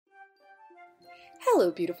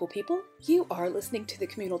Hello, beautiful people. You are listening to the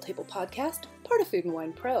Communal Table Podcast, part of Food &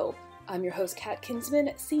 Wine Pro. I'm your host, Kat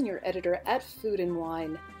Kinsman, Senior Editor at Food &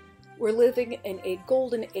 Wine. We're living in a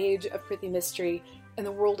golden age of Prithee Mystery, and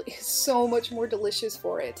the world is so much more delicious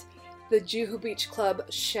for it. The Juhu Beach Club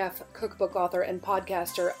chef, cookbook author, and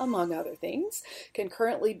podcaster, among other things, can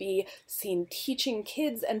currently be seen teaching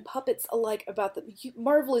kids and puppets alike about the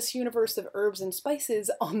marvelous universe of herbs and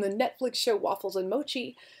spices on the Netflix show Waffles and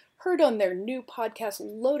Mochi, heard on their new podcast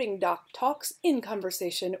Loading Dock Talks in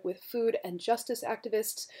conversation with food and justice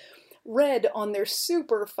activists, read on their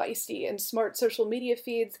super feisty and smart social media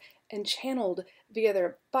feeds, and channeled via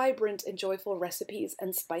their vibrant and joyful recipes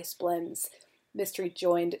and spice blends. Mystery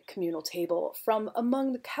joined Communal Table from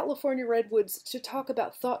among the California redwoods to talk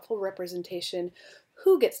about thoughtful representation,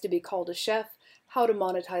 who gets to be called a chef, how to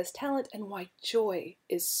monetize talent, and why joy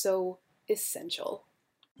is so essential.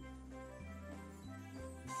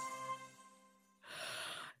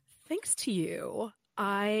 Thanks to you,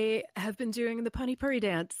 I have been doing the Pani Puri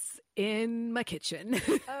dance in my kitchen.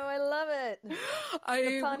 Oh, I love it.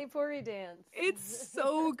 The Pani Puri dance. It's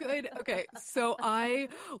so good. Okay, so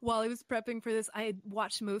while I was prepping for this, I had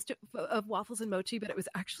watched most of Waffles and Mochi, but I was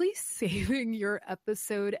actually saving your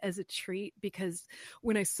episode as a treat because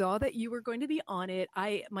when I saw that you were going to be on it,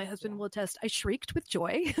 my husband will attest, I shrieked with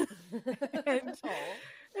joy.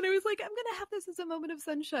 And I was like, I'm going to have this as a moment of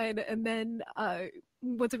sunshine. And then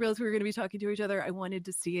once I realized we were going to be talking to each other, I wanted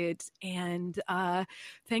to see it. And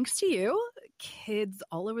thanks to you, kids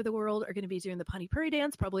all over the world are going to be doing the Pani Puri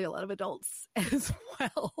dance, probably a lot of adults as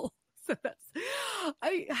well. So that's how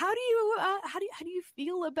do you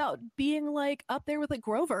feel about being like up there with like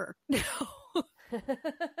Grover?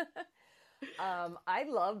 I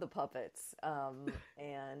love the puppets.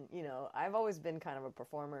 And you know, I've always been kind of a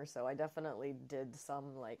performer, so I definitely did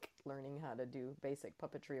some like learning how to do basic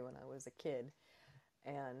puppetry when I was a kid.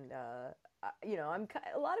 And you know,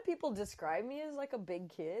 a lot of people describe me as like a big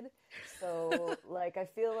kid. So like, I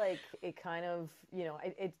feel like it kind of, you know,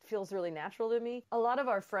 it feels really natural to me. A lot of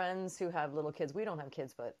our friends who have little kids, we don't have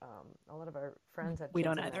kids, but a lot of our friends have kids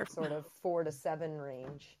don't in either. that sort of 4 to 7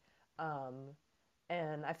 range.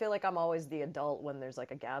 And I feel like I'm always the adult when there's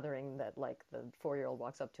like a gathering that like the 4-year-old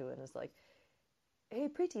walks up to and is like, hey,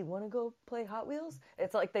 Preeti, want to go play Hot Wheels?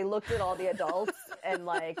 It's like they looked at all the adults and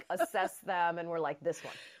like assessed them and were like, this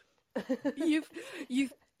one.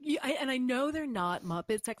 And I know they're not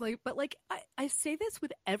Muppets technically, but like I say this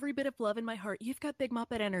with every bit of love in my heart. You've got big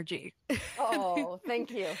Muppet energy. Oh,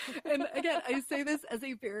 thank you. And again, I say this as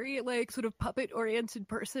a very like sort of puppet oriented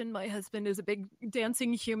person. My husband is a big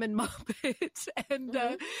dancing human Muppet and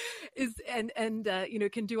you know,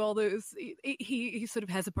 can do all those. He sort of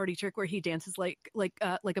has a party trick where he dances like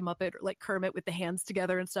a Muppet, or like Kermit with the hands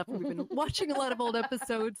together and stuff. And we've been watching a lot of old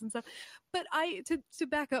episodes and stuff. But to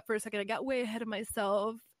back up for a second, I got way ahead of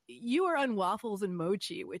myself. You are on Waffles and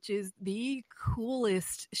Mochi, which is the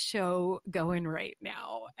coolest show going right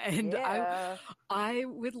now. And yeah. I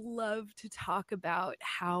would love to talk about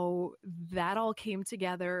how that all came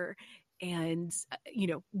together and, you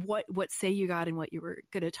know, what say you got and what you were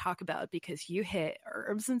going to talk about, because you hit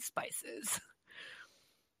herbs and spices.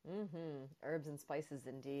 Mm-hmm. Herbs and spices,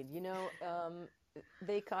 indeed. You know,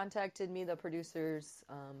 they contacted me, the producers,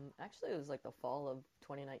 actually it was like the fall of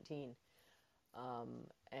 2019.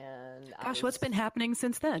 And gosh, what's been happening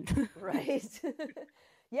since then? Right.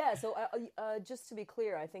 Yeah. So, just to be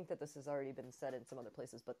clear, I think that this has already been said in some other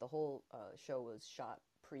places, but the whole show was shot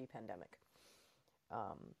pre-pandemic.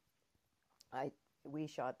 We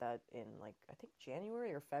shot that in like, I think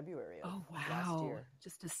January or February of last year.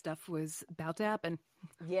 Just as stuff was about to happen.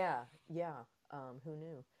 Yeah. Who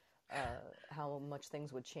knew how much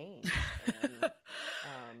things would change? And,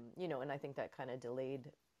 you know, and I think that kind of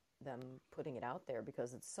delayed them putting it out there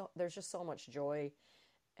because there's just so much joy.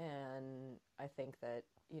 And I think that,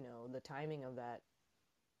 you know, the timing of that,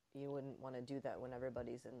 you wouldn't want to do that when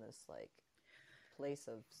everybody's in this like place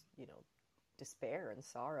of, you know, despair and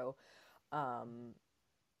sorrow.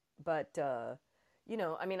 But you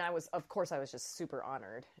know, I mean, I was just super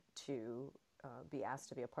honored to be asked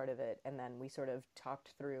to be a part of it. And then we sort of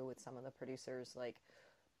talked through with some of the producers, like,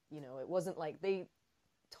 you know, it wasn't like they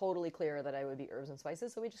totally clear that I would be herbs and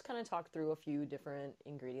spices. So we just kind of talked through a few different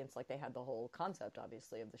ingredients. Like they had the whole concept,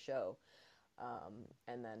 obviously, of the show.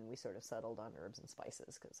 And then we sort of settled on herbs and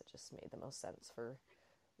spices because it just made the most sense for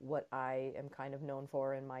what I am kind of known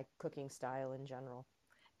for in my cooking style in general.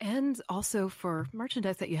 And also for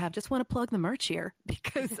merchandise that you have. Just want to plug the merch here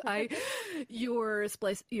because your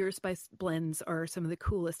spice blends are some of the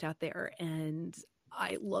coolest out there. And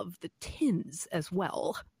I love the tins as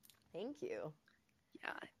well. Thank you.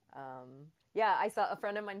 Yeah. Yeah, I saw a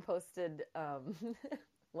friend of mine posted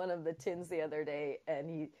one of the tins the other day, and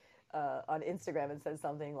he on Instagram, and said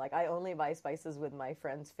something like, "I only buy spices with my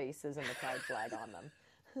friends' faces and the pride flag on them."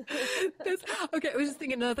 Okay, I was just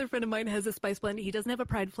thinking another friend of mine has a spice blend. He doesn't have a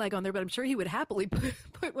pride flag on there, but I'm sure he would happily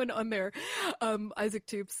put one on there. Isaac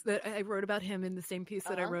Toops, that I wrote about him in the same piece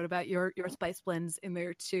that I wrote about your spice blends in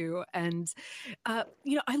there too. And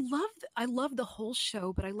you know, I love the whole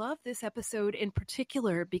show, but I love this episode in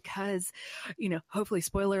particular because, you know, hopefully,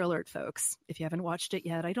 spoiler alert, folks, if you haven't watched it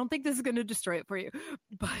yet, I don't think this is going to destroy it for you.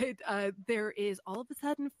 But there is all of a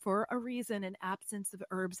sudden, for a reason, an absence of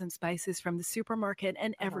herbs and spices from the supermarket,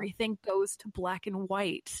 and everything goes to black and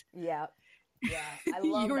white. Yeah. I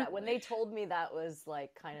love that. When they told me that was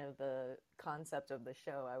like kind of the concept of the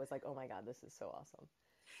show, I was like, oh my God, this is so awesome.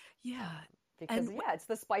 Yeah. Because it's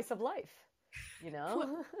the spice of life, you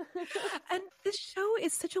know? And this show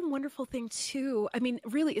is such a wonderful thing too. I mean,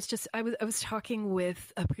 really, it's just, I was talking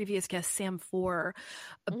with a previous guest, Sam Four,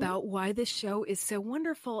 about why this show is so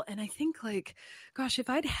wonderful. And I think, like, gosh,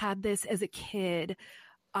 if I'd had this as a kid,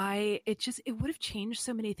 it would have changed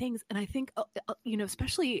so many things. And I think, you know,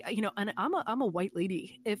 especially, you know, and I'm a white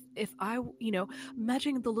lady. If I, you know,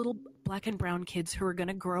 imagining the little black and brown kids who are going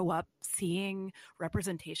to grow up seeing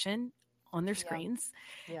representation on their screens,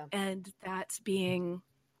 and that's being,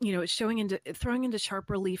 you know, throwing into sharp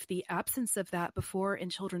relief the absence of that before in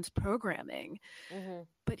children's programming,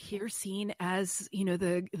 but here seen as, you know,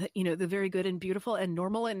 the very good and beautiful and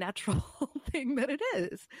normal and natural thing that it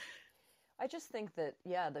is. I just think that,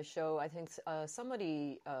 the show, I think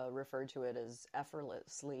somebody referred to it as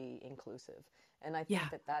effortlessly inclusive. And I think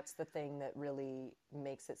that that's the thing that really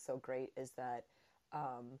makes it so great, is that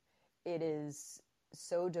it is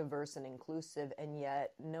so diverse and inclusive, and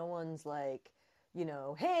yet no one's like, you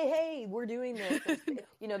know, hey, we're doing this.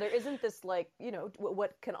 You know, there isn't this, like, you know,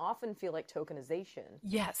 what can often feel like tokenization.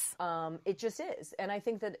 Yes. It just is. And I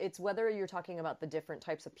think that it's whether you're talking about the different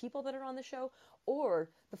types of people that are on the show or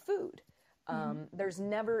the food. There's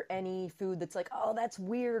never any food that's like, oh, that's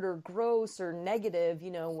weird or gross or negative.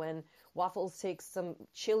 You know, when Waffles takes some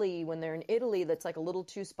chili when they're in Italy that's like a little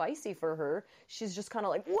too spicy for her, she's just kind of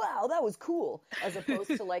like, wow, that was cool, as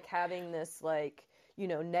opposed to like having this, like, you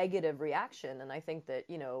know, negative reaction. And I think that,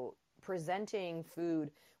 you know, presenting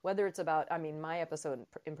food, whether it's about, I mean, my episode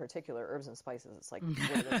in particular, herbs and spices, it's like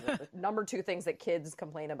the number 2 things that kids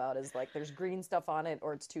complain about is like there's green stuff on it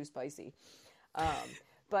or it's too spicy.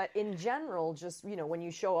 But in general, just, you know, when you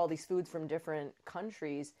show all these foods from different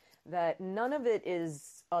countries, that none of it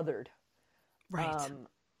is othered. Right.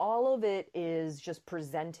 All of it is just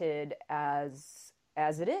presented as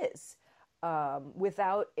it is,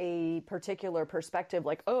 without a particular perspective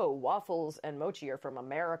like, oh, Waffles and Mochi are from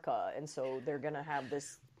America, and so they're going to have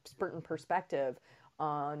this certain perspective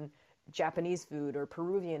on Japanese food or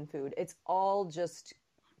Peruvian food. It's all just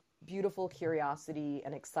beautiful curiosity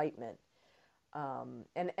and excitement.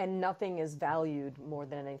 And nothing is valued more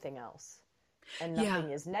than anything else, and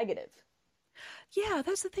nothing is negative. Yeah,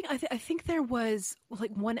 that's the thing. I think there was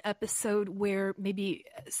like one episode where maybe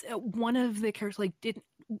one of the characters like didn't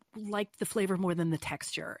like the flavor more than the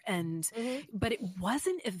texture, and but it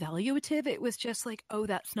wasn't evaluative. It was just like, oh,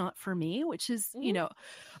 that's not for me, which is you know,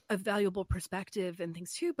 a valuable perspective and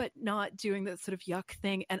things too, but not doing that sort of yuck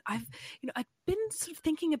thing. And I've been sort of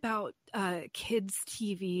thinking about kids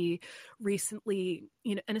TV recently,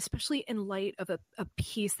 you know, and especially in light of a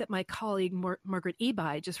piece that my colleague Margaret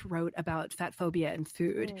Ebi just wrote about fat phobia and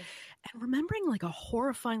food, and remembering like a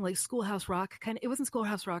horrifying like Schoolhouse Rock kind of, it wasn't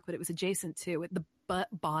Schoolhouse Rock, but it was adjacent to it, the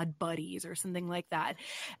Bod Buddies or something like that.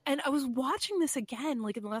 And I was watching this again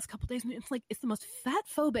like in the last couple of days, and it's like it's the most fat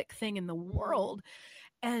phobic thing in the world.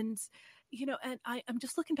 And you know, and I'm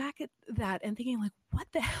just looking back at that and thinking like, what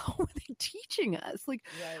the hell were they teaching us? Like,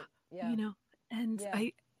 you know, and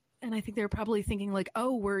I think they're probably thinking like,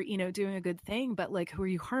 oh, we're, you know, doing a good thing, but like, who are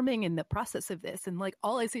you harming in the process of this? And like,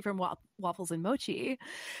 all I see from Waffles and Mochi,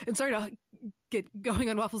 and sorry to get going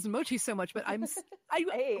on Waffles and Mochi so much, but I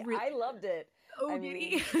loved it. Oh, I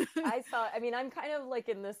mean, I'm kind of like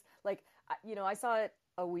in this, like, you know, I saw it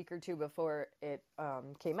a week or two before it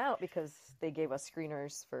came out because they gave us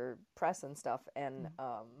screeners for press and stuff, and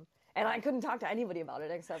I couldn't talk to anybody about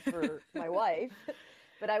it except for my wife.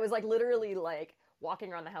 But I was like literally like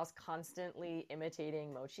walking around the house constantly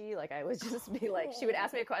imitating Mochi. Like I would just be like, she would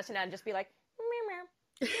ask me a question and I'd just be like, meow, meow.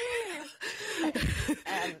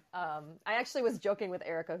 And I actually was joking with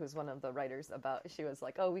Erica, who's one of the writers, about, she was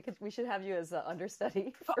like, oh, we should have you as an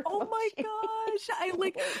understudy for oh Mochi. my gosh, I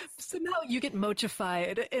like somehow you get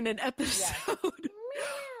mochified in an episode.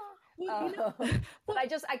 But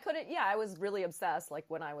I couldn't, I was really obsessed, like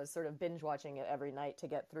when I was sort of binge watching it every night to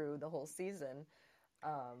get through the whole season.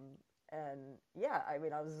 And yeah, I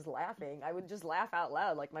mean, I was just laughing. I would just laugh out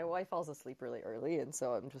loud. Like my wife falls asleep really early, and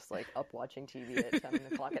so I'm just like up watching TV at 10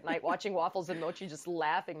 o'clock at night, watching Waffles and Mochi, just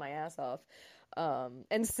laughing my ass off,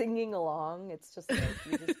 and singing along. It's just like,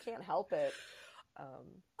 you just can't help it.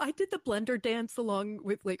 I did the blender dance along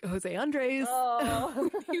with like Jose Andres. Oh.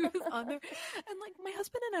 He was on there. And like my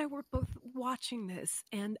husband and I were both watching this,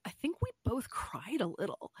 and I think we both cried a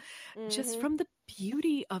little just from the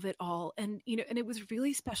beauty of it all. And, and it was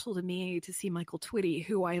really special to me to see Michael Twitty,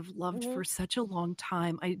 who I have loved for such a long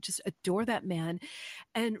time. I just adore that man,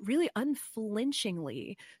 and really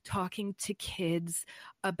unflinchingly talking to kids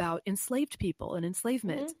about enslaved people and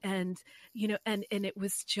enslavement. And, and it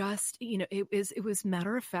was just, it was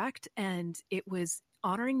matter of fact, and it was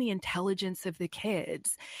honoring the intelligence of the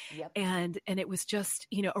kids. Yep. And it was just,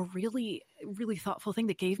 a really, really thoughtful thing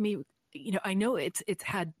that gave me, I know it's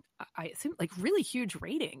had, I assume, like really huge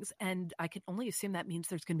ratings, and I can only assume that means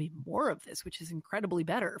there's going to be more of this, which is incredibly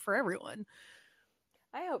better for everyone.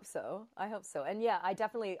 I hope so. And yeah, I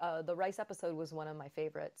definitely, the rice episode was one of my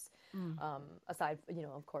favorites. Aside,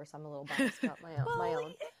 of course, I'm a little biased about my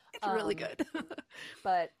own. It's really good.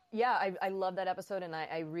 But yeah, I love that episode, and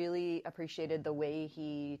I really appreciated the way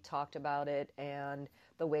he talked about it, and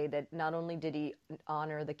the way that not only did he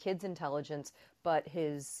honor the kids' intelligence, but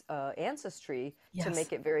his ancestry, to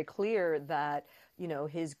make it very clear that,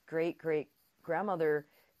 his great-great-grandmother,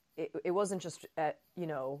 it wasn't just,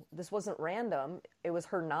 this wasn't random. It was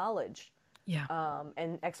her knowledge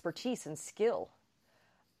and expertise and skill.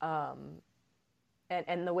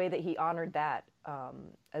 And the way that he honored that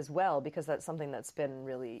as well, because that's something that's been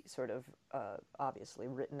really sort of obviously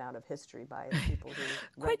written out of history by the people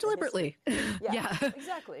who quite deliberately. Yeah,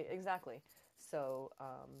 exactly. So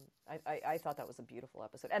I thought that was a beautiful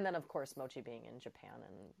episode. And then, of course, Mochi being in Japan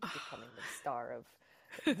and becoming the star of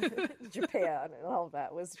Japan and all of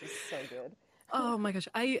that was just so good. Oh my gosh.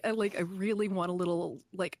 I really want a little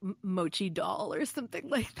like Mochi doll or something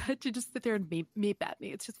like that to just sit there and meep at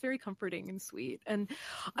me. It's just very comforting and sweet. And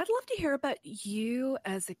I'd love to hear about you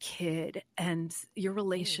as a kid and your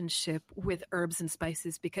relationship with herbs and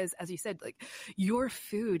spices, because as you said, like your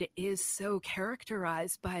food is so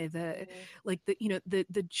characterized by the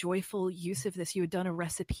the joyful use of this. You had done a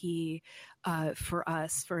recipe for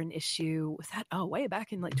us for an issue. Was that way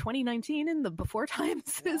back in like 2019 in the before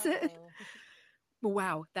times? Is it?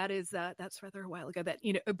 Wow, that's rather a while ago. That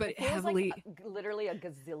but it feels heavily, like literally a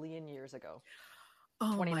gazillion years ago.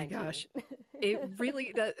 Oh my gosh, it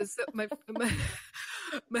really does. So my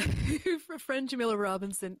friend Jamila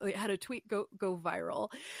Robinson had a tweet go viral,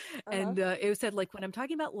 and it said like, when I'm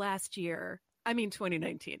talking about last year, I mean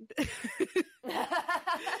 2019.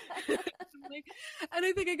 And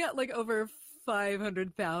I think I got like over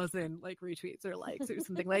 500,000 like retweets or likes or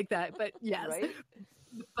something like that. But yes. Right?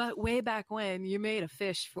 But way back when, you made a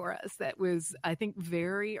fish for us that was, I think,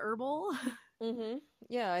 very herbal. Mm-hmm.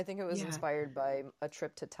 Yeah, I think it was inspired by a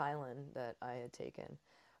trip to Thailand that I had taken.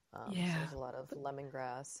 So there's a lot of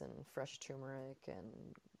lemongrass and fresh turmeric and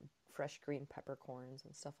fresh green peppercorns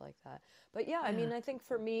and stuff like that. But yeah, I mean, I think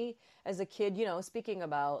for me as a kid, speaking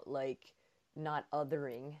about like not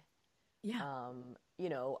othering,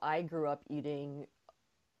 I grew up eating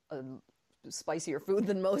spicier food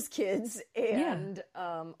than most kids, and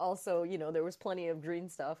also there was plenty of green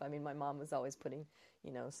stuff. I mean, my mom was always putting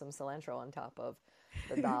some cilantro on top of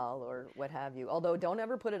the dal or what have you, although don't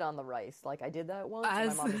ever put it on the rice. Like I did that once,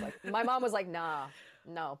 and my mom was like nah,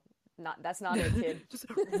 no, not, that's not it, kid. Just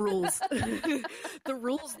rules. The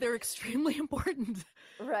rules, they're extremely important,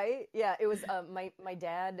 right? Yeah, it was my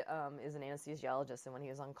dad is an anesthesiologist, and when he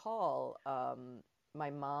was on call, my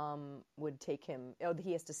mom would take him,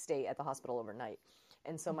 he has to stay at the hospital overnight.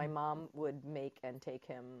 And so my mom would make and take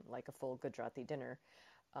him like a full Gujarati dinner,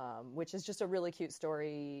 which is just a really cute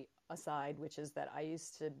story aside, which is that I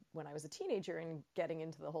used to, when I was a teenager and getting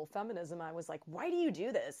into the whole feminism, I was like, why do you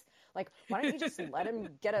do this? Like, why don't you just let him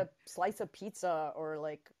get a slice of pizza or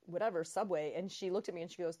like whatever, Subway? And she looked at me and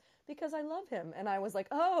she goes, because I love him. And I was like,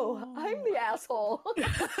 I'm the asshole.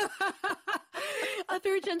 A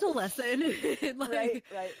very gentle lesson. Right.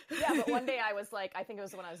 Yeah, but one day I was like, I think it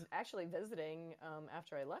was when I was actually visiting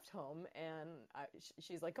after I left home, and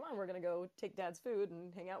she's like, come on, we're going to go take Dad's food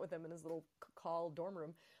and hang out with him in his little call dorm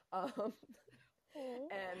room.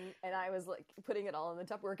 And I was like putting it all in the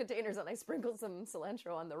Tupperware containers, and I sprinkled some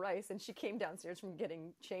cilantro on the rice, and she came downstairs from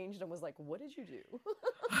getting changed and was like, what did you do?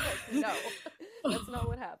 Like, no, that's not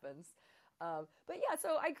what happens. But yeah,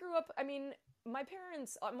 so I grew up, I mean, My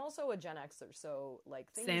parents, I'm also a Gen Xer, so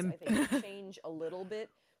like things Same. I think change a little bit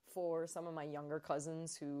for some of my younger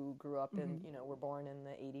cousins who grew up in, were born in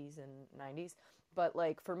the 80s and 90s. But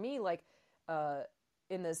like for me, like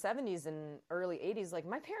in the 70s and early 80s, like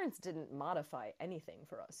my parents didn't modify anything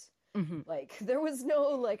for us. Like there was no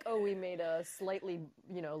like, oh, we made a slightly,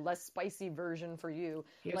 less spicy version for you.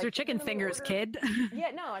 Here's like, your chicken fingers, kid.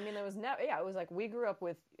 Yeah, no, I mean there was never. Yeah, it was like we grew up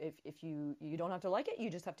with if you don't have to like it, you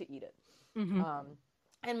just have to eat it.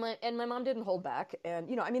 And my mom didn't hold back, and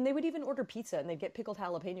I mean they would even order pizza and they'd get pickled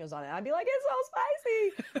jalapenos on it. I'd be like, it's so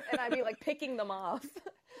spicy, and I'd be like picking them off.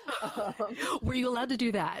 Were you allowed to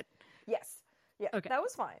do that? Yes, yeah, Okay. that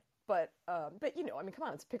was fine. But I mean, come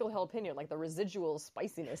on, it's pickled jalapeno. Like the residual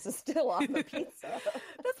spiciness is still on the pizza.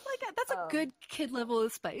 That's a good kid level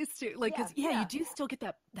of spice too. Like, 'cause, yeah. you do still get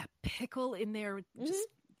that pickle in there. Just,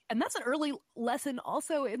 and that's an early lesson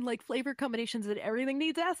also in like flavor combinations that everything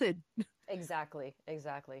needs acid. Exactly.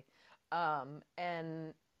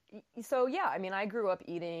 And so, yeah, I mean, I grew up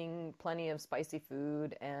eating plenty of spicy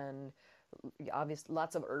food and obviously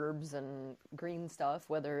lots of herbs and green stuff,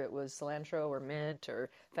 whether it was cilantro or mint or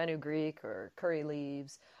fenugreek or curry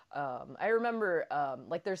leaves. I remember,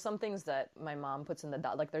 like, there's some things that my mom puts in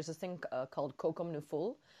like, there's this thing called kokum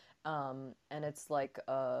nuful, and it's like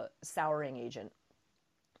a souring agent.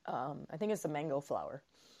 I think it's a mango flower.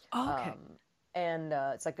 Oh, okay. And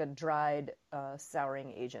it's like a dried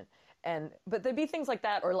souring agent. But there'd be things like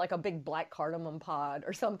that, or like a big black cardamom pod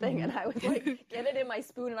or something, and I would like get it in my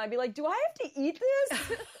spoon, and I'd be like, "Do I have to eat this?"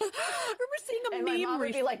 I remember seeing a And meme my mom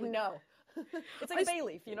would be like, recently. "No." It's like a bay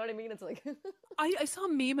leaf, you know what I mean? It's like I saw a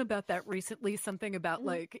meme about that recently. Something about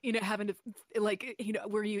like having to like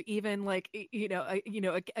were you even like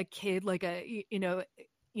a kid like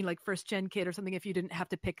like first gen kid or something if you didn't have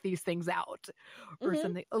to pick these things out or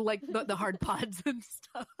something like the hard pods and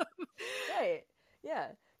stuff. right, yeah.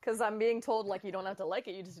 Because I'm being told, like, you don't have to like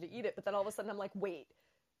it, you just have to eat it. But then all of a sudden I'm like, wait,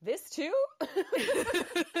 this too?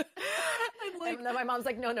 Like, and then my mom's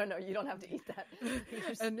like, no, you don't have to eat that.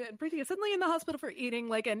 and pretty suddenly in the hospital for eating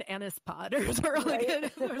like an anise pod or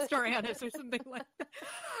like or star anise or something like that.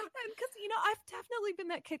 And because I've definitely been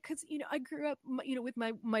that kid because I grew up with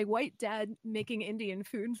my white dad making Indian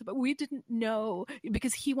foods, but we didn't know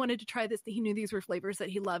because he wanted to try this. He knew these were flavors that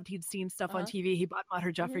he loved. He'd seen stuff on TV. He bought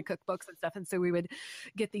Maher Jaffrey cookbooks and stuff, and so we would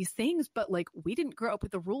get these things. But like we didn't grow up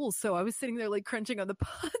with the rules, so I was sitting there like crunching on the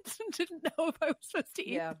pods and didn't know if I was supposed to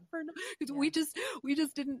eat them or not because we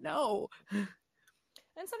just didn't know.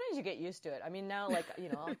 And sometimes you get used to it. I mean, now, like,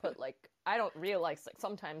 I'll put, like, I don't realize, like,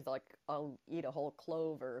 sometimes, like, I'll eat a whole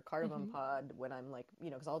clove or a cardamom pod when I'm, like,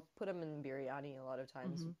 because I'll put them in biryani a lot of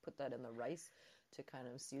times, put that in the rice to kind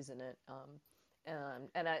of season it. And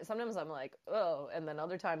sometimes I'm like, oh, and then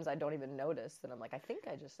other times I don't even notice, and I'm like, I think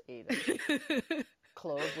I just ate a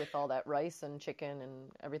clove with all that rice and chicken and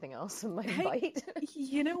everything else in my bite.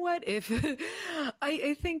 You know what? If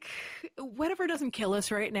I think whatever doesn't kill us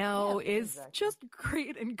right now is just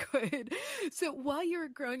great and good. So while you're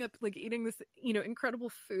growing up, like eating this, incredible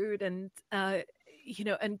food and,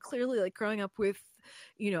 and clearly like growing up with,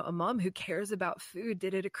 a mom who cares about food,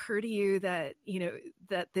 did it occur to you that,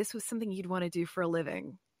 that this was something you'd want to do for a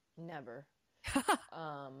living? Never.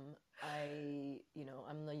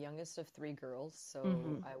 I'm the youngest of three girls,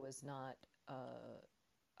 so I was not,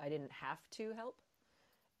 I didn't have to help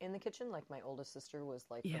in the kitchen. Like my oldest sister was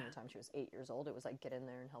like, from the time she was 8 years old, it was like, get in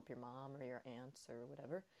there and help your mom or your aunts or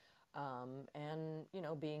whatever. And,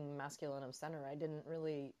 being masculine of center, I didn't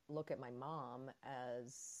really look at my mom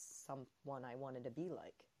as someone I wanted to be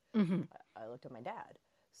like. I looked at my dad.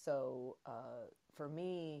 So, for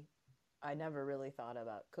me, I never really thought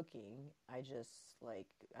about cooking. I just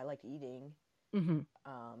I liked eating. And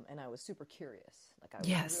I was super curious. Like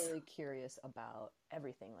I was really curious about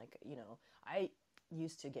everything. Like, I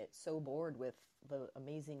used to get so bored with the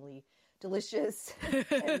amazingly delicious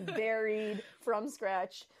and varied from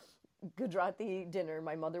scratch Gujarati dinner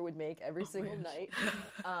my mother would make every single night,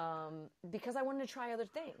 because I wanted to try other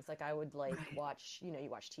things. Like I would watch, you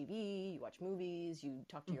watch TV, you watch movies, you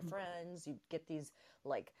talk to your friends, you get these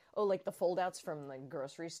like the foldouts from the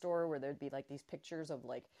grocery store where there'd be like these pictures of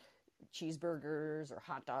like cheeseburgers or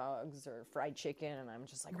hot dogs or fried chicken, and I'm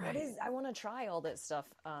just like, I want to try all this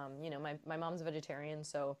stuff. My mom's a vegetarian,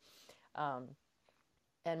 so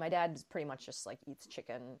and my dad pretty much just like eats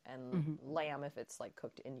chicken and lamb if it's like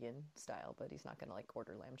cooked Indian style, but he's not going to like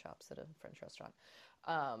order lamb chops at a French restaurant.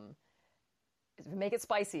 Make it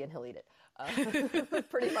spicy and he'll eat it.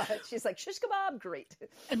 Pretty much. She's like, shish kebab, great.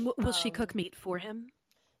 And will she cook meat for him?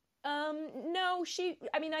 No,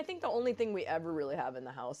 I think the only thing we ever really have in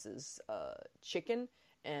the house is chicken,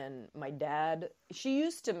 And my dad, she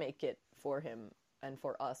used to make it for him and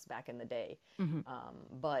for us back in the day.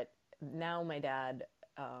 But now my dad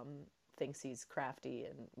thinks he's crafty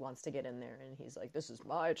and wants to get in there, and he's like, this is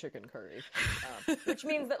my chicken curry. Which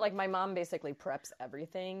means that like my mom basically preps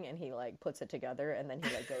everything, and he like puts it together, and then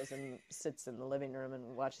he like goes and sits in the living room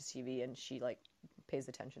and watches TV, and she like pays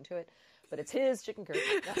attention to it. But it's his chicken curry.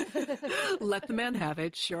 Let the man have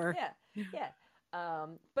it, sure. Yeah.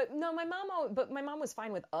 But no, my mom was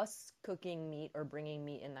fine with us cooking meat or bringing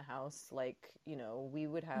meat in the house. Like, you know, we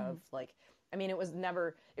would have like, I mean, it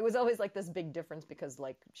was always like this big difference because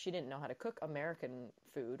like she didn't know how to cook American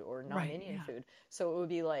food or non-Indian food. So it would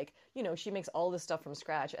be like, you know, she makes all this stuff from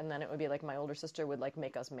scratch, and then it would be like my older sister would like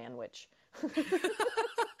make us manwich.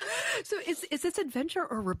 So is this adventure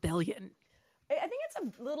or rebellion? I think it's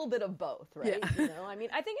a little bit of both, right? Yeah. You know, I mean,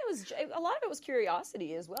 I think a lot of it was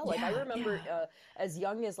curiosity as well. Like I remember as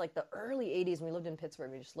young as like the early 80s when we lived in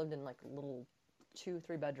Pittsburgh, we just lived in like a little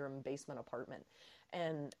 2-3 bedroom basement apartment.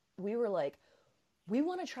 And we were like, we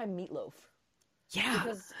want to try meatloaf. Yeah.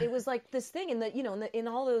 Because it was like this thing in the, you know, in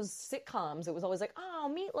all those sitcoms, it was always like, oh,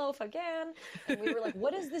 meatloaf again. And we were like,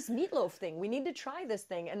 what is this meatloaf thing? We need to try this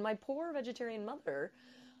thing. And my poor vegetarian mother,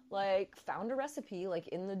 like, found a recipe, like,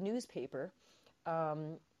 in the newspaper,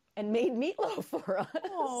 and made meatloaf for us.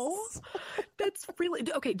 Oh, that's really,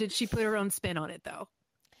 okay, did she put her own spin on it, though?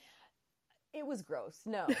 It was gross.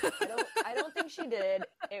 No, I don't think she did.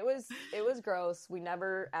 It was gross. We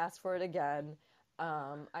never asked for it again.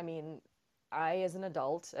 I mean, I, as an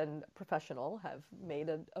adult and professional, have made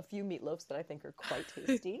a few meatloafs that I think are quite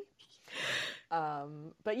tasty.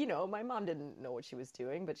 But you know, my mom didn't know what she was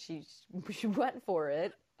doing, but she went for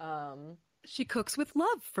it. She cooks with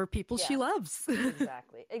love for people she loves.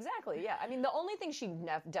 Exactly. Yeah. I mean, the only thing she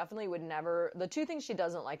definitely would never, the two things she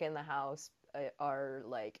doesn't like in the house are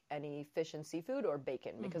like any fish and seafood or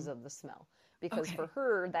bacon because of the smell. Because for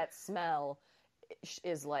her, that smell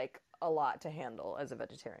is like a lot to handle as a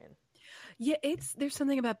vegetarian. Yeah, there's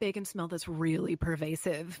something about bacon smell that's really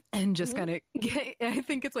pervasive and just kind of, I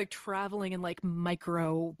think it's like traveling in like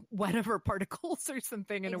micro whatever particles or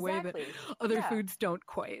something in a way that other foods don't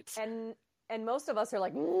quite. And most of us are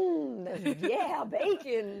like, yeah,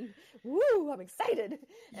 bacon. Woo, I'm excited.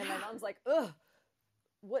 And my mom's like, ugh,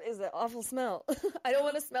 what is that awful smell? I don't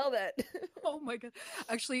want to smell that. Oh my God.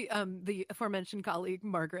 Actually, the aforementioned colleague,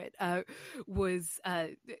 Margaret, was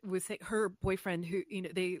her boyfriend who, you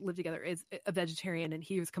know, they live together, is a vegetarian, and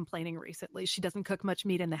he was complaining recently. She doesn't cook much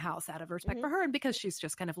meat in the house out of respect for her, and because she's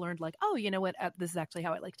just kind of learned like, oh, you know what, this is actually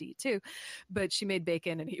how I like to eat too. But she made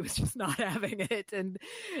bacon and he was just not having it. And,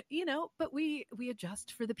 you know, but we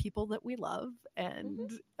adjust for the people that we love,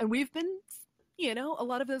 and we've been, you know, a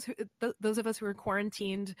lot of those of us who are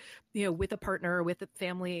quarantined, you know, with a partner, with a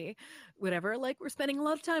family, whatever, like we're spending a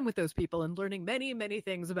lot of time with those people and learning many, many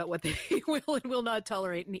things about what they will and will not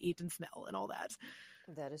tolerate and eat and smell and all that.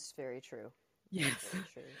 That is very true. Yes. Very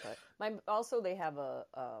true. But they have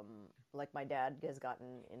like my dad has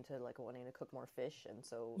gotten into like wanting to cook more fish, and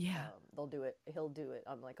so he'll do it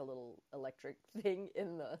on like a little electric thing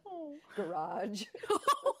in the garage.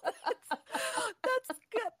 That's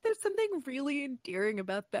good. There's something really endearing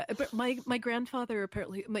about that. But my grandfather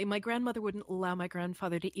apparently, my grandmother wouldn't allow my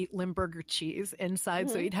grandfather to eat Limburger cheese inside,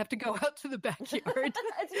 so he'd have to go out to the backyard.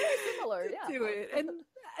 It's very similar, to do it. And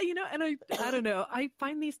you know, and I don't know. I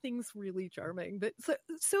find these things really charming. But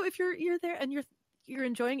so if you're there and you're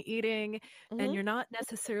enjoying eating, and you're not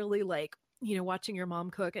necessarily like, you know, watching your mom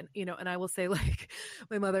cook, and you know, and I will say like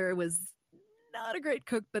my mother was not a great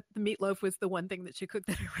cook, but the meatloaf was the one thing that she cooked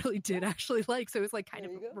that I really did actually like. So it was like kind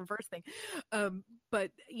of a reverse thing.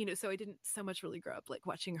 But you know, so I didn't so much really grow up like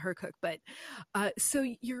watching her cook. But so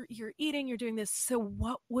you're eating, you're doing this. So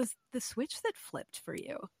what was the switch that flipped for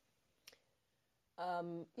you?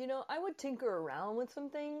 You know, I would tinker around with some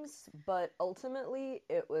things, but ultimately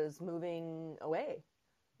it was moving away.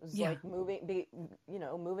 It was like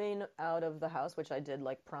moving out of the house, which I did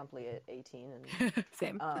like promptly at 18. And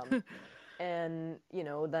same. And, you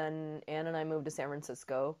know, then Anne and I moved to San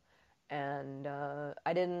Francisco, and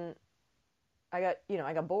I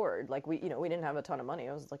got bored. Like we didn't have a ton of money.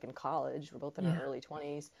 I was like in college. We're both in our early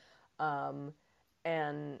 20s.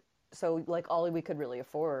 And so like all we could really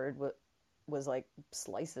afford was like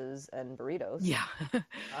slices and burritos. Yeah.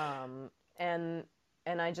 And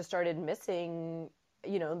I just started missing,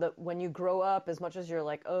 you know, that when you grow up, as much as you're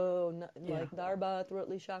like, like Darba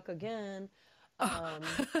Throtli Shak again.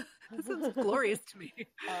 That sounds glorious to me.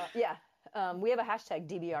 We have a hashtag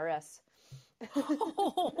DBRS.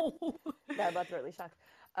 Darba Throtli Shak.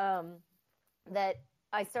 That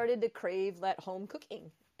I started to crave that home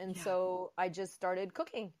cooking. And so I just started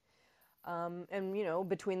cooking. And, you know,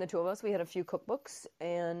 between the two of us, we had a few cookbooks,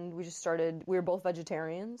 and we were both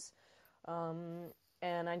vegetarians.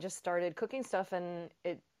 And I just started cooking stuff, and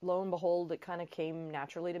lo and behold, it kind of came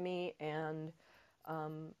naturally to me, and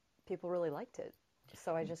people really liked it.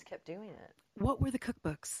 So I just kept doing it. What were the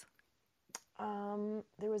cookbooks?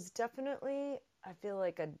 There was definitely, I feel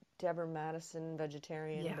like, a Deborah Madison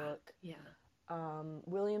vegetarian book. Yeah.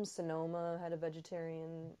 William Sonoma had a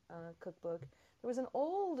vegetarian cookbook. There was an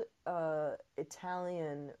old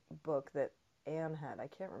Italian book that Anne had. I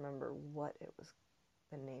can't remember what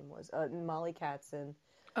the name was. Molly Katzen.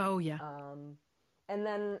 Oh, yeah. And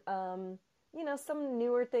then, you know, some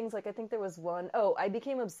newer things. Like, I think there was one. Oh, I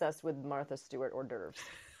became obsessed with Martha Stewart hors d'oeuvres.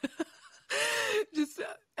 Just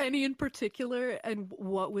any in particular, and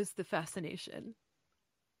what was the fascination?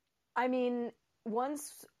 I mean,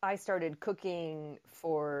 once I started cooking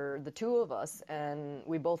for the two of us, and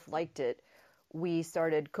we both liked it, we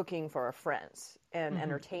started cooking for our friends and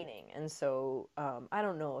entertaining. And so I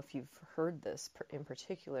don't know if you've heard this in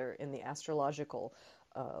particular in the astrological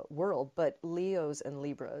world, but Leos and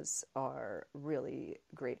Libras are really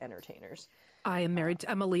great entertainers. I'm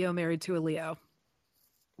a Leo married to a Leo.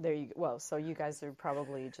 There you go. Well, so you guys are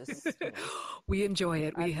probably just... You know, we enjoy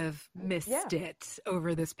it. We have missed it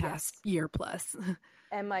over this past year plus.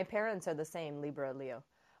 And my parents are the same, Libra, Leo.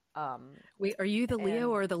 Wait, are you the Leo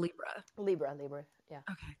or the Libra? Libra, yeah.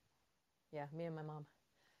 Okay. Yeah, me and my mom.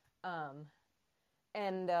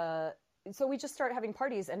 So we just start having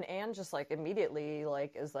parties, and Anne just like immediately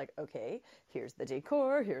is like, okay, here's the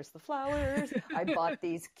decor, here's the flowers. I bought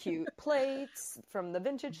these cute plates from the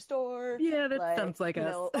vintage store. Yeah, that sounds like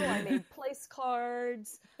us. I made place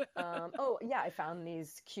cards. I found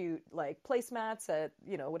these cute placemats at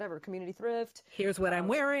whatever community thrift. Here's what I'm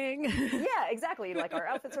wearing. Yeah, exactly. Like our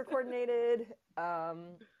outfits are coordinated.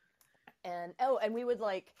 And we were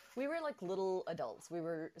like little adults. We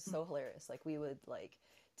were so hilarious. Like we would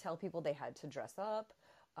tell people they had to dress up.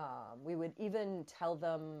 We would even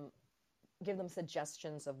give them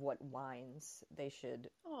suggestions of what wines they should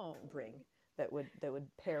bring that would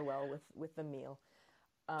pair well with the meal.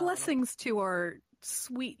 Blessings to our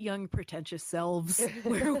sweet young pretentious selves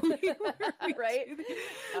where we were right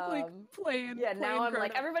playing. Yeah, now I'm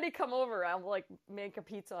like, everybody come over. I'll make a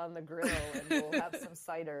pizza on the grill and we'll have some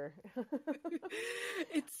cider.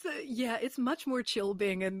 It's much more chill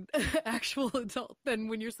being an actual adult than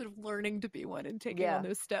when you're sort of learning to be one and taking on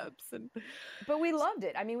those steps. But we loved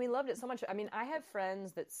it. I mean, we loved it so much. I mean, I have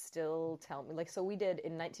friends that still tell me, so we did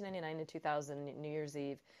in 1999 and 2000 New Year's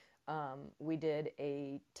Eve. We did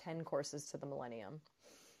a 10 courses to the millennium.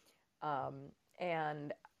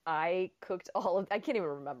 And I cooked I can't even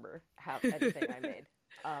remember anything I made.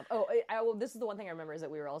 This is the one thing I remember is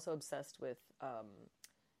that we were also obsessed with,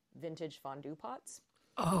 vintage fondue pots.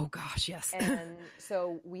 Oh gosh, yes. And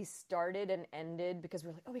so we started and ended because we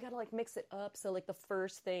were like, we gotta mix it up. So the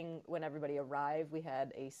first thing when everybody arrived, we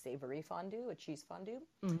had a savory fondue, a cheese fondue.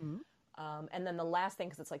 Mm-hmm. And then the last thing,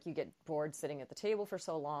 because it's you get bored sitting at the table for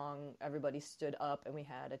so long, everybody stood up and we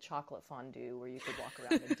had a chocolate fondue where you could walk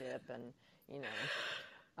around and dip and,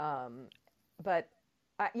 but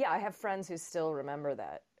I have friends who still remember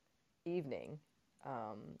that evening.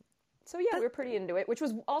 We were pretty into it, which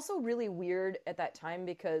was also really weird at that time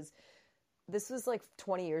because this was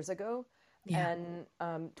 20 years ago. Yeah.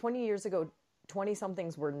 And 20 years ago,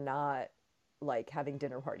 20-somethings were not having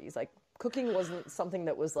dinner parties. Cooking wasn't something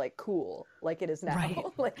that was cool like it is now. Right.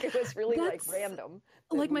 It was really random.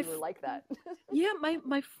 We were like that. Yeah,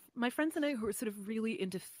 my friends and I who were sort of really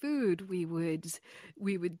into food, we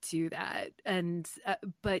would do that. And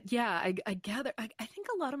but yeah, I gather I think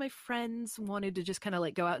a lot of my friends wanted to just kind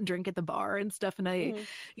of go out and drink at the bar and stuff. And I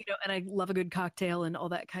and I love a good cocktail and all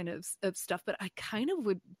that kind of stuff. But I kind of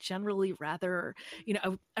would generally rather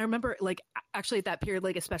I remember actually at that period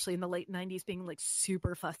especially in the late 90s being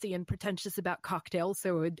super fussy and pretentious about cocktails.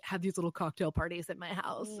 So I would have these little cocktail parties at my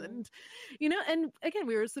house and and again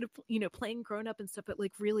we were sort of playing grown up and stuff, but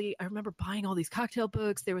really I remember buying all these cocktail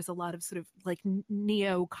books. There was a lot of sort of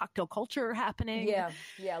neo cocktail culture happening.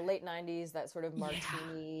 Yeah, late 90s, that sort of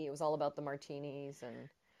martini. It was all about the martinis and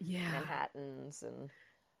Manhattans and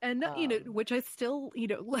which I still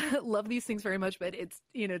love these things very much, but it's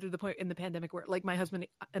to the point in the pandemic where my husband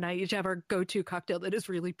and I each have our go-to cocktail that is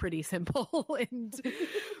really pretty simple and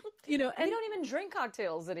and we don't even drink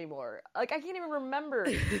cocktails anymore. I can't even remember.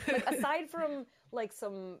 Aside from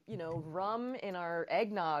some rum in our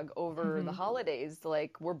eggnog over the holidays,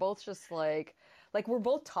 we're both just we're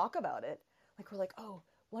both talk about it. We're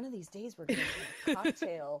one of these days we're gonna have a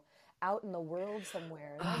cocktail out in the world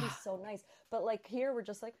somewhere. That'd be so nice. But like here, we're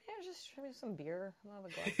just like, yeah, just show me some beer. I'll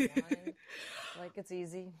have a glass of wine. Like, it's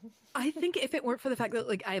easy. I think if it weren't for the fact that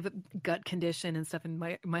like I have a gut condition and stuff, and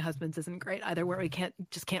my husband's isn't great either, where we can't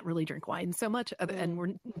really drink wine so much, and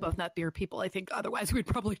we're both not beer people. I think otherwise we'd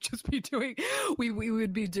probably just be doing we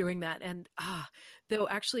would be doing that. And though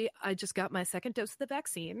actually I just got my second dose of the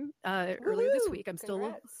vaccine earlier this week. I'm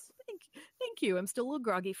still thank you. I'm still a little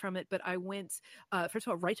groggy from it, but I went first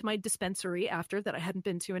of all right to my dispensary after that I hadn't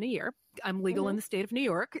been to in a year. I'm legal in the state of New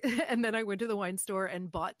York, and then I went to the wine store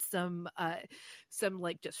and bought some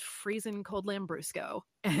like just freezing cold Lambrusco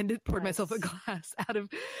and poured myself a glass out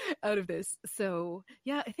of this. So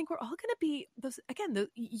yeah, I think we're all going to be those again.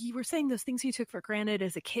 You were saying those things you took for granted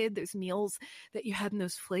as a kid, those meals that you had in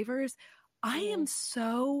those flavors. I am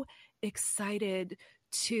so excited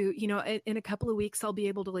to, in a couple of weeks, I'll be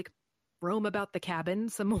able to like roam about the cabin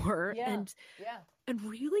some more and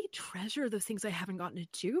really treasure those things I haven't gotten to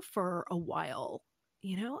do for a while,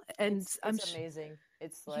 and it's amazing.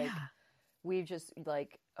 It's like, we just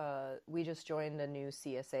joined a new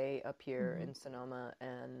CSA up here in Sonoma,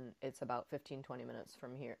 and it's about 15-20 minutes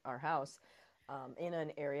from here, our house, in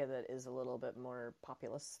an area that is a little bit more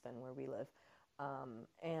populous than where we live.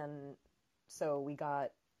 And so we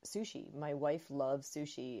got sushi. My wife loves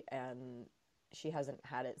sushi, and she hasn't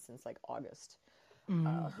had it since like August.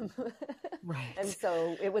 Right. And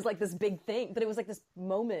so it was like this big thing, but it was like this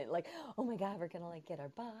moment like, oh my God, we're going to like get our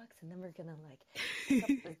box, and then we're going to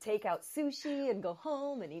like take out sushi and go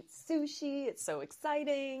home and eat sushi. It's so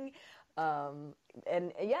exciting. And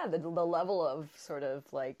yeah, the level of sort of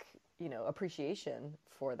like, appreciation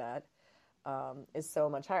for that is so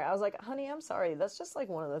much higher. I was like, honey, I'm sorry. That's just like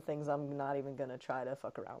one of the things I'm not even going to try to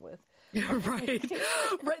fuck around with. Right.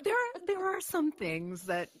 There are some things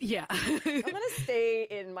that, I'm going to stay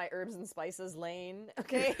in my herbs and spices lane.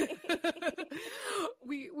 Okay.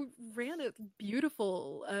 We ran a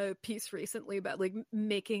beautiful piece recently about like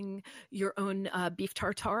making your own beef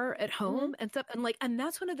tartare at home and stuff. And like, and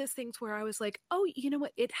that's one of those things where I was like, oh, you know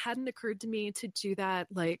what? It hadn't occurred to me to do that.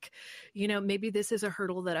 Like, maybe this is a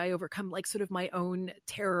hurdle that I overcome, like sort of my own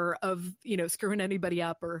terror of, screwing anybody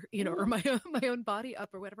up or, or my own body up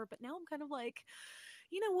or whatever. But now I'm kind of like,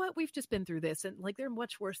 you know what? We've just been through this, and like there are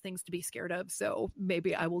much worse things to be scared of. So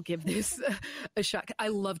maybe I will give this a shot. I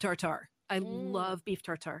love tartare. I love beef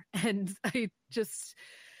tartare, and I just,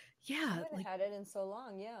 I haven't had it in so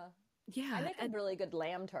long. Yeah. I make a really good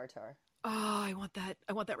lamb tartare. Oh, I want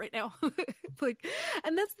that right now. Like,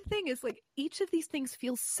 and that's the thing is like each of these things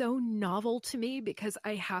feels so novel to me because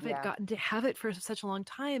I haven't gotten to have it for such a long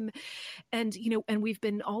time. And, and we've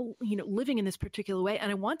been all, living in this particular way.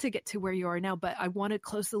 And I want to get to where you are now, but I want to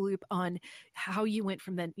close the loop on how you went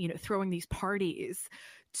from then, throwing these parties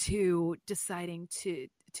to deciding to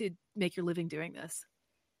make your living doing this.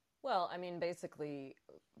 Well, I mean, basically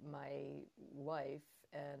my wife,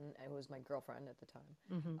 and it was my girlfriend at the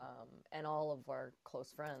time, and all of our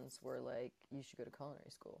close friends were like, you should go to culinary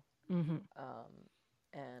school.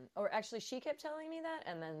 Or actually she kept telling me that,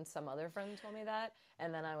 and then some other friend told me that,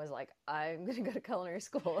 and then I was like, I'm going to go to culinary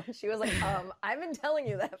school. And she was like, I've been telling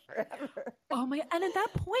you that forever. Oh my, and at that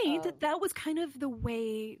point, that was kind of the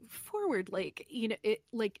way forward. Like, it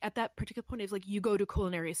like at that particular point, it's like you go to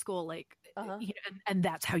culinary school, like, and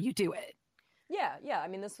that's how you do it. Yeah. I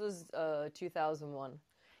mean, this was 2001.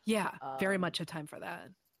 Yeah, very much a time for that.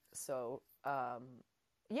 So,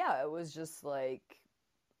 it was just like,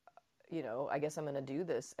 I guess I'm going to do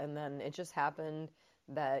this. And then it just happened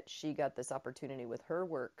that she got this opportunity with her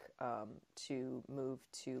work to move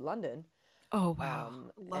to London. Oh, wow.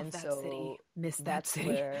 Love that city. Miss that city.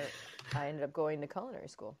 That's where I ended up going to culinary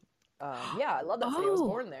school. I love that city. I was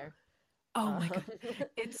born there. Oh, my God.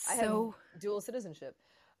 I have dual citizenship.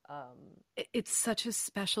 It's such a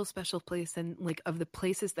special, special place. And like of the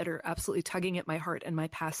places that are absolutely tugging at my heart and my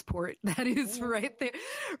passport, that is right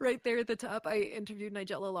there at the top. I interviewed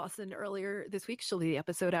Nigella Lawson earlier this week. She'll be the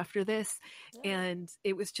episode after this. And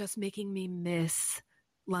it was just making me miss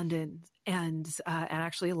London and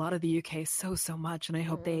actually a lot of the UK so much. And I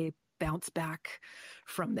hope they bounce back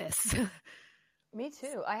from this. Me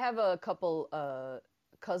too. I have a couple,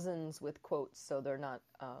 cousins with quotes, so they're not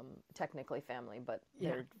technically family, but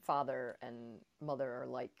their father and mother are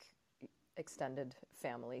like extended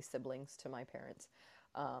family siblings to my parents.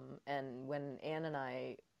 And when Anne and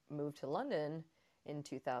I moved to London in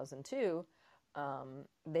 2002,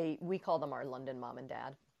 we call them our London mom and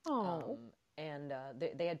dad. And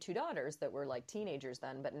they had two daughters that were like teenagers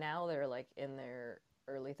then, but now they're like in their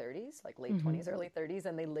early 30s, like late 20s, early 30s,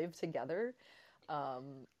 and they live together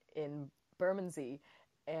in Bermondsey.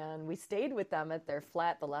 and we stayed with them at their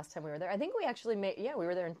flat the last time we were there. I think we actually we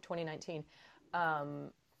were there in 2019.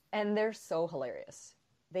 And they're so hilarious.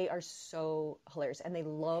 They are so hilarious, and they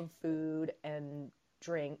love food and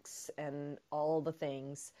drinks and all the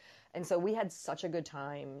things. And so we had such a good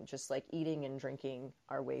time just like eating and drinking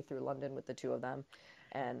our way through London with the two of them.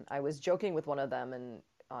 And I was joking with one of them and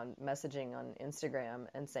on messaging on Instagram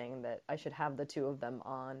and saying that I should have the two of them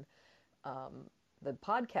on the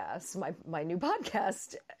podcast, my new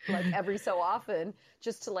podcast, like every so often,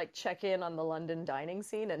 just to like check in on the London dining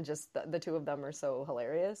scene. And just the two of them are so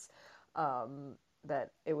hilarious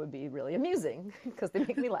that it would be really amusing because they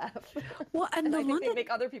make me laugh. Well, and I think they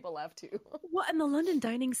make other people laugh too. Well, and the London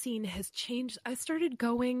dining scene has changed. I started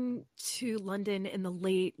going to London in the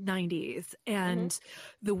late 90s, and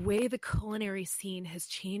the way the culinary scene has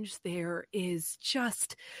changed there is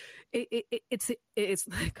just it's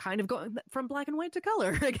kind of going from black and white to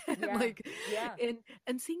color again.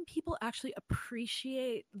 And seeing people actually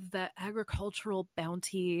appreciate the agricultural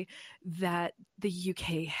bounty that the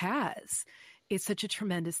UK has. It's such a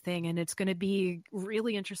tremendous thing, and it's going to be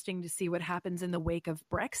really interesting to see what happens in the wake of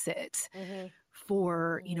Brexit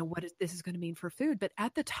for, what this is going to mean for food. But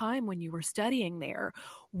at the time when you were studying there,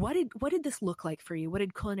 what did this look like for you? What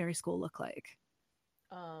did culinary school look like?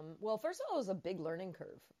 Well, first of all, it was a big learning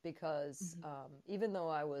curve because even though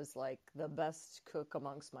I was like the best cook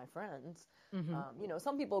amongst my friends,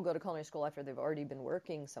 some people go to culinary school after they've already been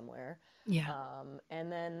working somewhere. Yeah.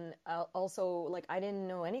 And then also, like, I didn't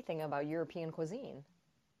know anything about European cuisine.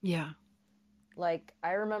 Yeah. Like,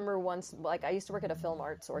 I remember once, like, I used to work at a film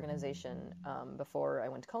arts organization before I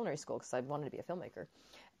went to culinary school because I wanted to be a filmmaker.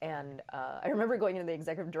 And I remember going into the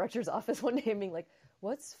executive director's office one day and being like,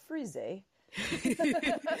 what's frise?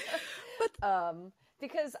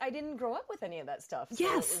 Because I didn't grow up with any of that stuff. So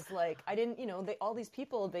yes. It was like, I didn't, all these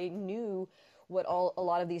people, they knew what a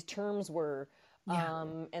lot of these terms were. Yeah.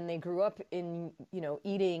 And they grew up in,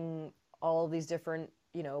 eating all these different,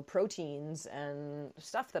 proteins and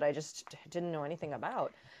stuff that I just didn't know anything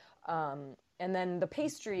about. And then the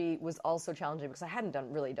pastry was also challenging because I hadn't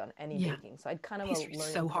really done any baking. So I'd kind of learned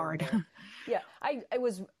so hard. Yeah.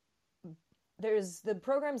 There's the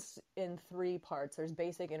program's in 3 parts. There's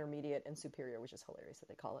basic, intermediate, and superior, which is hilarious that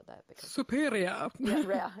they call it that. Because, superior.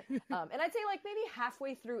 Yeah. And I'd say like maybe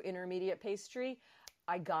halfway through intermediate pastry,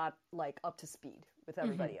 I got like up to speed with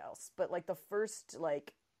everybody else. But like the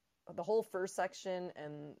whole first section,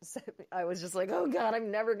 and I was just like, oh God,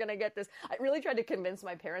 I'm never going to get this. I really tried to convince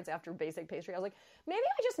my parents after basic pastry. I was like, maybe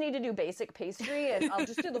I just need to do basic pastry and I'll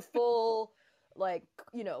just do the full, like,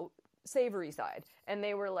 savory side. And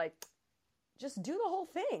they were like, just do the whole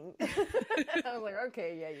thing. I was like,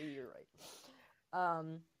 okay, yeah, you're right.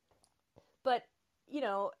 But,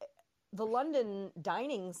 the London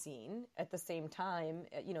dining scene at the same time,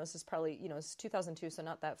 this is probably, it's 2002, so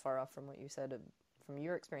not that far off from what you said from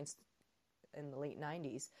your experience in the late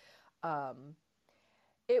 90s. My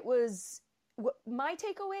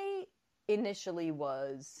takeaway initially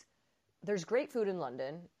was there's great food in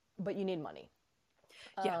London, but you need money.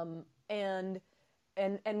 Yeah. And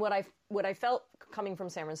what I felt coming from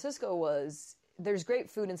San Francisco was there's great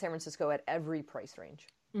food in San Francisco at every price range.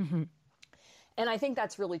 Mm-hmm. And I think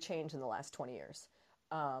that's really changed in the last 20 years.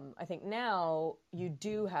 I think now you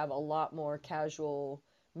do have a lot more casual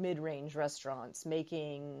mid-range restaurants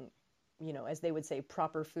making, as they would say,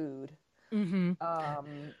 proper food than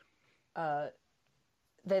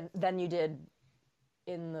you did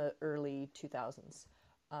in the early 2000s.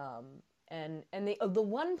 And the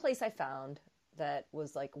one place I found that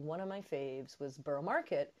was like one of my faves was Borough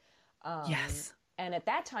Market. Yes. And at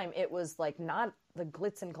that time, it was like not the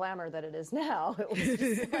glitz and glamour that it is now. It was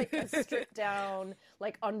just like a stripped down,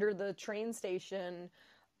 like under the train station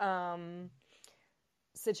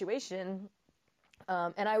situation.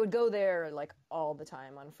 And I would go there like all the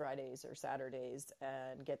time on Fridays or Saturdays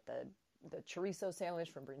and get the chorizo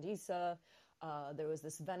sandwich from Brindisa. There was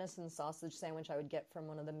this venison sausage sandwich I would get from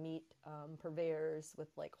one of the meat purveyors with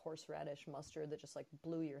like horseradish mustard that just like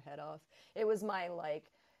blew your head off. It was my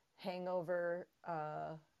like hangover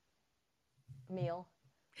meal.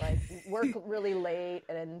 Like work really late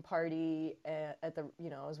and then party at the,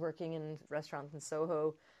 I was working in restaurants in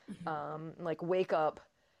Soho, like wake up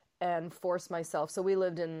and force myself. So we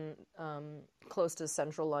lived in close to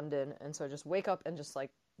central London. And so I just wake up and just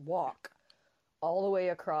like walk all the way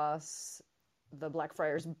across the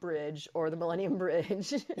Blackfriars Bridge or the Millennium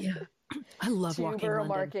Bridge. Yeah. I love to walking Borough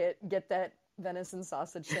London. Market, get that venison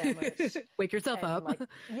sausage sandwich. Wake yourself up. Like,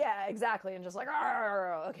 yeah, exactly. And just like,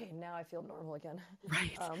 okay, now I feel normal again.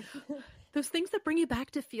 Right. Those things that bring you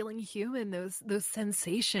back to feeling human, those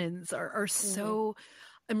sensations are so,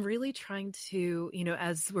 I'm really trying to,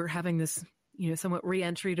 as we're having this, somewhat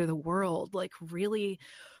re-entry to the world, like really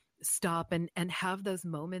stop and have those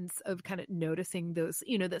moments of kind of noticing those,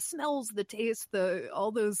 the smells, the taste,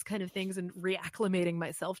 all those kind of things, and reacclimating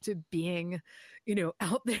myself to being,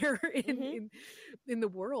 out there in the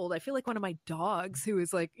world. I feel like one of my dogs who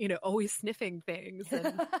is like, always sniffing things,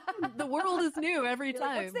 and the world is new every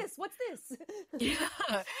time. Like, what's this?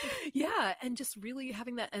 Yeah. And just really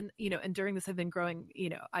having that. And, and during this, I've been growing,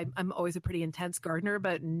 I'm always a pretty intense gardener,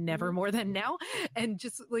 but never more than now. And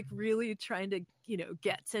just like really trying to,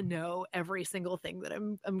 get to know every single thing that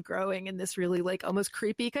I'm growing in this really like almost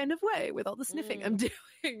creepy kind of way with all the sniffing I'm doing.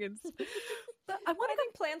 And but I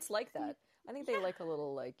think plants like that. I think they like a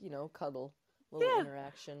little like, cuddle, little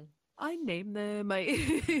interaction. I name them.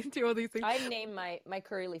 I do all these things. I named my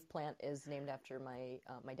curry leaf plant is named after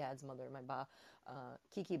my dad's mother, my ba,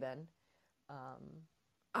 Kiki Ben.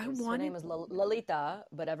 Her name is Lalita,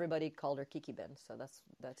 but everybody called her Kiki Ben, so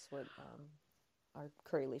that's what our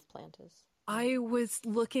curry leaf plant is. I was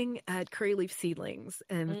looking at curry leaf seedlings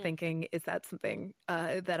and thinking, is that something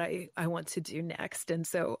that I want to do next? And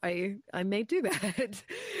so I may do that.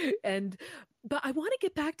 But I want to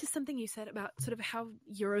get back to something you said about sort of how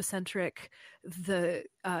Eurocentric the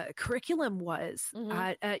curriculum was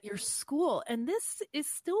at your school. And this is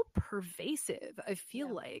still pervasive, I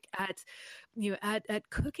feel like, at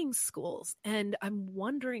cooking schools. And I'm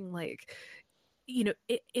wondering, like,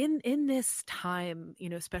 in this time,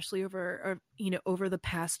 especially over the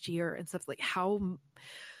past year and stuff, like how,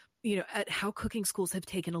 at how cooking schools have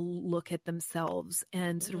taken a look at themselves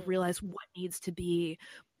and sort of realized what needs to be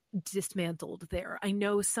dismantled there. I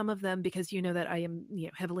know some of them, because that I am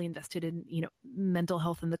heavily invested in mental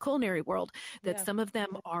health in the culinary world, that some of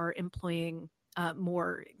them are employing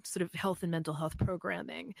more sort of health and mental health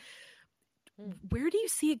programming. Where do you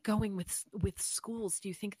see it going with schools? Do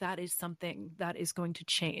you think that is something that is going to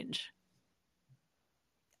change?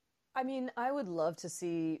 I mean, I would love to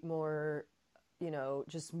see more,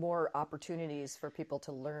 just more opportunities for people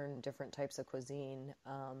to learn different types of cuisine.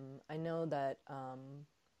 I know that,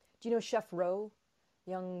 do you know Chef Rowe,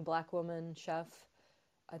 young Black woman chef?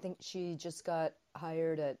 I think she just got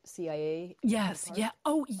hired at CIA. Yes. Yeah.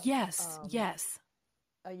 Oh, yes. Yes.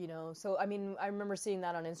 So, I mean, I remember seeing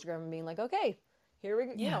that on Instagram and being like, okay, here we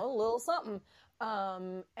go, a little something.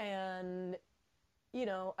 And,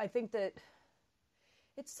 I think that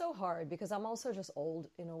it's so hard because I'm also just old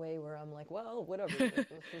in a way where I'm like, well, whatever, this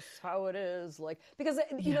is how it is. Like, because,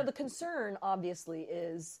 the concern obviously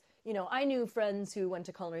is, I knew friends who went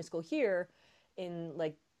to culinary school here in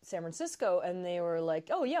like San Francisco, and they were like,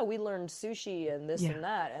 oh yeah, we learned sushi and this and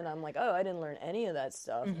that, and I'm like, oh, I didn't learn any of that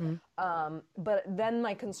stuff. But then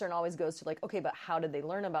my concern always goes to like, okay, but how did they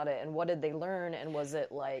learn about it, and what did they learn, and was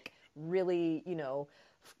it like really,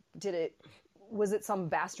 was it some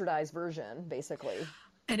bastardized version basically?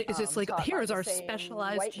 And it's just like, here's our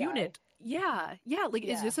specialized unit. Yeah. Like,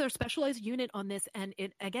 is this our specialized unit on this? And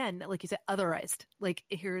it, again, like you said, otherized. Like,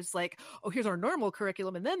 here's like, oh, here's our normal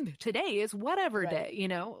curriculum. And then today is whatever day,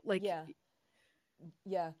 like.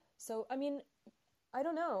 Yeah. So, I mean, I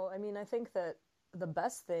don't know. I mean, I think that the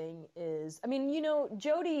best thing is, I mean,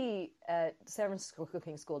 Jody at San Francisco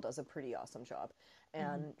Cooking School does a pretty awesome job.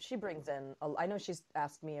 And she brings in, I know she's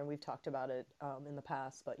asked me and we've talked about it in the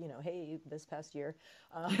past, but, hey, this past year,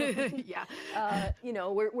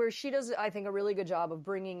 where she does, I think, a really good job of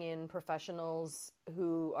bringing in professionals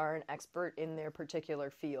who are an expert in their particular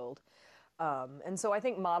field. And so I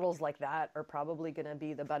think models like that are probably going to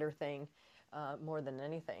be the better thing more than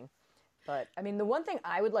anything. But, I mean, the one thing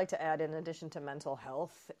I would like to add in addition to mental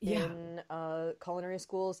health in culinary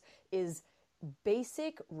schools is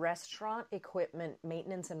basic restaurant equipment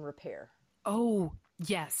maintenance and repair. Oh,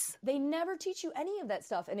 yes. They never teach you any of that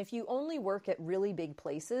stuff. And if you only work at really big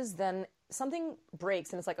places, then something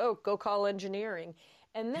breaks and it's like, oh, go call engineering.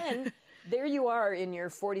 And then there you are in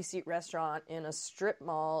your 40-seat restaurant in a strip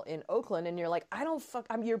mall in Oakland, and you're like,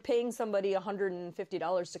 you're paying somebody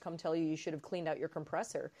 $150 to come tell you should have cleaned out your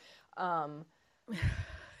compressor.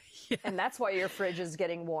 And that's why your fridge is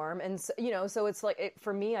getting warm. And, so it's like,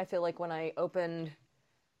 for me, I feel like when I opened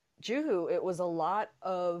Juhu, it was a lot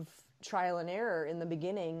of trial and error in the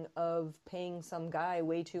beginning of paying some guy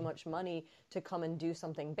way too much money to come and do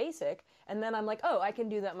something basic. And then I'm like, oh, I can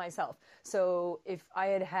do that myself. So if I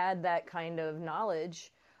had had that kind of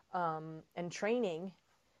knowledge and training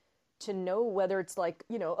to know whether it's like,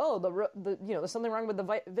 there's something wrong with the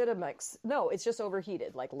Vitamix. No, it's just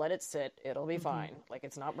overheated. Like, let it sit. It'll be fine. Like,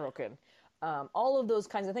 it's not broken. All of those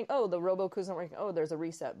kinds of things. Oh, the Roku isn't working. Oh, there's a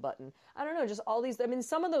reset button. I don't know, just all these. I mean,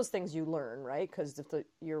 some of those things you learn, right? Because if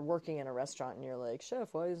you're working in a restaurant and you're like, chef,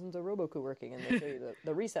 why isn't the Roku working? And they show you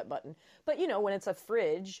the reset button. But, when it's a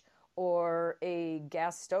fridge or a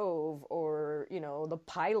gas stove or, the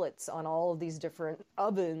pilots on all of these different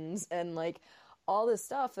ovens and like all this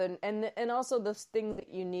stuff. And also the thing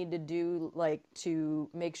that you need to do, like to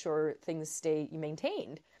make sure things stay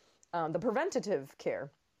maintained, the preventative care.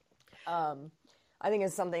 I think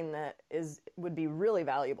is something that would be really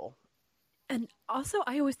valuable. And also,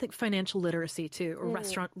 I always think financial literacy too, or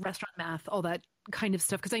restaurant math, all that kind of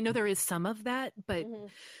stuff. Because I know there is some of that, but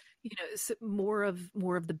it's more of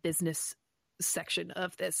the business section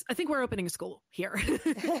of this. I think we're opening a school here.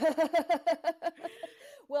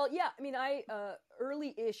 Well, yeah. I mean, I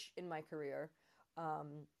early-ish in my career.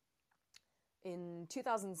 In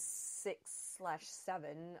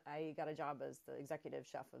 2006/7, I got a job as the executive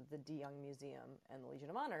chef of the De Young Museum and the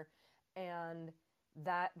Legion of Honor. And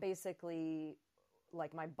that basically,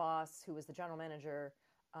 like my boss, who was the general manager,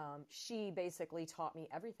 she basically taught me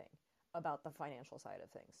everything about the financial side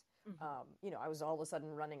of things. I was all of a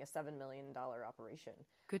sudden running a $7 million operation.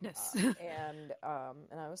 Goodness. And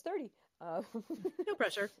I was 30. No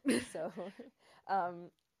pressure. So,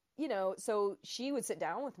 so she would sit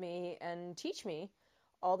down with me and teach me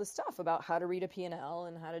all this stuff about how to read a P&L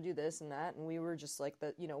and how to do this and that. And we were just like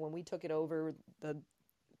when we took it over,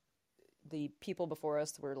 the people before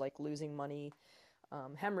us were like losing money,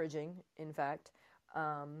 hemorrhaging, in fact.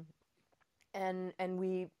 And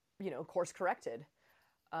we, course corrected,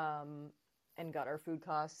 and got our food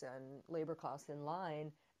costs and labor costs in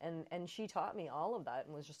line. And she taught me all of that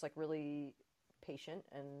and was just like really patient.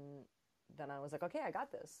 And then I was like, okay, I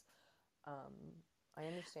got this. I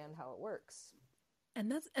understand how it works.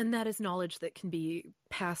 And that is knowledge that can be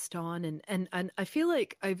passed on. And I feel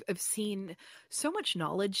like I've seen so much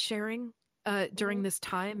knowledge sharing during this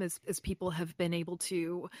time as people have been able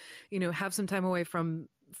to, have some time away from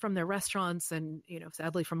their restaurants and,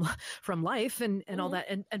 sadly from life and all that.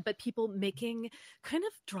 But people kind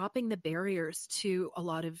of dropping the barriers to a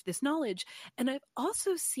lot of this knowledge. And I've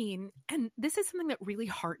also seen, and this is something that really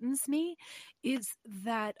heartens me, is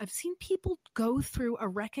that I've seen people go through a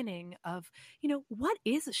reckoning of, what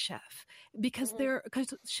is a chef? Because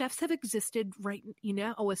because chefs have existed right,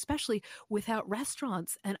 especially without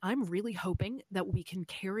restaurants. And I'm really hoping that we can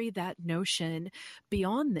carry that notion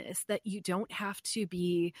beyond this, that you don't have to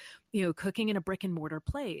be, cooking in a brick and mortar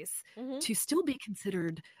place to still be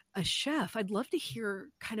considered a chef. I'd love to hear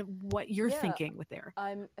kind of what you're thinking with there.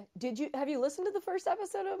 Have you listened to the first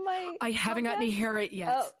episode of my I haven't gotten to hear it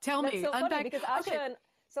yet. Tell me. So funny because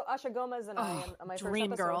Asha Gomez and I, on my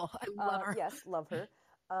dream first episode, girl. I love her. Yes, love her.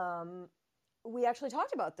 We actually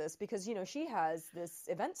talked about this because, she has this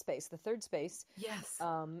event space, the third space. Yes.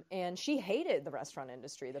 And she hated the restaurant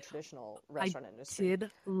industry, the traditional restaurant industry. I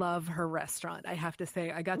did love her restaurant. I have to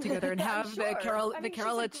say, I got to go there and have the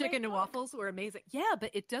Carola chicken and waffles were amazing. Yeah,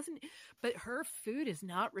 but her food is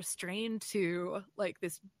not restrained to like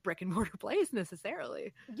this brick and mortar place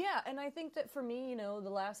necessarily. Yeah. And I think that for me,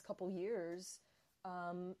 the last couple years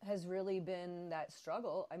has really been that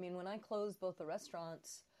struggle. I mean, when I closed both the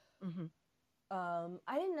restaurants, I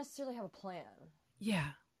didn't necessarily have a plan.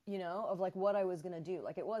 Yeah. Of like what I was going to do.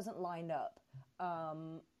 Like it wasn't lined up.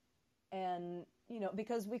 And,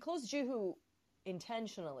 because we closed Juhu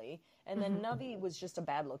intentionally and then Navi was just a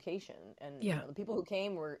bad location. And the people who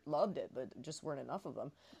came loved it, but just weren't enough of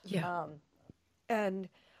them. Yeah. And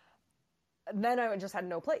then I just had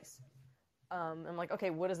no place. I'm like, okay,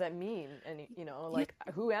 what does that mean? And,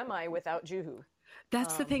 who am I without Juhu?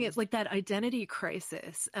 That's the thing. It's like that identity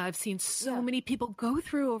crisis I've seen so many people go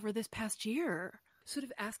through over this past year. Sort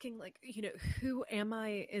of asking like, who am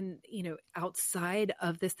I in, outside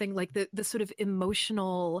of this thing, like the sort of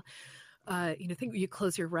emotional, thing you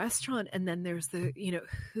close your restaurant and then there's the,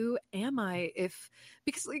 who am I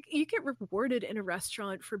because like you get rewarded in a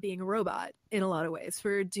restaurant for being a robot in a lot of ways,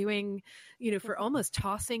 for doing, for almost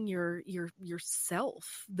tossing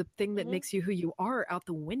yourself, the thing that makes you who you are, out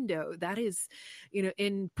the window. That is,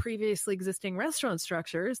 in previously existing restaurant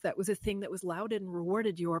structures, that was a thing that was lauded and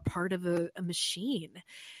rewarded. You are part of a machine.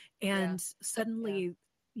 And suddenly,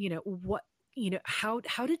 what, how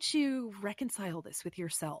did you reconcile this with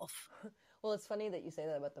yourself? Well, it's funny that you say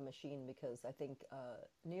that about the machine because I think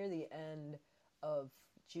near the end of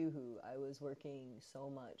Juhu, I was working so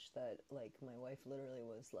much that like my wife literally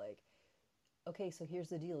was like, okay, so here's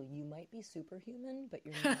the deal. You might be superhuman, but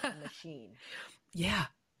you're not a machine. Yeah.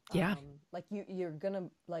 Like you're gonna,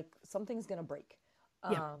 like something's gonna break.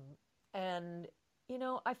 And,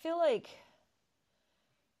 I feel like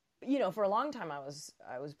for a long time I was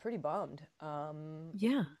pretty bummed.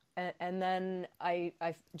 Yeah. And then I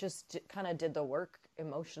just kind of did the work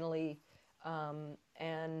emotionally.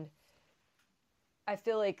 And I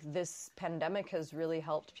feel like this pandemic has really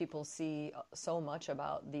helped people see so much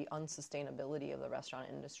about the unsustainability of the restaurant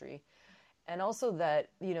industry. And also that,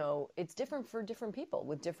 it's different for different people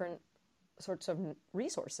with different sorts of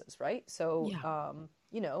resources, right? So,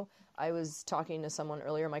 I was talking to someone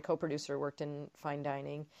earlier, my co-producer worked in fine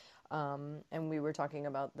dining, and we were talking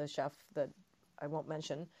about the chef that I won't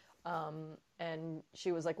mention. And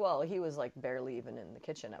she was like, well, he was like barely even in the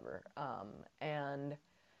kitchen ever. And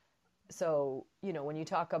so, when you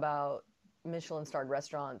talk about Michelin-starred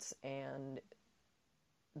restaurants and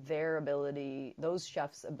their ability, those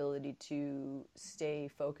chefs' ability to stay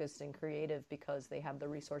focused and creative because they have the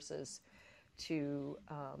resources to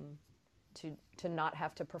not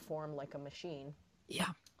have to perform like a machine. Yeah.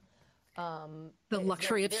 The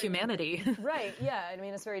luxury of humanity. Right. Yeah. I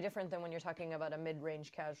mean, it's very different than when you're talking about a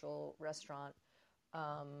mid-range casual restaurant,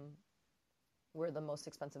 where the most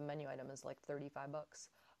expensive menu item is like $35.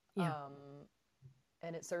 Yeah.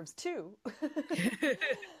 And it serves two.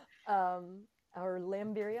 Our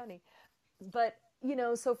lamb biryani. But,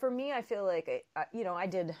 so for me, I feel like, I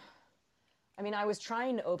was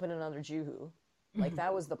trying to open another Juhu. Like,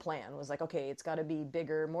 that was the plan, was like, okay, it's got to be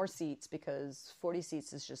bigger, more seats, because 40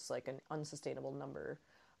 seats is just like an unsustainable number.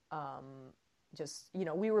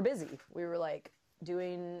 We were busy. We were like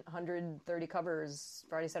doing 130 covers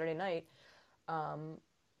Friday, Saturday night,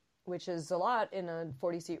 which is a lot in a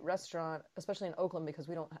 40-seat restaurant, especially in Oakland, because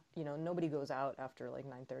we don't, nobody goes out after like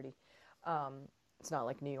 9:30. It's not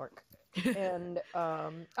like New York. And,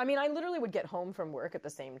 I literally would get home from work at the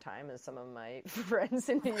same time as some of my friends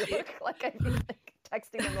in New York. Like, I'd be like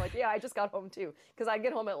texting them like, yeah, I just got home too. Cause I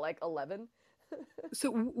get home at like 11.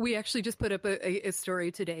 So we actually just put up a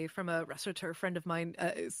story today from a restaurateur friend of mine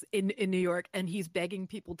in New York, and he's begging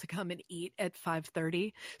people to come and eat at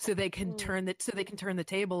 5:30 so they can turn the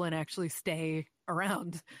table and actually stay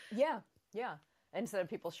around. Yeah. Yeah. Instead of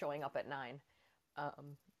people showing up at 9.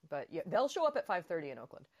 But yeah, they'll show up at 5:30 in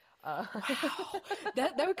Oakland. Wow.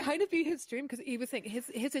 That would kind of be his dream, because he was saying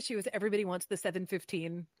his issue is everybody wants the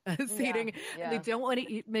 7:15 seating. Yeah. And they don't want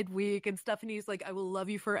to eat midweek and stuff. And he's like, I will love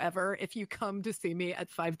you forever if you come to see me at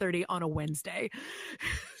 5:30 on a Wednesday.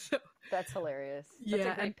 So, that's hilarious. That's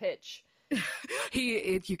a great pitch.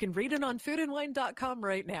 You can read it on foodandwine.com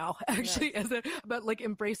right now, actually, Nice. about like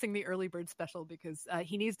embracing the early bird special, because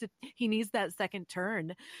he needs that second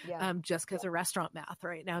turn, just because of restaurant math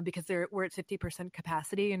right now, because we're at 50%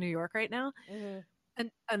 capacity in New York right now. Mm-hmm.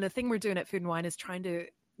 And the thing we're doing at Food and Wine is trying to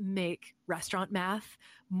make restaurant math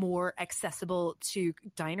more accessible to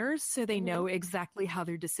diners, so they know exactly how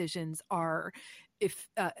their decisions are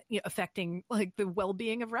affecting like the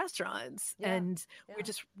well-being of restaurants. And we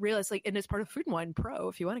just realized, like, and it's part of Food and Wine Pro,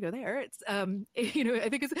 if you want to go there, it's I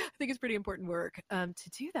think it's pretty important work to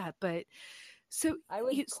do that. But so I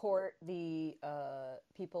would court the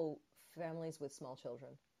families with small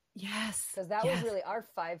children. Yes, because that was really our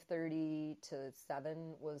 5:30 to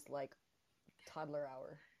 7 was like toddler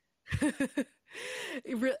hour.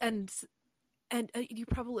 And you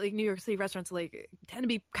probably, New York City restaurants like tend to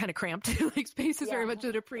be kind of cramped. Like, space is very much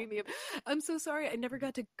at a premium. I'm so sorry I never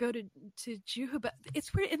got to go to Juhu, but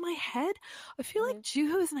it's weird in my head. I feel like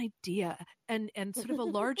Juhu is an idea and sort of a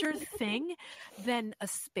larger thing than a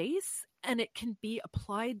space, and it can be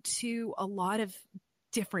applied to a lot of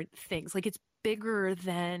different things. Like, it's bigger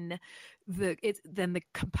than the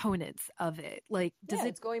components of it. Like,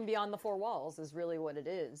 it's going beyond the four walls is really what it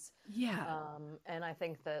is. Yeah. And I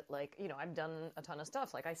think that, like, I've done a ton of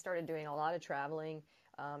stuff. Like, I started doing a lot of traveling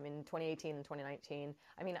in 2018 and 2019.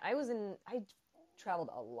 I mean, I traveled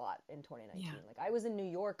a lot in 2019. Yeah. Like, I was in New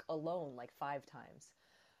York alone like 5 times.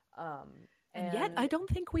 And yet, I don't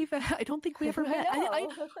think we ever met. I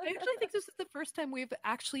actually think this is the first time we've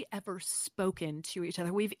actually ever spoken to each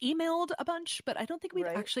other. We've emailed a bunch, but I don't think we've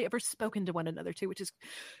actually ever spoken to one another too, which is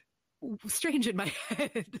strange in my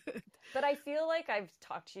head. But I feel like I've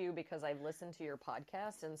talked to you because I've listened to your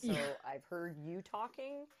podcast, and so I've heard you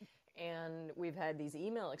talking, and we've had these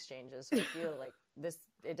email exchanges. So I feel like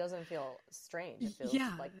it doesn't feel strange. It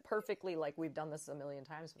feels like perfectly like we've done this a million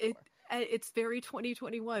times before. it's very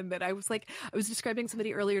 2021 that I was describing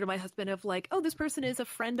somebody earlier to my husband of like, oh, this person is a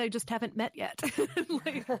friend I just haven't met yet.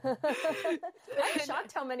 Like, I'm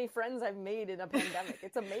shocked how many friends I've made in a pandemic.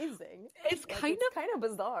 It's amazing. It's like, kind of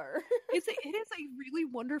bizarre. it is a really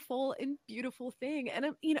wonderful and beautiful thing. And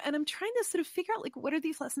I'm trying to sort of figure out like, what are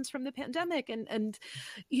these lessons from the pandemic? And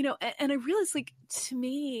I realize like, to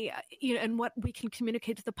me, and what we can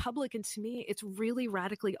communicate to the public, and to me, it's really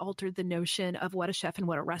radically altered the notion of what a chef and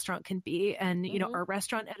what a restaurant can be. And, our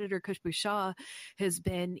restaurant editor, Khushbu Shah, has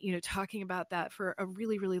been, talking about that for a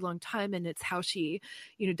really, really long time. And it's how she,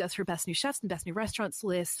 does her best new chefs and best new restaurants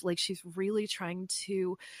list. Like, she's really trying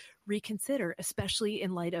to reconsider, especially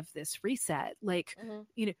in light of this reset, like,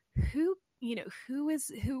 who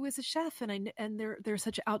is a chef, and there are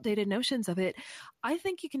such outdated notions of it. I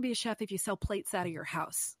think you can be a chef if you sell plates out of your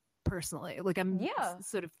house. Personally, like I'm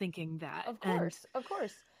sort of thinking that. Of course.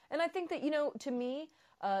 And I think that, to me,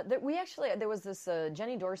 that there was this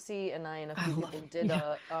Jenny Dorsey and I and a few people did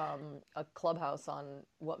a clubhouse on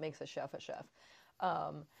what makes a chef.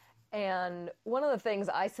 And one of the things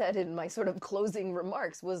I said in my sort of closing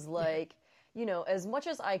remarks was like, as much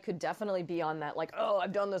as I could definitely be on that, like, oh,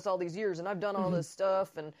 I've done this all these years and I've done all this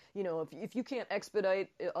stuff. And, if you can't expedite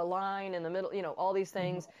a line in the middle, all these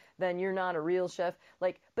things, then you're not a real chef.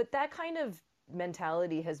 Like, but that kind of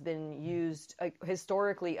mentality has been used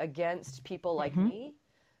historically against people like me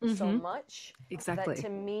so much. Exactly. That to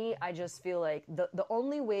me, I just feel like the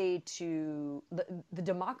only way to, the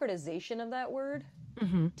democratization of that word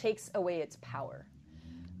takes away its power.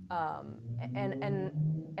 And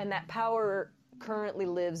that power currently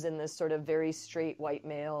lives in this sort of very straight white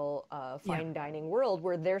male fine dining world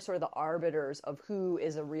where they're sort of the arbiters of who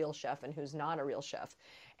is a real chef and who's not a real chef.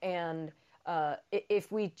 And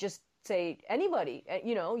if we just say anybody,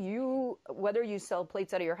 whether you sell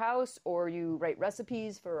plates out of your house or you write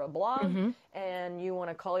recipes for a blog and you want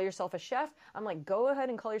to call yourself a chef, I'm like, go ahead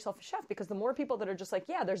and call yourself a chef, because the more people that are just like,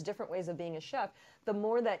 yeah, there's different ways of being a chef, the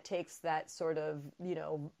more that takes that sort of,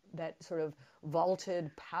 that sort of vaulted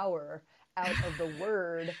power out of the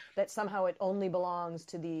word that somehow it only belongs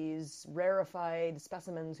to these rarefied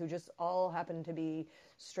specimens who just all happen to be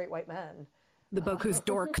straight white men. The Bocuse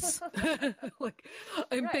dorks. Like,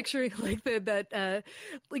 I'm picturing like and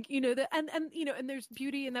there's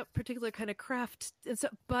beauty in that particular kind of craft, and so,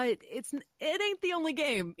 but it ain't the only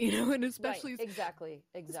game, and especially exactly.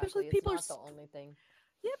 Especially it's people not the only thing.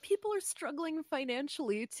 Yeah, people are struggling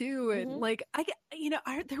financially too, and like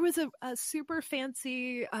there was a super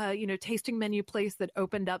fancy tasting menu place that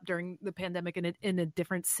opened up during the pandemic in a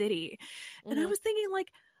different city, and I was thinking like,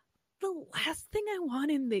 the last thing I want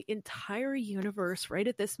in the entire universe right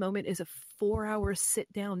at this moment is a 4-hour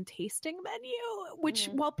sit-down tasting menu, which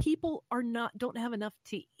while people don't have enough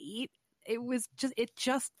to eat, it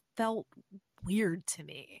just felt weird to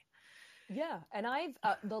me. Yeah, and I've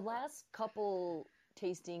the last couple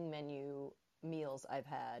tasting menu meals I've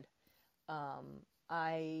had,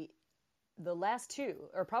 the last two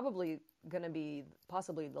are probably going to be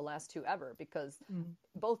possibly the last two ever, because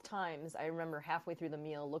both times I remember halfway through the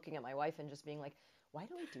meal looking at my wife and just being like, why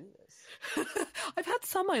do I do this? I've had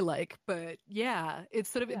some I like, but it's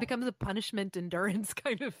sort of, it becomes a punishment endurance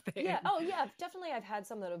kind of thing. Yeah. Oh yeah, definitely. I've had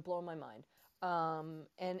some that have blown my mind.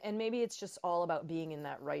 And maybe it's just all about being in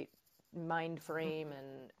that right mind frame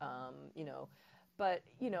and, but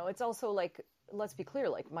it's also like, let's be clear,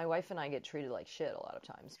 like my wife and I get treated like shit a lot of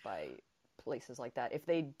times by places like that if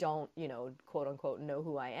they don't, quote unquote, know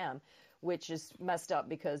who I am, which is messed up,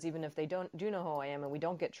 because even if they do know who I am and we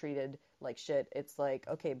don't get treated like shit, it's like,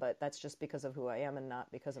 okay, but that's just because of who I am and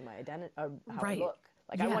not because of my identity or how I look.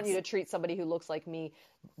 Like, I want you to treat somebody who looks like me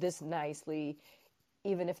this nicely,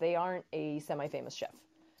 even if they aren't a semi-famous chef.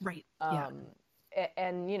 Right.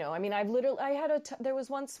 And there was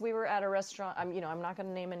once we were at a restaurant, I'm not going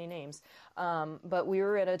to name any names, but we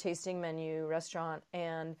were at a tasting menu restaurant,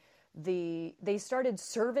 and they started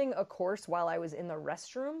serving a course while I was in the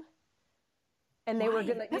restroom, and they were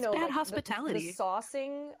gonna, That's bad hospitality. The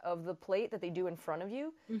saucing of the plate that they do in front of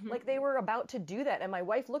you, like they were about to do that, and my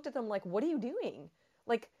wife looked at them like, "What are you doing?"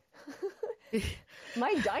 Like,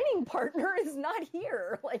 my dining partner is not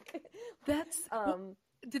here. Like, that's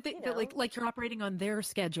did they like you're operating on their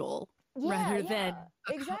schedule rather than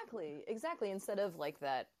exactly instead of like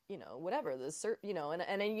that, whatever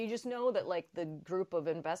and you just know that like the group of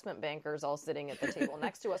investment bankers all sitting at the table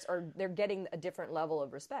next to us they're getting a different level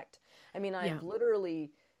of respect. I mean,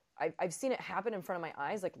 I've seen it happen in front of my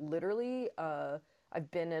eyes. Like literally,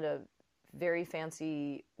 I've been at a very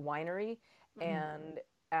fancy winery and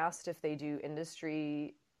asked if they do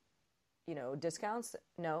industry, discounts.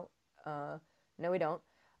 No, we don't.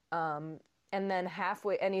 And then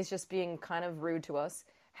halfway, and he's just being kind of rude to us.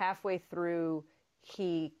 Halfway through,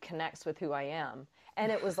 he connects with who I am.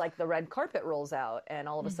 And it was like the red carpet rolls out, and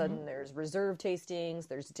all of a sudden there's reserve tastings,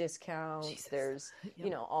 there's discounts, there's, you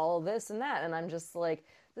know, all this and that. And I'm just like,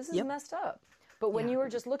 this is messed up. But when you were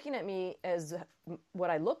just looking at me as what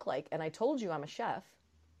I look like, and I told you I'm a chef,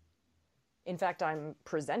 in fact, I'm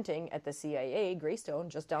presenting at the CIA Greystone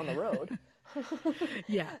just down the road.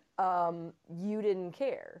 You didn't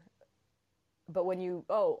care. But when you,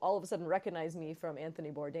 all of a sudden recognize me from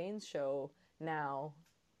Anthony Bourdain's show, now,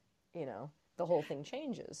 you know, the whole thing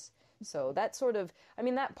changes. So that sort of, I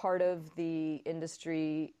mean, that part of the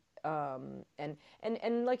industry, and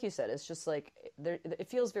like you said, it's just like, it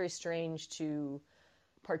feels very strange to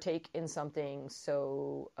partake in something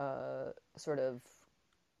so sort of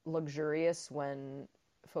luxurious when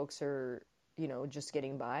folks are, you know, just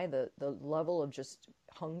getting by, the level of just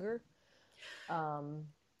hunger.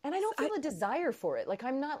 And I don't feel a desire for it. Like,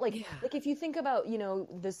 I'm not like, like if you think about, you know,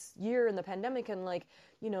 this year in the pandemic and like,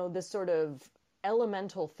 you know, this sort of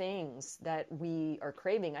elemental things that we are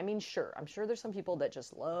craving. I mean, sure, I'm sure there's some people that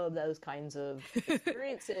just love those kinds of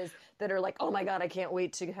experiences that are like, oh my God, I can't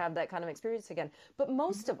wait to have that kind of experience again. But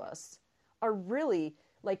most of us are really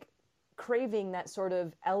like craving that sort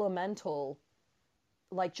of elemental,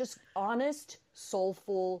 like just honest,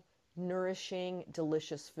 soulful, nourishing,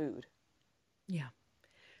 delicious food. Yeah.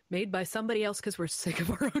 Made by somebody else because we're sick of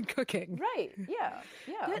our own cooking. Right. Yeah.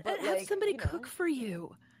 Yeah. But have somebody cook for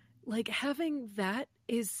you. Like, having that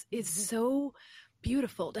is so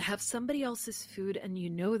beautiful, to have somebody else's food and you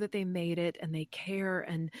know that they made it and they care.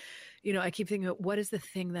 And, you know, I keep thinking, what is the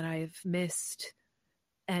thing that I've missed?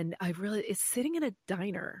 And it's sitting in a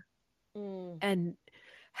diner and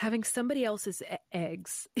having somebody else's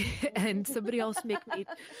eggs and somebody else make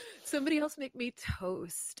me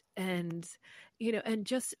toast, and, you know, and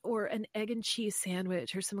just, or an egg and cheese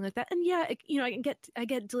sandwich or something like that. And yeah, you know, I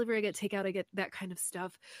get delivery, I get takeout, I get that kind of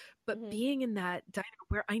stuff. But being in that diner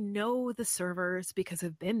where I know the servers because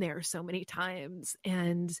I've been there so many times,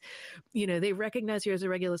 and, you know, they recognize you as a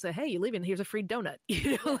regular, say, hey, you leaving? Here's a free donut,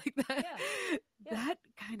 you know, like that. That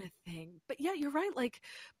kind of thing. But yeah, you're right. Like,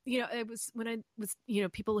 you know, when I was, you know,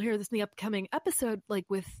 people hear this in the upcoming episode, like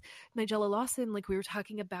with Nigella Lawson, like we were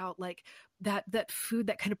talking about like that food,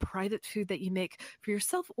 that kind of private food that you make for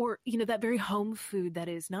yourself, or, you know, that very home food that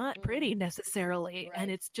is not pretty necessarily. Right.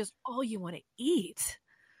 And it's just all you want to eat.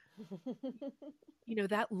 You know,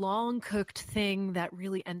 that long cooked thing, that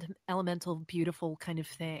really elemental, beautiful kind of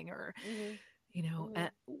thing, or, you know,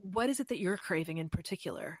 what is it that you're craving in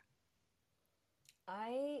particular?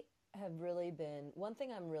 I have really been, one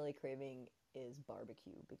thing I'm really craving is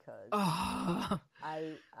barbecue, because I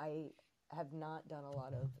have not done a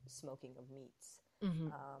lot of smoking of meats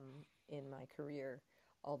in my career,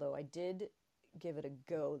 although I did give it a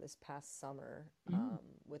go this past summer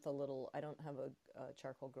with a little, I don't have a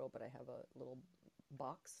charcoal grill, but I have a little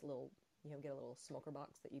box, you know, get a little smoker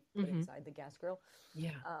box that you put inside the gas grill.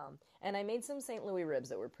 Yeah. And I made some St. Louis ribs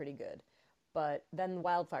that were pretty good. But then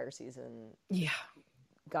wildfire season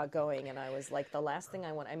got going, and I was like, the last thing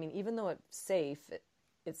I want, I mean, even though it's safe,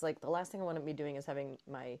 it's like the last thing I want to be doing is having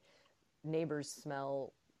my neighbors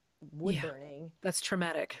smell wood burning. That's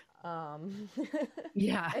traumatic. And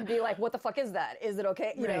be like, what the fuck is that? Is it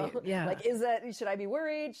okay? You know, like, should I be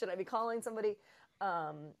worried? Should I be calling somebody?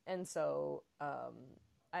 And so,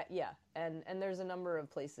 and there's a number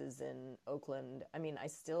of places in Oakland. I mean, I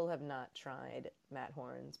still have not tried Matt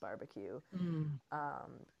Horn's barbecue.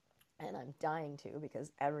 And I'm dying to,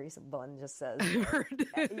 because everyone just says,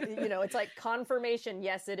 you know, it's like confirmation.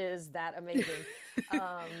 Yes, it is that amazing.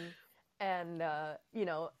 You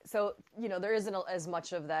know, so, you know, there isn't as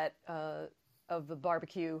much of that, of the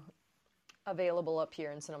barbecue available up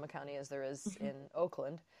here in Sonoma County as there is in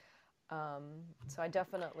Oakland. So I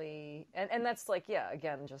definitely, and that's like,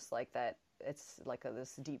 again, just like that, it's like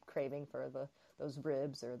this deep craving for those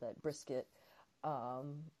ribs or that brisket,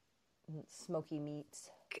 smoky meats.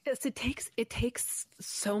 It takes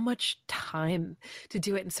so much time to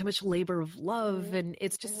do it, and so much labor of love, and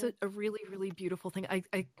it's just a really, really beautiful thing.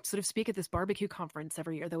 I sort of speak at this barbecue conference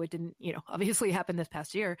every year, though it didn't, you know, obviously happen this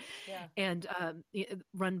past year, and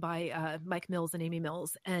run by Mike Mills and Amy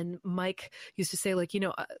Mills. And Mike used to say, like, you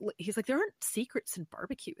know, he's like, there aren't secrets in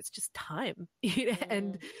barbecue; it's just time.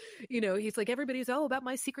 And, you know, he's like, everybody's about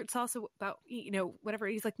my secret sauce, about, you know, whatever.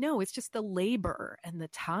 He's like, no, it's just the labor and the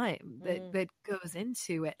time that goes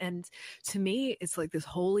into it. And to me, it's like this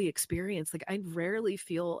holy experience. Like, I rarely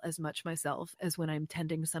feel as much myself as when I'm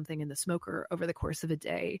tending something in the smoker over the course of a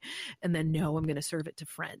day, and then know I'm going to serve it to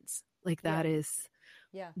friends. Like, that is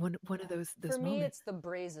Yeah. One of those For me, moments. it's the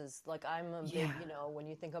braises. Like I'm a big, Yeah. when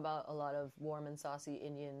you think about a lot of warm and saucy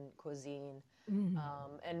Indian cuisine, Mm.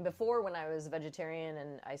 and before when I was vegetarian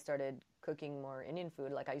and I started cooking more Indian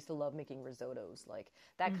food, like I used to love making risottos, like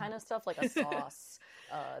that kind of stuff, like a sauce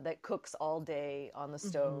that cooks all day on the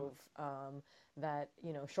stove, that,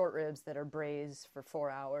 short ribs that are braised for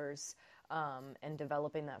 4 hours, and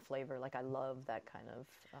developing that flavor. Like I love that kind of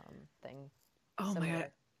thing. Oh my Similar.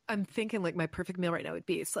 God. I'm thinking like my perfect meal right now would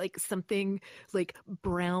be it's like something like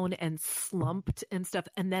brown and slumped and stuff,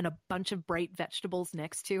 and then a bunch of bright vegetables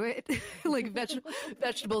next to it, like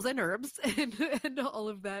vegetables and herbs and all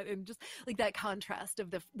of that, and just like that contrast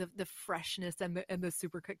of the freshness and the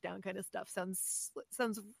super cooked down kind of stuff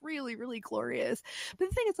sounds really, really glorious. But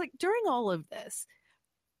the thing is, like during all of this,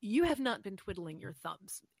 you have not been twiddling your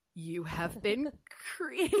thumbs. You have been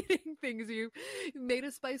creating things. You made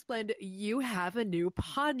a spice blend. You have a new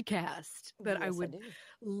podcast that Yes, I would do.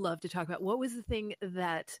 love to talk about. What was the thing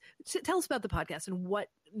that, tell us about the podcast and what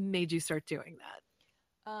made you start doing that?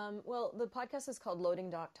 Well, the podcast is called Loading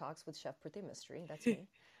Dock Talks with Chef Priti Mistry. That's me.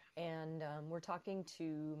 And we're talking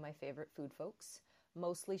to my favorite food folks,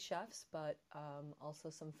 mostly chefs, but also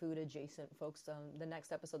some food adjacent folks. The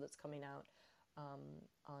next episode that's coming out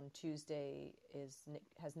on Tuesday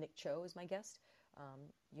has Nick Cho as my guest.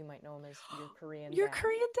 You might know him as your Korean Your dad.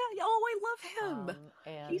 Korean dad. Oh, I love him.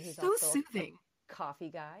 And He's so also soothing. a coffee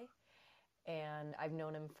guy, and I've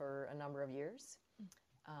known him for a number of years.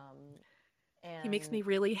 And He makes me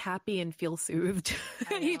really happy and feel soothed.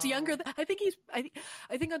 He's younger. I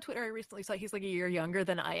think on Twitter I recently saw he's like a year younger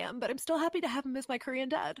than I am, but I'm still happy to have him as my Korean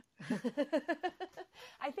dad.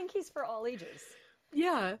 I think he's for all ages.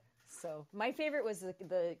 Yeah. So my favorite was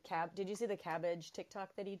the cab. Did you see the cabbage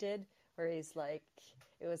TikTok that he did? Where he's like,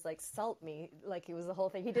 it was like salt me, like it was the whole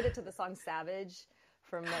thing. He did it to the song Savage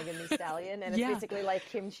from Megan Thee Stallion, and it's basically like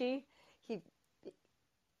kimchi.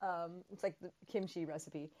 It's like the kimchi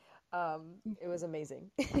recipe. It was amazing.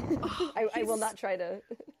 I will not try to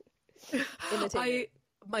imitate it.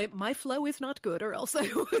 My flow is not good, or else I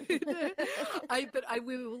would. But I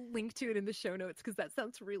will link to it in the show notes because that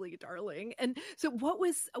sounds really darling. And so, what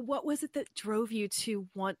was it that drove you to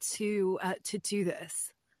want to do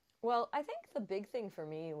this? Well, I think the big thing for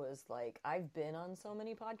me was like I've been on so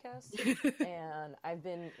many podcasts and I've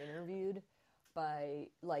been interviewed by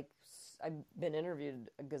I've been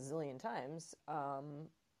interviewed a gazillion times,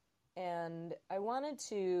 and I wanted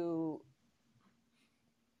to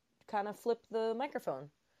kind of flip the microphone.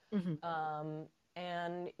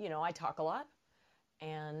 And I talk a lot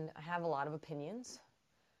and I have a lot of opinions,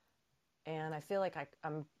 and I feel like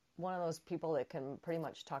I'm one of those people that can pretty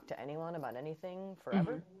much talk to anyone about anything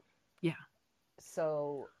forever. Yeah.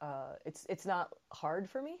 So it's not hard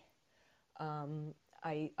for me.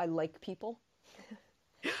 I like people.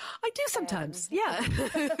 I do sometimes. Yeah.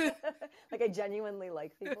 Like I genuinely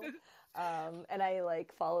like people. And I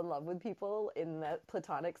like fall in love with people in that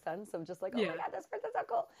platonic sense of just like, oh my God, this person's so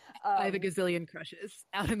cool. I have a gazillion crushes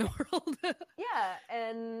out in the world. Yeah.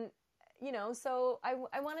 And, so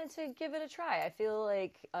I wanted to give it a try. I feel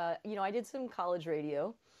like, I did some college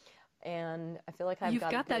radio, and I feel like You've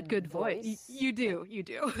got that good voice. You do.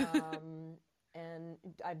 And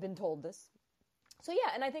I've been told this. So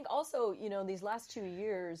yeah, and I think also, these last 2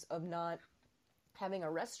 years of not having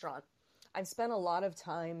a restaurant, I've spent a lot of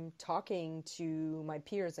time talking to my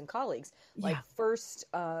peers and colleagues. Like first,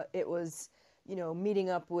 it was, meeting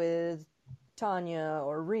up with Tanya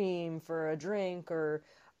or Reem for a drink or,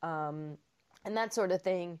 and that sort of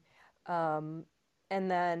thing. And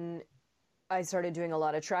then I started doing a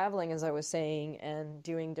lot of traveling, as I was saying, and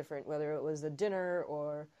doing different, whether it was a dinner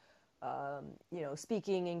or,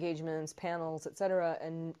 speaking engagements, panels, etc.,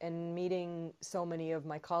 and meeting so many of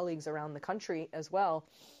my colleagues around the country as well.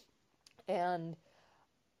 And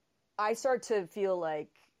I start to feel like,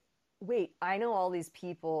 wait, I know all these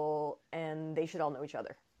people and they should all know each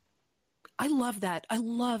other. I love that. I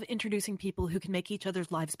love introducing people who can make each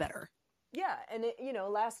other's lives better. Yeah. And,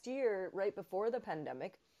 last year, right before the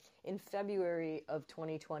pandemic, in February of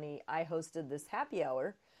 2020, I hosted this happy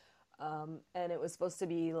hour. And it was supposed to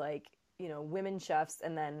be like, women chefs.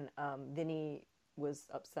 And then Vinny was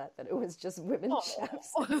upset that it was just women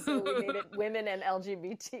chefs. So we made it women and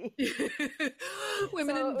LGBT.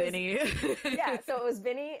 Women and Vinny. Yeah, so it was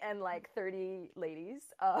Vinny and like 30 ladies.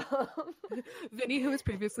 Vinny, who has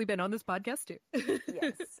previously been on this podcast too.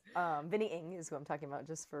 Yes. Vinny Ng is who I'm talking about,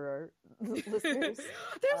 just for our listeners.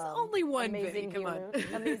 There's only one amazing Vinny, come human,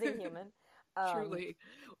 on. Amazing human. Truly.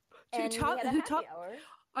 And we had a happy hour.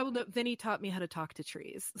 I will know. Vinny taught me how to talk to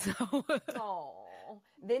trees. So. Oh,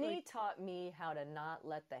 Vinny taught me how to not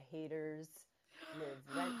let the haters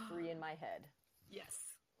live rent-free in my head. Yes.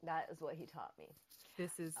 That is what he taught me.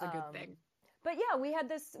 This is a good thing. But yeah, we had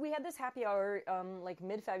this happy hour, like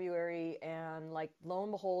mid-February, and like lo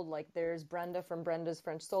and behold, like there's Brenda from Brenda's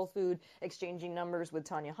French Soul Food exchanging numbers with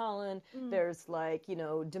Tanya Holland. There's like,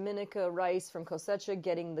 Dominica Rice from Cosecha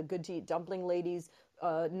getting the Good to Eat Dumpling Ladies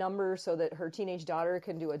number so that her teenage daughter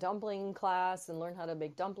can do a dumpling class and learn how to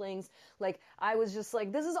make dumplings. Like, I was just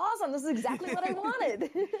like, this is awesome. This is exactly what I wanted.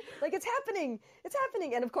 Like, it's happening. It's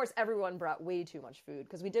happening. And of course, everyone brought way too much food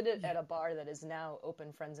because we did it at a bar that is now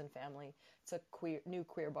open, Friends and Family. It's a new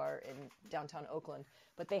queer bar in downtown Oakland,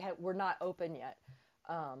 but were not open yet.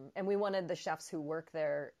 And we wanted the chefs who work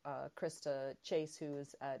there, Krista Chase, who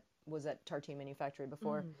was at Tartine Manufactory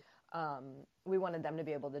before, we wanted them to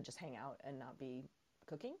be able to just hang out and not be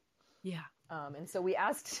cooking. Yeah. And so we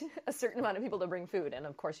asked a certain amount of people to bring food. And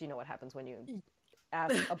of course, you know what happens when you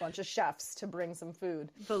ask a bunch of chefs to bring some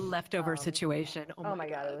food. The leftover situation. Oh my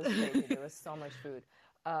God, it was crazy. There was so much food.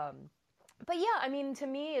 But yeah, I mean, to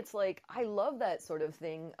me, it's like, I love that sort of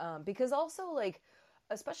thing. Because also, like,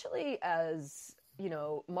 especially as,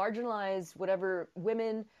 marginalized, whatever,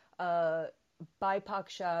 women, BIPOC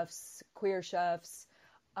chefs, queer chefs,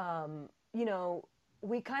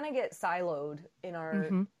 we kind of get siloed in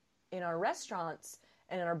our restaurants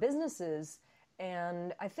and in our businesses.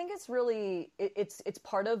 And I think it's really, it's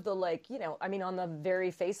part of the, like, I mean, on the very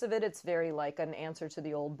face of it, it's very like an answer to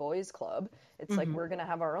the old boys club. It's like, we're going to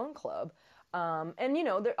have our own club. And,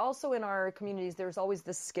 there also in our communities, there's always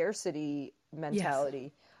this scarcity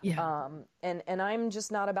mentality. Yes. Yeah. And I'm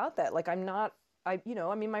just not about that. Like,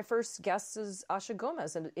 my first guest is Asha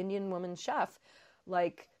Gomez, an Indian woman chef.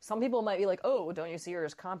 Like, some people might be like, oh, don't you see her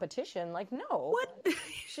as competition? Like, no. What?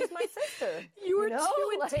 She's my sister. You are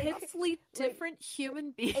two intensely different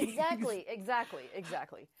human beings. Exactly.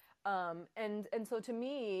 And so to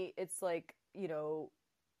me, it's like,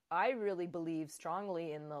 I really believe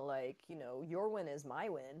strongly in the, like, your win is my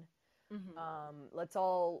win. Let's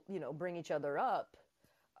all, bring each other up.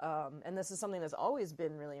 And this is something that's always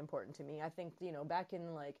been really important to me. I think, back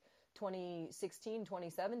in like 2016,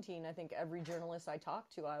 2017, I think every journalist I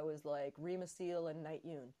talked to, I was like Rima Seal and Night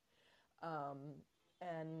Yoon.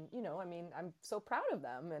 And, I mean, I'm so proud of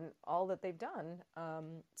them and all that they've done.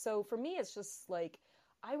 So for me, it's just like,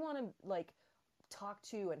 I want to like talk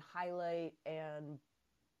to and highlight and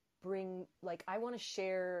bring, like, I want to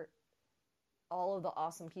share all of the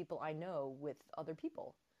awesome people I know with other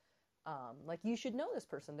people. Like, you should know this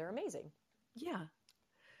person. They're amazing. Yeah.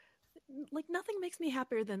 Like, nothing makes me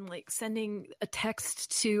happier than like sending a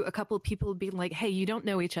text to a couple of people being like, hey, you don't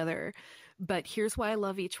know each other, but here's why I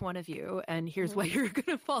love each one of you. And here's why you're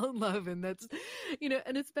going to fall in love. And that's,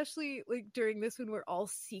 and especially like during this when we're all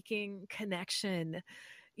seeking connection,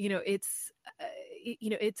 it's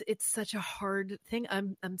such a hard thing.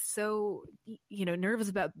 I'm so, nervous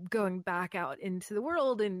about going back out into the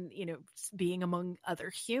world and, being among other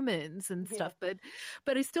humans and stuff. But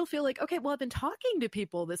I still feel like, okay, well, I've been talking to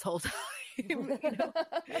people this whole time. Maybe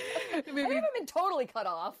I haven't been totally cut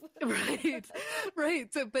off. Right.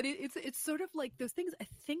 So, but it's sort of like those things. I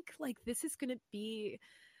think like this is going to be,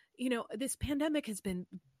 this pandemic has been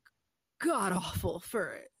god awful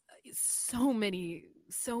for so many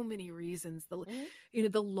reasons.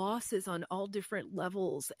 The losses on all different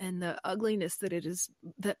levels and the ugliness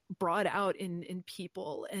that brought out in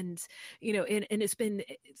people, and and it's been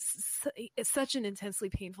such an intensely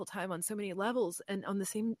painful time on so many levels. And on the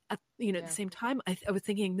same at the same time, I was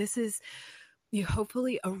thinking this is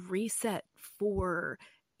hopefully a reset for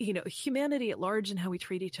humanity at large and how we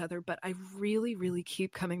treat each other. But I really, really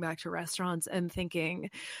keep coming back to restaurants and thinking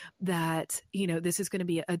that, this is going to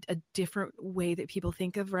be a different way that people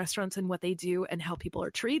think of restaurants and what they do and how people are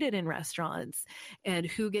treated in restaurants and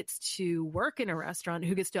who gets to work in a restaurant,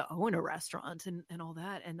 who gets to own a restaurant and all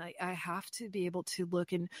that. And I have to be able to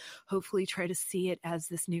look and hopefully try to see it as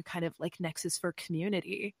this new kind of like nexus for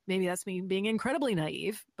community. Maybe that's me being incredibly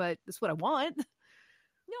naive, but that's what I want.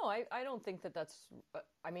 No, I don't think that's,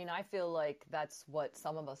 I mean, I feel like that's what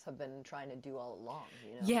some of us have been trying to do all along,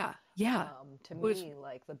 Yeah. To me,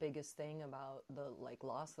 like, the biggest thing about the, like,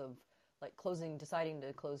 loss of, like, deciding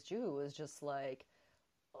to close Jew was just, like,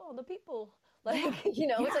 oh, the people. Like,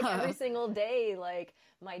 it's like every single day, like,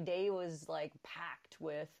 my day was, like, packed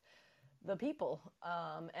with the people.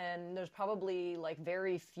 And there's probably, like,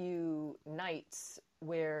 very few nights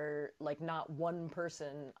where, like, not one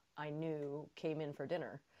person I knew came in for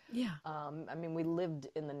dinner. Yeah. I mean, we lived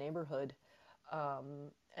in the neighborhood,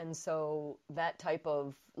 And so that type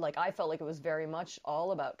of, like, I felt like it was very much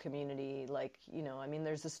all about community. Like, you know, I mean,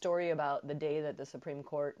 there's a story about the day that the Supreme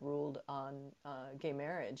Court ruled on gay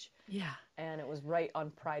marriage. Yeah. And it was right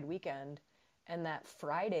on Pride weekend. And that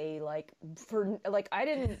Friday, like, I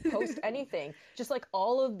didn't post anything. Just like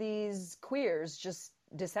all of these queers just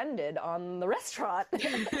descended on the restaurant.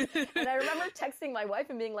 And I remember texting my wife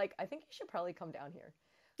and being like, I think you should probably come down here.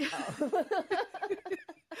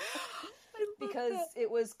 Because it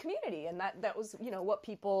was community, and that was, you know, what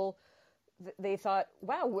people, they thought,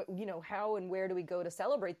 wow, you know, how and where do we go to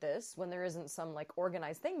celebrate this when there isn't some like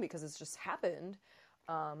organized thing, because it's just happened.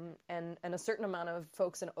 And a certain amount of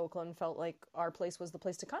folks in Oakland felt like our place was the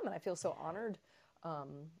place to come, and I feel so honored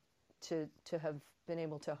to have been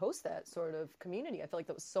able to host that sort of community. I feel like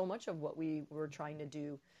that was so much of what we were trying to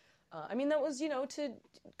do. I mean, that was, you know, to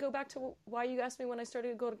go back to why you asked me when I started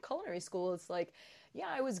to go to culinary school. It's like, yeah,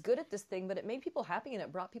 I was good at this thing, but it made people happy and it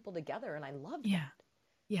brought people together, and I loved it.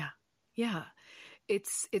 Yeah.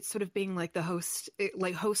 It's sort of being like the host,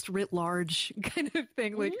 like host writ large kind of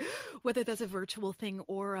thing, like whether that's a virtual thing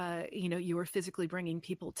or, you know, you are physically bringing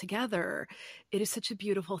people together. It is such a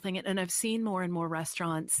beautiful thing. And I've seen more and more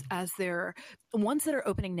restaurants as they're ones that are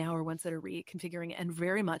opening now or ones that are reconfiguring and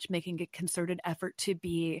very much making a concerted effort to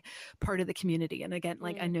be part of the community. And again,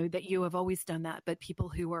 like I know that you have always done that, but people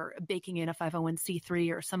who are baking in a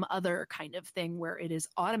 501c3 or some other kind of thing where it is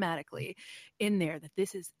automatically in there that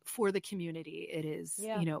this is for the community. It is,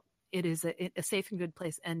 you know, it is a safe and good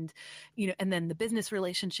place. And, you know, and then the business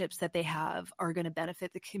relationships that they have are going to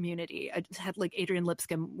benefit the community. I just had like Adrienne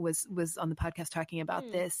Lipscomb was on the podcast talking about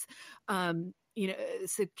this. You know,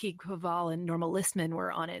 Siki Koval and Norma Listman were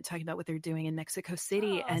on it talking about what they're doing in Mexico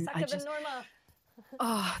City. And I just, Norma.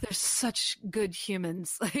 they're such good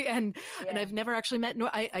humans. and I've never actually met,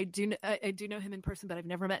 I do know him in person, but I've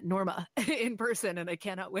never met Norma in person, and I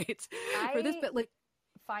cannot wait for this. But like,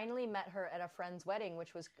 finally met her at a friend's wedding,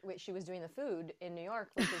 which she was doing the food in New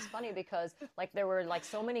York, which is funny because like there were like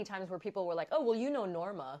so many times where people were like, oh, well, you know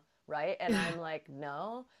Norma, right? And I'm like,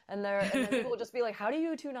 no. And then people would just be like, how do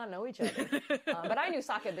you two not know each other? But I knew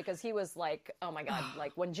Sakib because he was like, oh my God,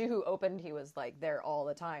 like when Juhu opened, he was like there all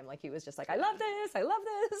the time. Like he was just like, I love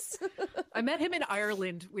this. I met him in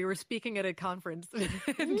Ireland. We were speaking at a conference and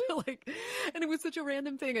it was such a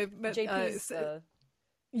random thing. I've met JP's thing.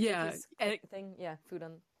 Yeah.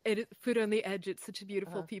 Food on the Edge. It's such a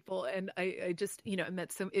beautiful people. And I just, you know,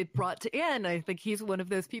 met it brought to, and I think he's one of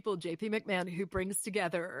those people, JP McMahon, who brings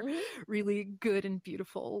together really good and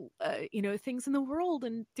beautiful, you know, things in the world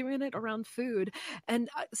and doing it around food. And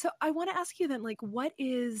so I want to ask you then, like, what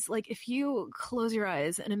is, like, if you close your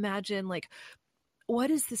eyes and imagine, like, what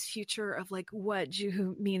is this future of like what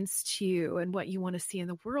Juhu means to you and what you want to see in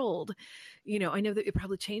the world? You know, I know that it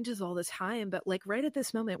probably changes all the time, but like right at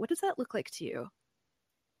this moment, what does that look like to you?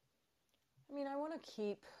 I mean, I want to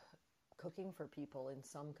keep cooking for people in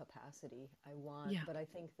some capacity. But I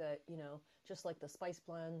think that, you know, just like the spice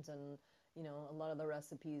blends and, you know, a lot of the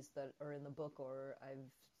recipes that are in the book or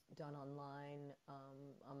I've done online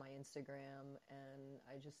on my Instagram, and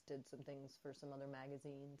I just did some things for some other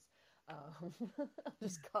magazines.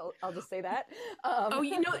 I'll just say that.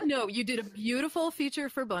 You know, no, you did a beautiful feature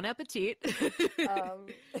for Bon Appetit.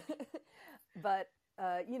 But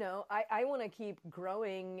you know, I want to keep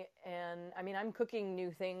growing, and I mean, I'm cooking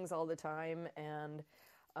new things all the time, and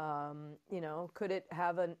you know, could it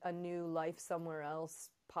have a new life somewhere else?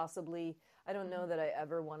 Possibly. I don't know that I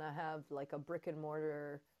ever want to have like a brick and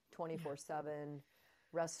mortar 24/7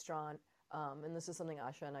 restaurant. And this is something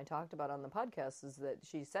Asha and I talked about on the podcast, is that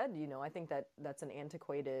she said, you know, I think that that's an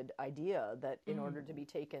antiquated idea, that in order to be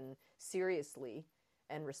taken seriously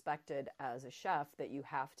and respected as a chef, that you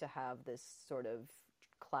have to have this sort of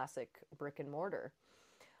classic brick and mortar.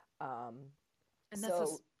 And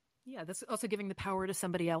that's also giving the power to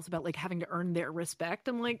somebody else about like having to earn their respect.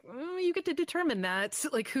 I'm like, you get to determine that,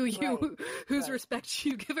 like whose respect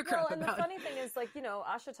you give a crap and about. The funny thing is, like, you know,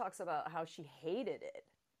 Asha talks about how she hated it.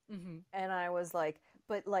 And I was like,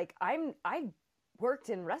 but like, I worked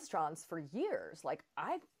in restaurants for years. Like,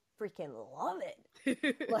 I freaking love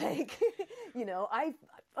it. Like, you know,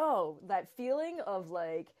 that feeling of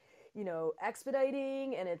like, you know,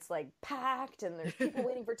 expediting, and it's like packed and there's people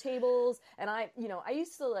waiting for tables. And I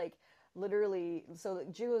used to like literally, so the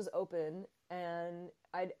Jew was open and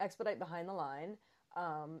I'd expedite behind the line.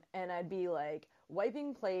 And I'd be like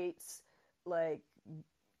wiping plates, like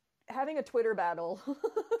having a Twitter battle on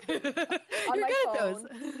You're my good at phone,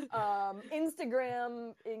 those.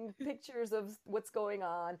 Instagram in pictures of what's going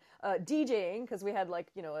on, DJing, because we had like,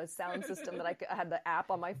 you know, a sound system that I had the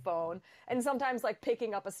app on my phone, and sometimes like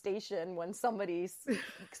picking up a station when somebody's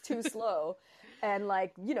too slow, and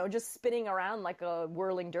like, you know, just spinning around like a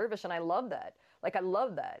whirling dervish. And I love that. Like, I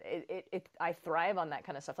love that. I thrive on that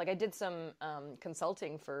kind of stuff. Like, I did some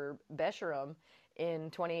consulting for Besheram in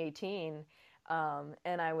 2018,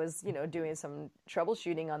 and I was, you know, doing some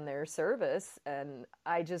troubleshooting on their service, and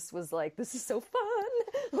I just was like, this is so fun.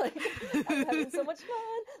 Like, I'm having so much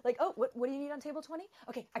fun. Like, oh, what do you need on table 20?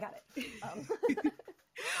 Okay, I got it.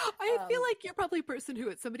 I feel like you're probably a person who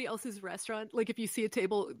at somebody else's restaurant, like if you see a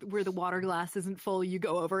table where the water glass isn't full, you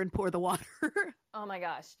go over and pour the water. Oh my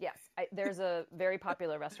gosh, yes. There's a very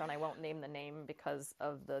popular restaurant. I won't name the name because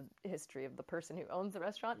of the history of the person who owns the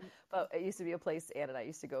restaurant, but it used to be a place Anne and I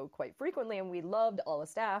used to go quite frequently, and we loved all the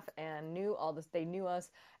staff and knew all this. They knew us.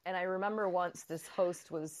 And I remember once this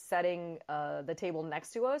host was setting the table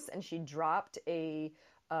next to us, and she dropped a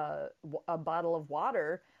bottle of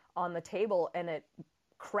water on the table, and it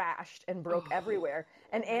crashed and broke everywhere.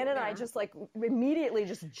 And Anne and I just like immediately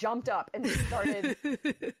just jumped up and started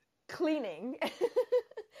cleaning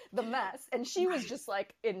the mess. And she was just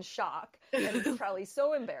like in shock and probably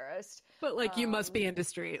so embarrassed. But like, you must be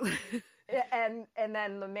industry. And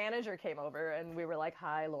then the manager came over, and we were like,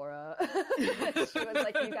 "Hi, Laura." She was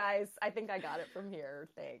like, "You guys, I think I got it from here.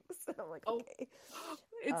 Thanks." And I'm like, "Okay."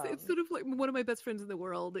 It's sort of like one of my best friends in the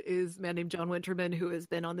world is a man named John Winterman, who has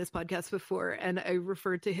been on this podcast before. And I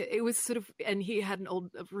referred to him. It was sort of, and he had an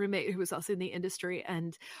old roommate who was also in the industry.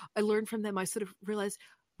 And I learned from them, I sort of realized,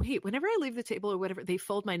 wait, whenever I leave the table or whatever, they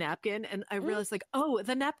fold my napkin, and I realized like, oh,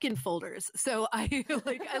 the napkin folders. So I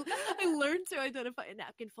learned to identify a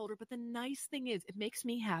napkin folder. But the nice thing is, it makes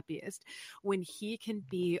me happiest when he can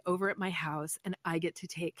be over at my house and I get to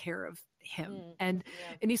take care of him. And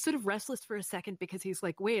he's sort of restless for a second because he's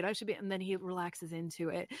like, wait, I should be, and then he relaxes into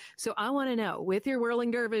it. So I want to know, with your whirling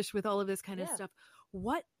dervish, with all of this kind of stuff,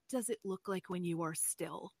 what does it look like when you are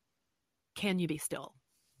still? Can you be still?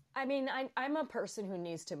 I mean, I'm a person who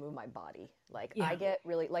needs to move my body. Like, I get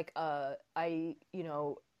really, like, I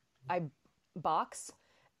box,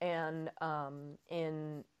 and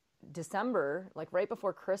in December, like right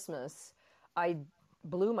before Christmas, I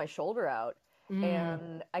blew my shoulder out,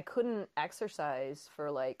 and I couldn't exercise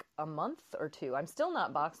for like a month or two. I'm still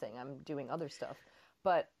not boxing. I'm doing other stuff,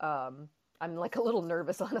 but I'm like a little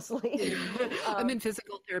nervous, honestly. I'm in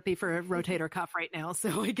physical therapy for a rotator cuff right now,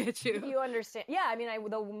 so I get you. You understand? Yeah, I mean,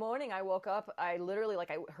 the morning I woke up, I literally, like,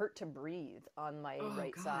 I hurt to breathe on my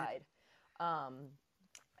right side.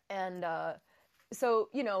 So,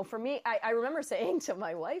 you know, for me, I remember saying to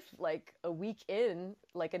my wife, like, a week in,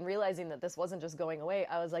 like, and realizing that this wasn't just going away,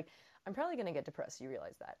 I was like, I'm probably going to get depressed. You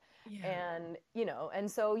realize that. Yeah. And, you know, and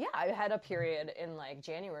so, yeah, I had a period in like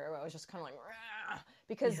January where I was just kind of like, rah,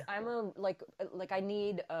 because I'm like I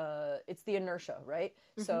need, it's the inertia, right?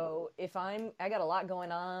 So if I got a lot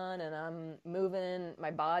going on and I'm moving my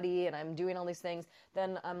body and I'm doing all these things,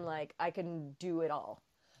 then I'm like, I can do it all.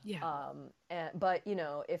 Yeah. But you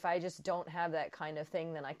know, if I just don't have that kind of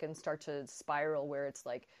thing, then I can start to spiral where it's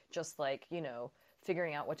like, just like, you know,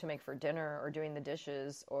 figuring out what to make for dinner or doing the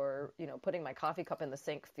dishes or, you know, putting my coffee cup in the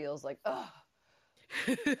sink feels like, ugh.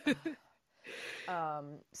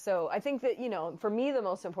 So I think that, you know, for me, the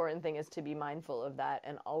most important thing is to be mindful of that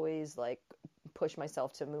and always like push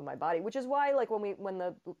myself to move my body, which is why, like, when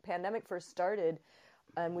the pandemic first started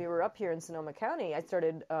and we were up here in Sonoma County, I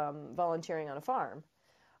started volunteering on a farm.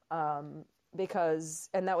 Because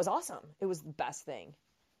that was awesome. It was the best thing.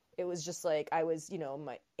 It was just like, I was, you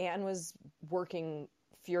know, Anne was working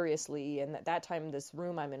furiously, and at that time, this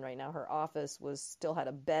room I'm in right now, her office still had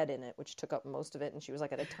a bed in it, which took up most of it, and she was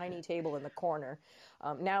like at a tiny table in the corner.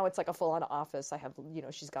 Now it's like a full-on office. I have, you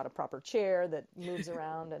know, she's got a proper chair that moves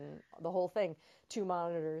around and the whole thing, 2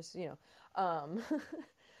 monitors, you know.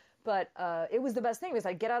 But it was the best thing, because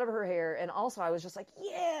I'd get out of her hair, and also I was just like,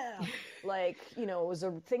 yeah, like, you know, it was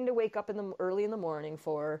a thing to wake up early in the morning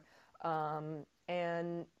for,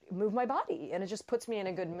 and move my body, and it just puts me in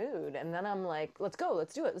a good mood. And then I'm like, let's go,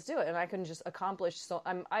 let's do it, and I can just accomplish. So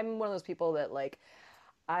I'm one of those people that, like,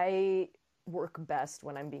 I work best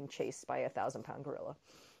when I'm being chased by a 1,000-pound gorilla.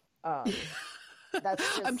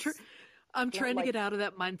 That's just, I'm trying to get out of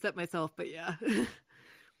that mindset myself, but yeah.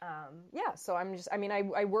 Yeah, so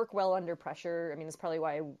I work well under pressure. I mean, it's probably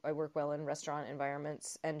why I work well in restaurant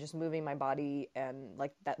environments, and just moving my body and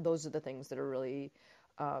like that. Those are the things that are really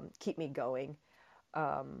keep me going,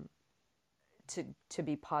 to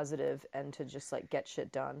be positive and to just like get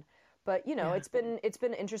shit done. But it's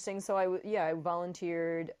been interesting. So I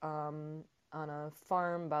volunteered on a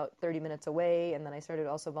farm about 30 minutes away, and then I started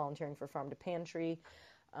also volunteering for Farm to Pantry,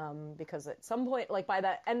 because at some point, like by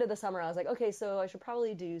the end of the summer, I was like, okay, so I should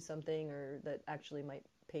probably do something or that actually might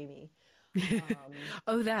pay me.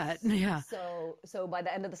 Yeah. So by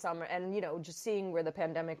the end of the summer, and just seeing where the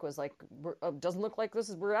pandemic was, like, doesn't look like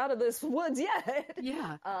we're out of this woods yet.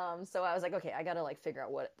 Yeah. So I was like, okay, I gotta like figure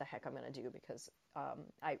out what the heck I'm gonna do, because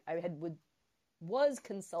I was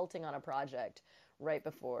consulting on a project right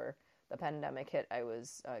before the pandemic hit. I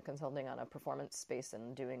was consulting on a performance space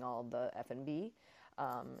and doing all the F&B,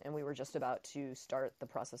 and we were just about to start the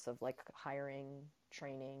process of like hiring,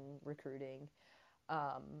 training, recruiting.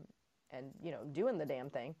 And doing the damn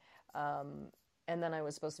thing, and then I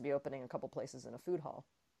was supposed to be opening a couple places in a food hall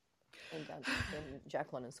in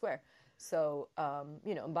Jack London Square. So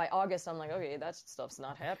by August I'm like, okay, that stuff's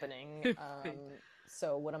not happening.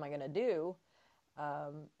 So what am I gonna do?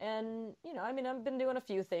 And I've been doing a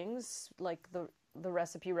few things, like the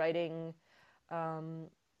recipe writing, some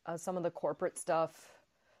of the corporate stuff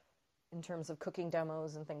in terms of cooking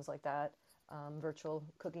demos and things like that, virtual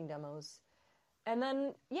cooking demos. And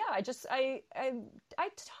then, I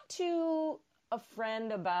talked to a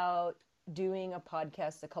friend about doing a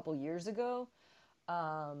podcast a couple years ago,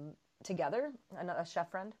 together, a chef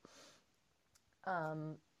friend.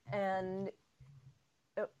 And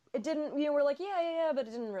it didn't, we're like, yeah, but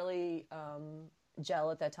it didn't really gel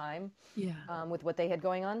at that time. Yeah. With what they had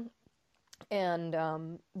going on. And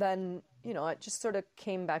then, it just sort of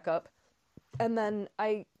came back up. And then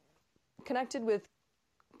I connected with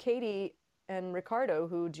Katie and Ricardo,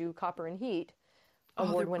 who do Copper and Heat,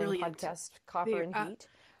 award-winning podcast, Copper and Heat.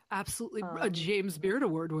 Absolutely, a James Beard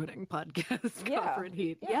award-winning podcast, Copper and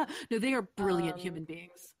Heat. Yeah. No, they are brilliant human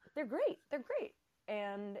beings. They're great.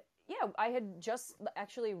 And I had just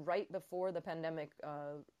actually right before the pandemic,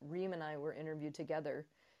 Reem and I were interviewed together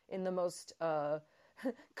in the most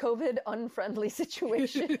COVID unfriendly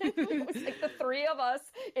situation. It was like the three of us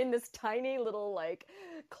in this tiny little like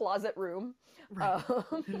closet room. Right.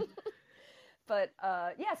 But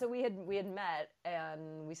so we had met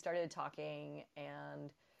and we started talking, and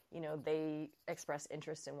they expressed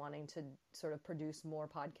interest in wanting to sort of produce more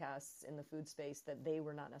podcasts in the food space that they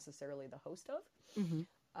were not necessarily the host of. Mm-hmm.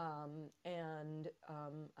 And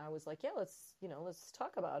I was like, let's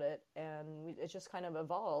talk about it, and it just kind of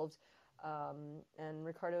evolved. And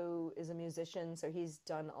Ricardo is a musician, so he's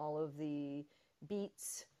done all of the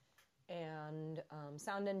beats and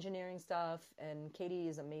sound engineering stuff, and Katie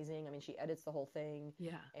is amazing. I mean, she edits the whole thing.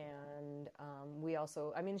 Yeah. And we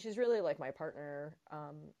also, she's really like my partner.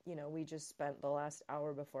 We just spent the last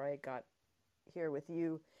hour before I got here with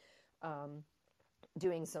you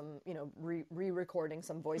doing some, re-recording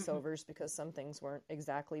some voiceovers, because some things weren't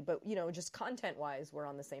exactly, but, just content-wise, we're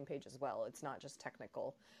on the same page as well. It's not just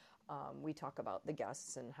technical. We talk about the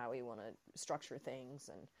guests and how we want to structure things,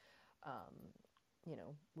 and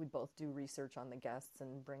we both do research on the guests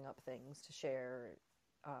and bring up things to share,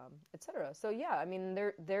 etc. So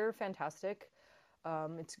they're fantastic.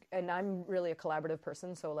 And I'm really a collaborative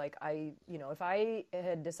person. So like if I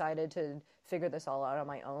had decided to figure this all out on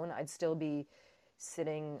my own, I'd still be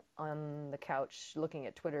sitting on the couch looking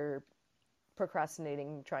at Twitter,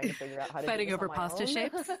 procrastinating, trying to figure out how to fighting do this over on my pasta own.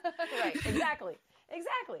 shapes. Right.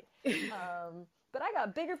 Exactly. But I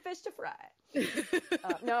got bigger fish to fry.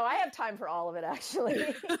 No, I have time for all of it,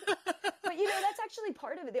 actually. But, that's actually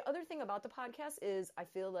part of it. The other thing about the podcast is I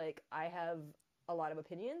feel like I have a lot of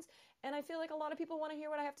opinions, and I feel like a lot of people want to hear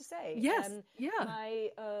what I have to say. Yes, and yeah.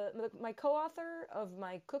 My co-author of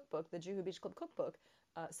my cookbook, the Juhu Beach Club cookbook,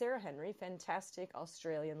 Sarah Henry, fantastic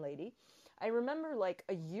Australian lady. I remember like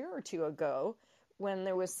a year or two ago when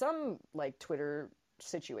there was some like Twitter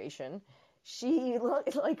situation, she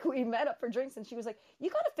like we met up for drinks and she was like, you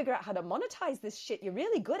got to figure out how to monetize this shit. You're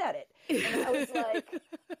really good at it. And I was like,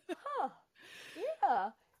 yeah,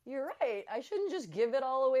 you're right. I shouldn't just give it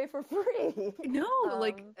all away for free. No,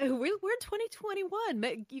 we're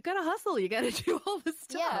 2021. You got to hustle. You got to do all this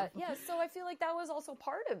stuff. Yeah. So I feel like that was also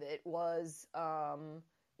part of it was,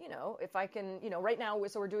 if I can, right now,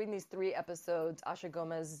 we're doing these 3 episodes, Asha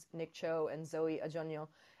Gomez, Nick Cho, and Zoe Ajonyo.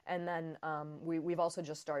 And then we've also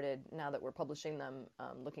just started, now that we're publishing them,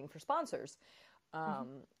 looking for sponsors.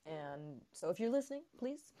 And so if you're listening,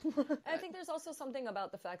 please. I think there's also something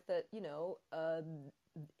about the fact that,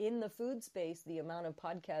 in the food space, the amount of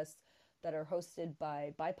podcasts that are hosted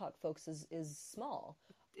by BIPOC folks is small.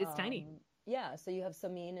 It's tiny. Yeah, so you have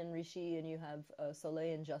Samin and Rishi, and you have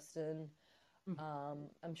Soleil and Justin. I'm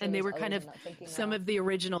sure and they were kind of some of the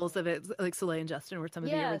originals of it, like Soleil and Justin were some of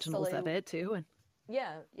the originals of it too. And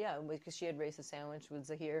Yeah, because she had raised a sandwich with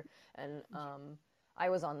Zahir, and I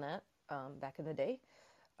was on that back in the day.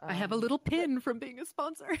 I have a little pin from being a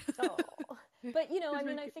sponsor. Oh. But, I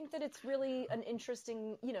mean, I think that it's really an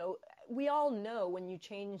interesting, we all know when you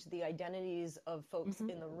change the identities of folks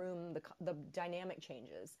in the room, the dynamic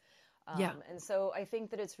changes. And so I think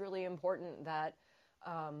that it's really important that,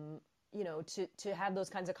 to have those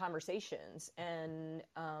kinds of conversations. And,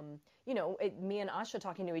 me and Asha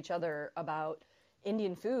talking to each other about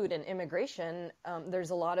Indian food and immigration,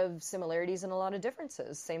 there's a lot of similarities and a lot of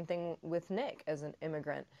differences. Same thing with Nick as an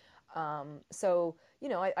immigrant. So,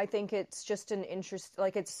 I think it's just an interest,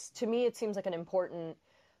 to me, it seems like an important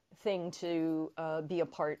thing to be a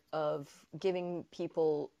part of giving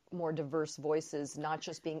people more diverse voices, not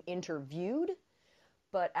just being interviewed,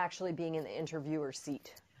 but actually being in the interviewer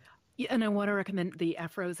seat. Yeah, and I want to recommend the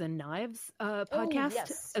Afros and Knives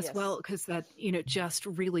podcast as well, because that, just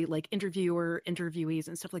really like interviewees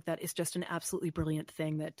and stuff like that is just an absolutely brilliant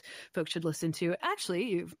thing that folks should listen to. Actually,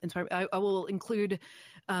 you've inspired me. I will include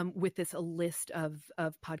with this a list of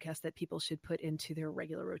podcasts that people should put into their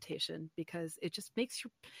regular rotation, because it just makes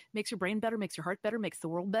your brain better, makes your heart better, makes the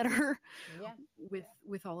world better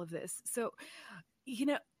with all of this. So,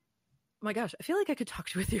 my gosh, I feel like I could talk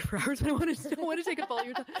with you for hours, but I want to take up all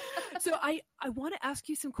your time. So I want to ask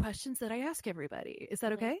you some questions that I ask everybody. Is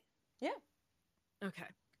that okay? Yeah. Okay.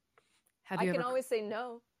 I can always say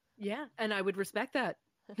no. Yeah, and I would respect that.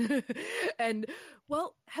 And,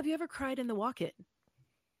 well, have you ever cried in the walk-in?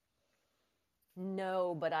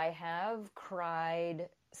 No, but I have cried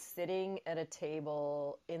sitting at a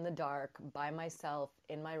table in the dark by myself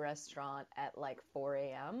in my restaurant at like 4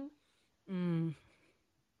 a.m.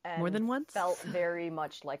 More than once? Felt very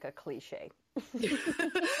much like a cliche.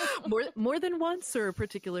 more than once, or a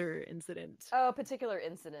particular incident? Oh, a particular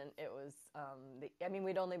incident. It was,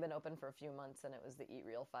 we'd only been open for a few months, and it was the Eat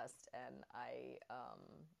Real Fest, and I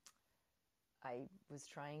was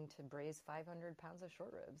trying to braise 500 pounds of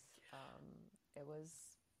short ribs.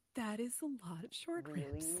 That is a lot of short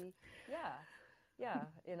ribs. Yeah,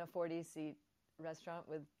 in a 40-seat restaurant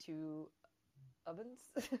with 2 ovens.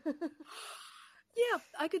 Yeah,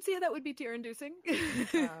 I could see how that would be tear-inducing.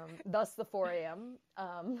 Thus the 4 a.m.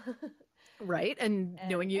 Right, and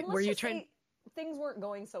knowing you, were you trying? Things weren't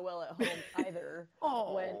going so well at home either.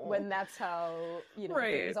 when that's how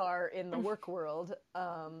things are in the work world.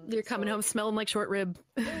 You're coming home smelling like short rib.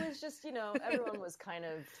 It was just everyone was kind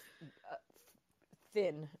of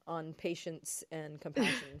thin on patience and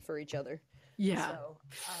compassion for each other. Yeah. So,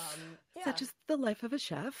 Such is the life of a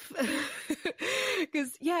chef.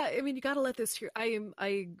 Because, you got to let this through.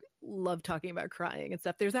 I love talking about crying and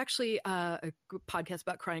stuff. There's actually a podcast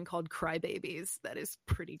about crying called Cry Babies. That is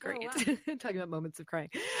pretty great. Oh, wow. Talking about moments of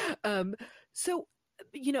crying. So,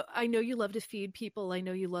 I know you love to feed people. I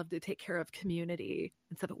know you love to take care of community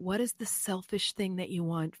and stuff. But what is the selfish thing that you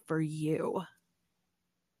want for you?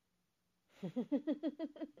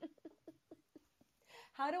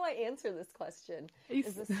 How do I answer this question?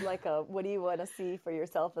 Is this like what do you want to see for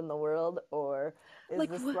yourself in the world? Or is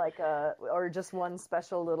this or just one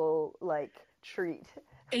special little treat?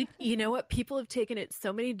 And you know what? People have taken it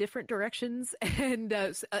so many different directions, and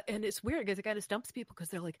it's weird because it kind of stumps people because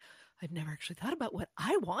they're like, I've never actually thought about what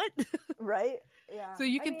I want. Right? Yeah. So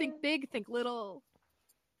you can think big, think little.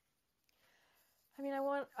 I mean, I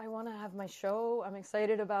want to have my show. I'm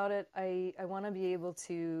excited about it. I want to be able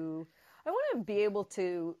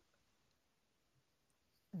to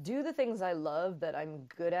do the things I love that I'm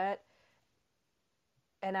good at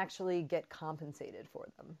and actually get compensated for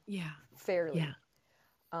them. Yeah. Fairly. Yeah.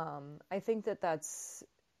 I think that that's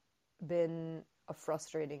been a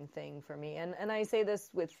frustrating thing for me. And I say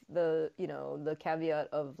this with the caveat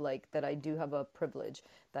of that I do have a privilege,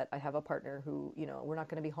 that I have a partner who, we're not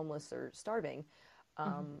going to be homeless or starving. But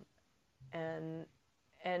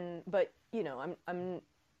I'm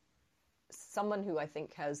someone who I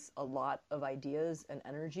think has a lot of ideas and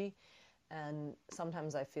energy, and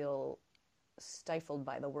sometimes I feel stifled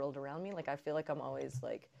by the world around me. I feel like I'm always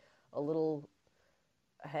a little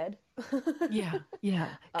ahead. Yeah.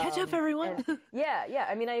 Catch up, everyone. Yeah.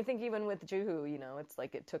 I mean, I think even with Juhu, it's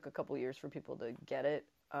it took a couple years for people to get it.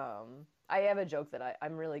 I have a joke that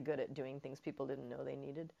I'm really good at doing things people didn't know they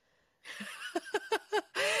needed.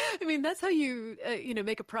 I mean, that's how you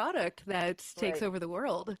make a product that takes over the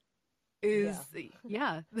world. Create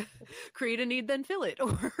a need, then fill it,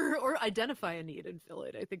 or identify a need and fill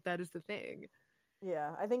it. I think that is the thing.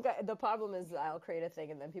 Yeah, I think the problem is I'll create a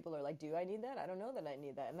thing and then people are like, do I need that? I don't know that I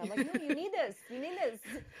need that. And I'm like, no, you need this. You need this.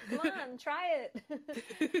 Come on, try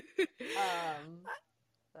it.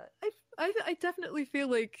 I definitely feel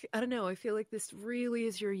like, I don't know, I feel like this really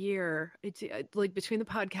is your year. Like between the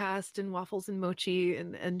podcast and waffles and mochi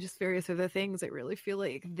and just various other things, I really feel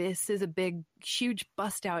like this is a big, huge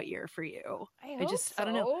bust out year for you. I hope so. I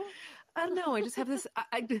don't know. I don't know. I just have this.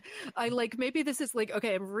 I like, maybe this is like,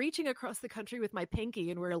 okay, I'm reaching across the country with my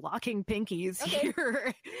pinky and we're locking pinkies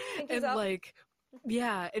here. Pinkies And up. like,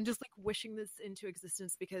 yeah, and just like wishing this into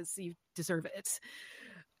existence because you deserve it.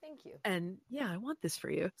 Thank you. And yeah, I want this for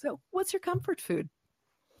you. So, what's your comfort food?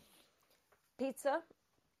 Pizza.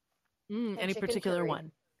 Any chicken particular curry.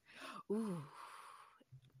 one? Ooh.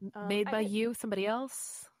 Made by you, somebody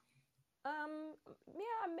else?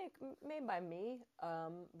 Yeah, made by me.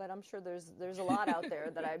 But I'm sure there's a lot out there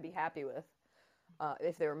that I'd be happy with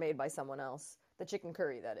if they were made by someone else. The chicken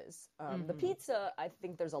curry, that is. The pizza, I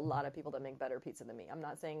think there's a lot of people that make better pizza than me. I'm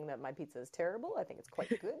not saying that my pizza is terrible. I think it's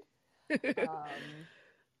quite good.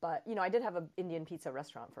 But, I did have an Indian pizza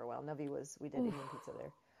restaurant for a while. We did Indian pizza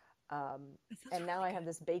there. And now I have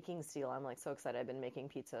this baking steel. I'm like so excited. I've been making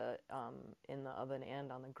pizza in the oven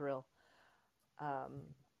and on the grill.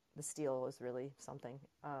 The steel is really something.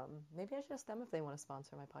 Maybe I should ask them if they want to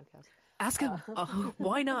sponsor my podcast. Ask him.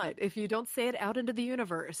 Why not? If you don't say it out into the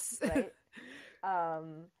universe. Right.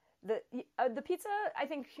 The pizza, I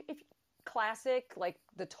think, if classic, like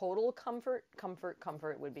the total comfort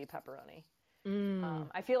would be pepperoni.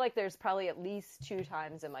 I feel like there's probably at least 2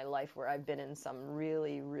 times in my life where I've been in some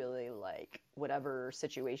really, really like whatever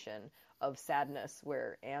situation of sadness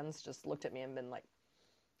where Anne's just looked at me and been like,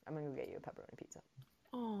 "I'm gonna go get you a pepperoni pizza."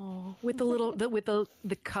 Oh, with the little with the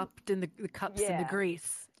cupped and the cups and the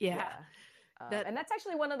grease. Yeah. And that's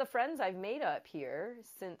actually one of the friends I've made up here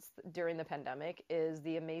since during the pandemic is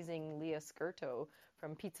the amazing Leah Skirto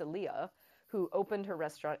from Pizza Leah, who opened her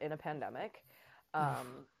restaurant in a pandemic.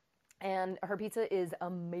 And her pizza is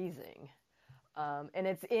amazing. And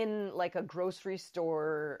it's in like a grocery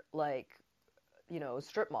store, like,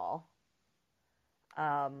 strip mall.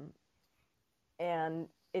 And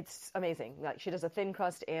it's amazing. Like, she does a thin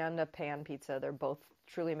crust and a pan pizza. They're both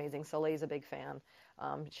truly amazing. Soleil's a big fan.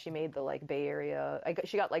 She made the like Bay Area.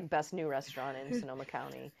 She got like best new restaurant in Sonoma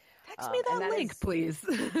County. Text me that link, please.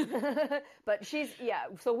 But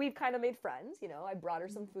so we've kind of made friends. I brought her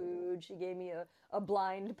some food. She gave me a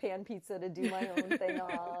blind pan pizza to do my own thing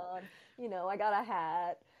on. I got a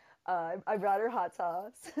hat. I brought her hot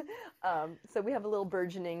sauce. So we have a little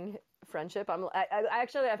burgeoning friendship.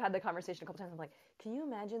 I've had the conversation a couple times. I'm like, can you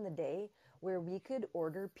imagine the day where we could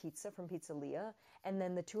order pizza from Pizza Leah and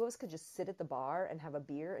then the two of us could just sit at the bar and have a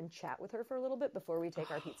beer and chat with her for a little bit before we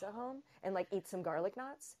take our pizza home and like eat some garlic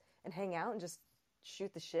knots and hang out and just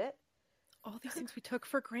shoot the shit? All these things we took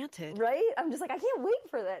for granted. Right? I'm just like, I can't wait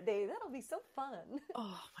for that day. That'll be so fun.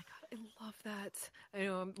 Oh my God, I love that. I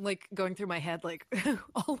know, I'm like going through my head, like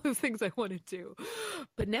all those things I want to do.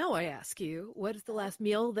 But now I ask you, what is the last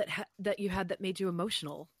meal that you had that made you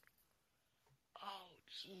emotional? Oh,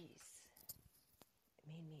 jeez. It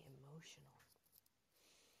made me emotional.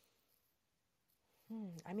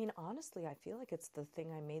 I mean, honestly, I feel like it's the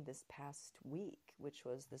thing I made this past week, which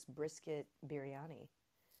was this brisket biryani.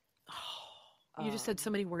 You just said so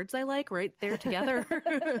many words I like right there together.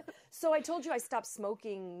 So I told you I stopped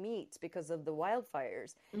smoking meat because of the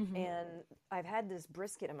wildfires. And I've had this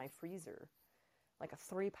brisket in my freezer, like a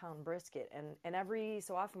 3-pound brisket. And every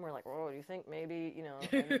so often we're like, oh, do you think maybe,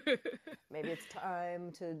 maybe it's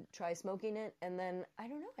time to try smoking it? And then, I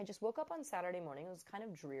don't know, I just woke up on Saturday morning. It was kind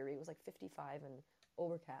of dreary. It was like 55 and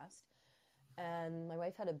overcast. And my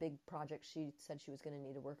wife had a big project she said she was going to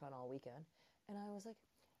need to work on all weekend. And I was like,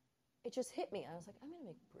 it just hit me. I was like, I'm going to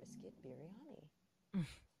make brisket biryani.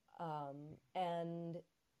 And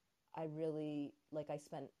I really, I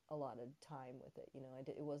spent a lot of time with it.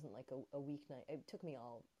 It wasn't like a weeknight. It took me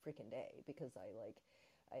all freaking day because I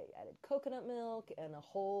added coconut milk and a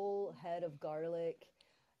whole head of garlic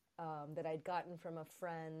that I'd gotten from a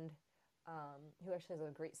friend who actually has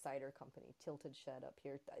a great cider company, Tilted Shed up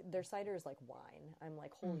here. Their cider is like wine. I'm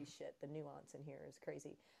like, holy shit, the nuance in here is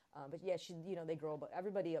crazy. But yeah, she, they grow,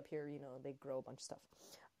 everybody up here, they grow a bunch of stuff.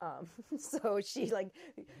 So she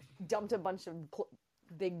dumped a bunch of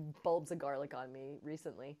big bulbs of garlic on me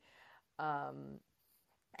recently. And,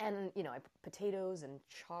 I put potatoes and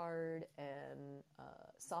chard and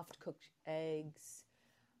soft cooked eggs.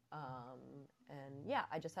 And yeah,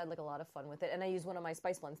 I just had a lot of fun with it. And I used one of my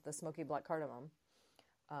spice blends, the Smoky Black Cardamom,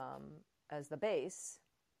 as the base.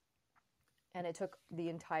 And it took the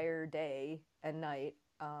entire day and night.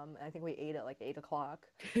 I think we ate at 8 o'clock.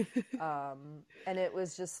 And it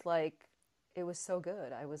was just it was so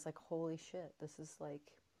good. I was like, holy shit, this is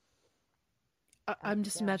I'm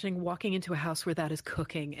just imagining walking into a house where that is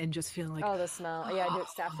cooking and just feeling like, oh, the smell. Yeah, I do it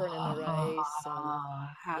saffron in the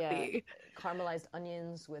rice. Happy. Yeah, caramelized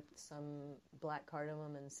onions with some black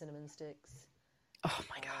cardamom and cinnamon sticks. Oh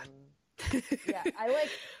my God. Yeah,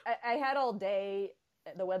 I had all day.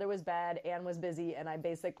 The weather was bad. Anne was busy. And I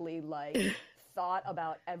basically thought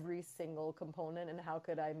about every single component and how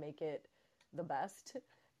could I make it the best.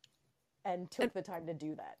 And took the time to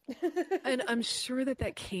do that. And I'm sure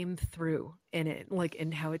that came through in it, like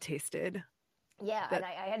in how it tasted. Yeah, and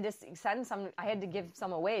I had to send some. I had to give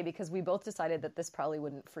some away because we both decided that this probably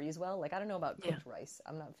wouldn't freeze well. Like I don't know about cooked rice.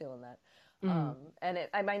 I'm not feeling that. And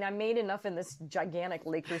I made enough in this gigantic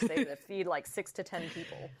Le Creuset to feed like 6 to 10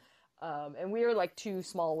 people. And we are like 2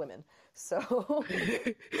 small women. So,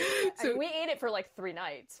 I mean, we ate it for like 3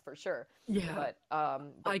 nights for sure. Yeah.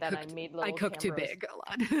 But then I made little I cooked too big a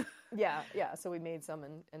lot. Yeah. So we made some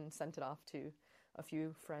and sent it off to a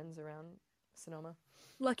few friends around Sonoma.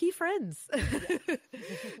 Lucky friends. Yeah.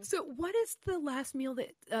 So what is the last meal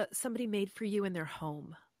that somebody made for you in their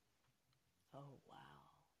home? Oh,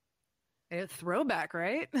 wow. A throwback,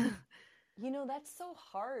 right? That's so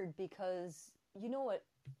hard because you know what?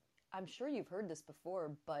 I'm sure you've heard this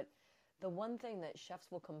before, but the one thing that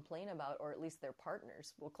chefs will complain about, or at least their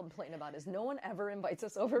partners will complain about, is no one ever invites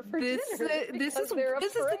us over for dinner because they're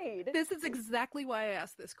afraid. This is exactly why I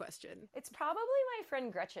asked this question. It's probably my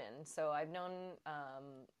friend Gretchen. So I've known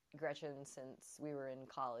Gretchen since we were in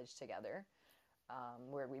college together,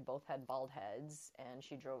 where we both had bald heads, and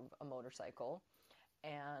she drove a motorcycle.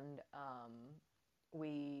 And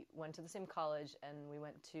we went to the same college, and we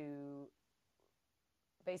went to...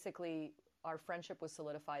 Basically, our friendship was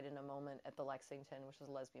solidified in a moment at the Lexington, which was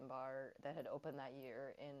a lesbian bar that had opened that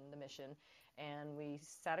year in the Mission. And we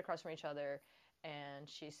sat across from each other, and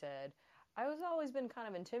she said, I've always been kind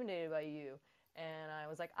of intimidated by you. And I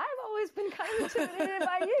was like, I've always been kind of intimidated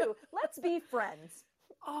by you. Let's be friends.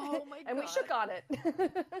 Oh, my God. And we shook on it.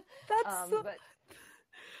 That's so...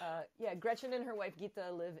 yeah, Gretchen and her wife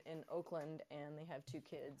Gita live in Oakland, and they have 2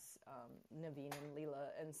 kids, Naveen and Leela.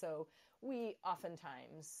 And so we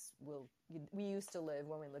oftentimes we used to live,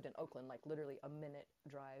 when we lived in Oakland, like literally a minute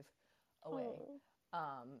drive away.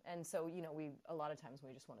 And so, we a lot of times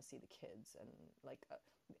we just want to see the kids, and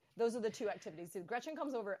those are the 2 activities. So Gretchen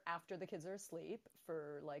comes over after the kids are asleep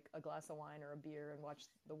for like a glass of wine or a beer and watch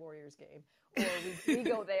the Warriors game, or we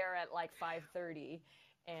go there at like 5:30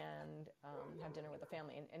 and have dinner with the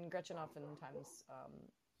family. And Gretchen oftentimes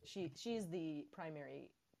she's the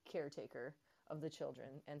primary caretaker of the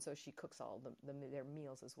children, and so she cooks all their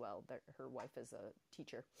meals as well. Her wife is a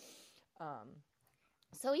teacher.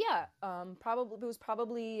 So yeah, it was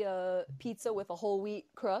probably pizza with a whole wheat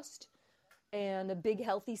crust and a big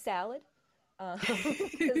healthy salad,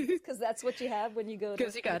 because that's what you have when you go.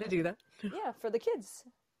 Because you got to do that. Yeah, for the kids.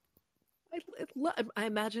 I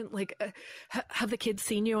imagine, have the kids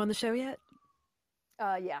seen you on the show yet?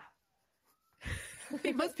 Yeah.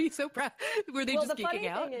 They must be so proud. Were they just geeking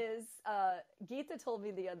out? The funny thing is, Gita told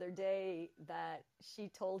me the other day that she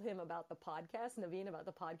told him about the podcast, Naveen about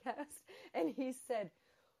the podcast, and he said,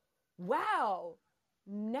 wow,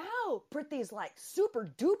 now Prithi's like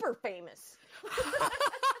super duper famous.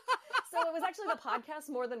 So it was actually the podcast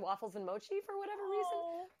more than Waffles and Mochi for whatever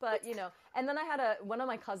reason. But, and then I had one of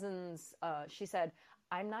my cousins, she said,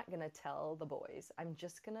 I'm not going to tell the boys. I'm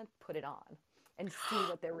just going to put it on and see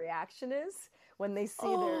what their reaction is when they see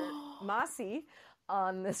their Masi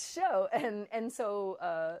on this show. And so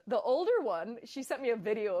the older one, she sent me a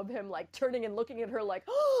video of him like turning and looking at her like,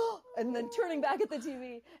 and then turning back at the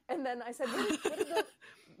TV. And then I said, what did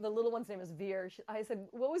the little one's name is Veer. I said,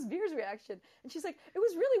 what was Veer's reaction? And she's like, it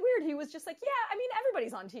was really weird. He was just like, yeah, I mean,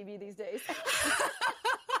 everybody's on TV these days.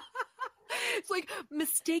 It's like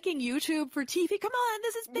mistaking YouTube for TV. Come on,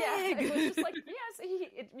 this is big. Yeah, it was just like,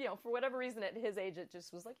 yes, for whatever reason at his age, it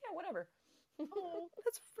just was like, yeah, whatever. Oh,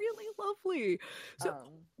 that's really lovely. So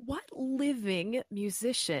what living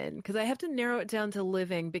musician, because I have to narrow it down to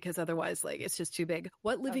living because otherwise it's just too big.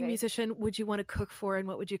 What living musician would you want to cook for, and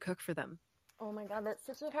what would you cook for them? Oh my God, that's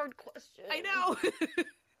such a hard question. I know.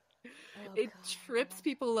 It trips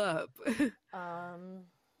people up.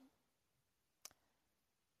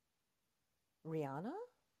 Rihanna?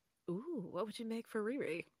 Ooh, what would you make for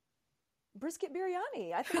Riri? Brisket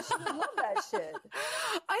biryani. I think she would love that shit.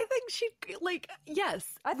 I think she'd yes.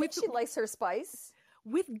 I think she'd like her spice.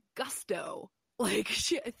 With gusto. I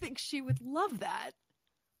think she would love that.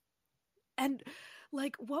 And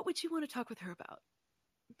what would you want to talk with her about?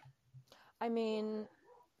 I mean,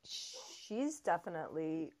 she she's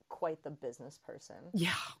definitely quite the business person.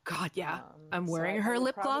 Yeah. God, yeah. I'm So wearing I her would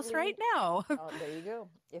lip gloss right now. Oh, there you go.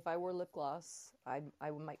 If I wore lip gloss, I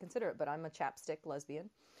might consider it, but I'm a chapstick lesbian.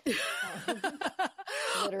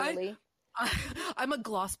 Literally. I'm a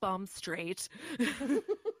gloss bomb straight.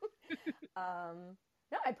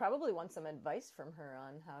 No, I probably want some advice from her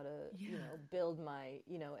on how to, build my,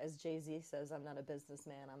 as Jay-Z says, I'm not a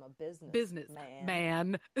businessman, I'm a business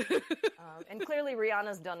man. And clearly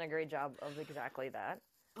Rihanna's done a great job of exactly that.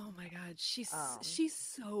 Oh my God, she's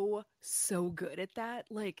so good at that.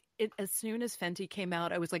 Like, as soon as Fenty came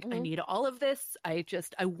out, I was like, I need all of this. I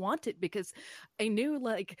want it, because I knew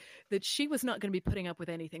like that she was not going to be putting up with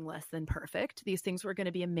anything less than perfect. These things were going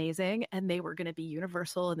to be amazing, and they were going to be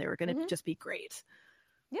universal, and they were going to just be great.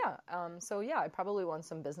 Yeah. I probably want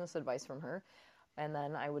some business advice from her. And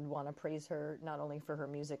then I would want to praise her not only for her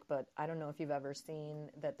music, but I don't know if you've ever seen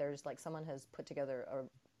that there's like someone has put together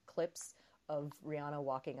clips of Rihanna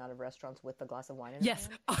walking out of restaurants with a glass of wine in her hand.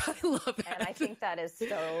 I love that. And I think that is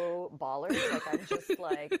so baller. Like, I'm just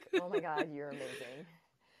like, oh my God, you're amazing.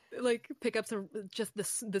 Like, pick up just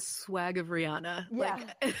the swag of Rihanna. Yeah.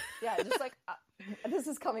 Like, yeah, just like, this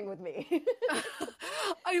is coming with me.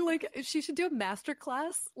 She should do a master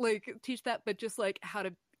class, like teach that, but just how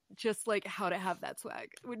to have that swag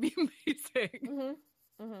would be amazing.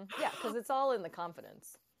 Yeah, because it's all in the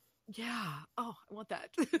confidence. Yeah. Oh, I want that.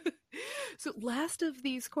 So last of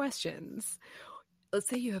these questions, let's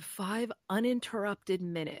say you have 5 uninterrupted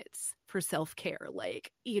minutes for self-care.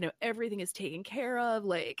 Like, everything is taken care of.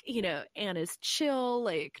 Like, Anna's chill,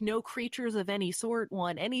 like no creatures of any sort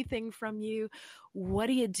want anything from you. What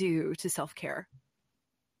do you do to self-care?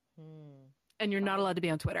 And you're not allowed to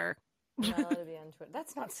be on Twitter. You're not allowed to be on Twitter.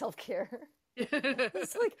 That's not self-care.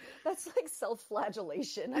 that's like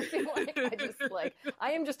self-flagellation. I feel like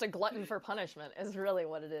I am just a glutton for punishment is really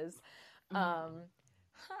what it is. Probably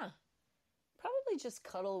just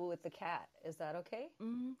cuddle with the cat. Is that okay?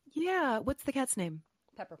 Yeah. What's the cat's name?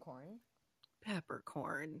 Peppercorn.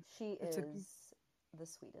 Peppercorn. She is the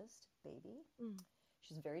sweetest baby.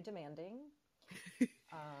 She's very demanding.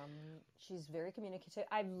 She's very communicative.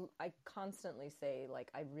 I constantly say,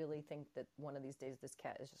 like, I really think that one of these days this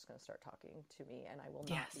cat is just going to start talking to me, and I will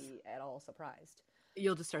not be at all surprised.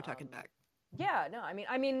 You'll just start talking back. Yeah, no,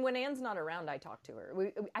 I mean, when Anne's not around, I talk to her.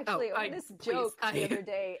 We actually joke the other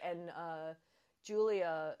day, and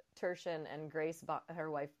Julia Turshen and Grace, her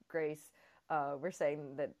wife Grace, were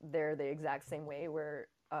saying that they're the exact same way. Where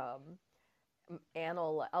I'll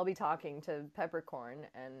be talking to Peppercorn,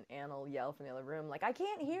 and Anne will yell from the other room, like, I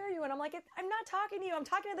can't hear you. And I'm like, I'm not talking to you. I'm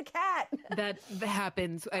talking to the cat. That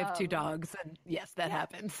happens. I have 2 dogs, and yes, that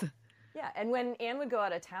happens. Yeah. And when Anne would go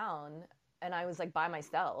out of town and I was like by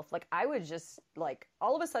myself, like I would just like,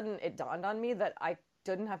 all of a sudden it dawned on me that I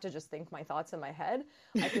didn't have to just think my thoughts in my head.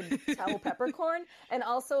 I could tell Peppercorn. And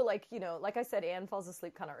also, like, like I said, Anne falls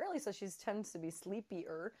asleep kind of early, so she tends to be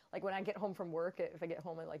sleepier. Like when I get home from work, if I get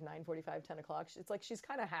home at like 9:45, 10 o'clock, it's like she's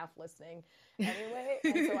kind of half listening anyway.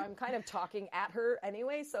 And so I'm kind of talking at her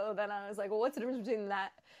anyway. So then I was like, well, what's the difference between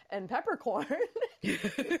that and Peppercorn?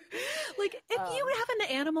 Like, if you have an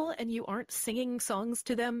animal and you aren't singing songs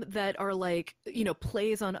to them that are like,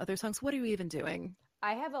 plays on other songs, what are you even doing?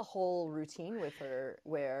 I have a whole routine with her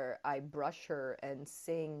where I brush her and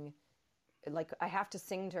sing. Like, I have to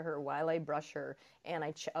sing to her while I brush her. And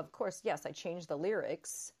of course, yes, I change the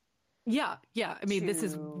lyrics. Yeah. I mean, this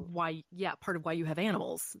is why, part of why you have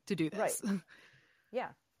animals to do this. Right. Yeah.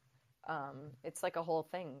 It's like a whole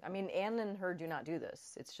thing. I mean, Anne and her do not do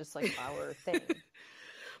this. It's just like our thing.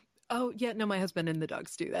 Oh, yeah. No, my husband and the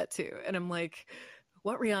dogs do that too. And I'm like,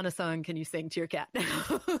 what Rihanna song can you sing to your cat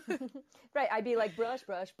now? Right. I'd be like, brush,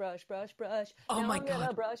 brush, brush, brush, brush. Oh now my I'm God.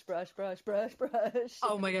 gonna brush, brush, brush, brush, brush.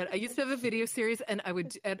 Oh my God. I used to have a video series, and I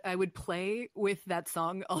would play with that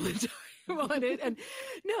song all the time on it. And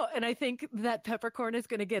I think that Peppercorn is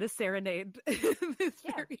going to get a serenade this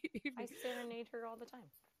very evening. I serenade her all the time.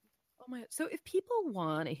 Oh my! So if people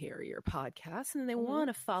want to hear your podcast and they want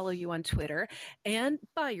to follow you on Twitter and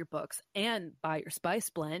buy your books and buy your spice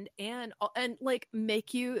blend and like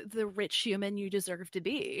make you the rich human you deserve to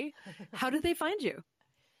be, how do they find you?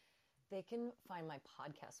 They can find my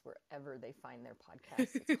podcast wherever they find their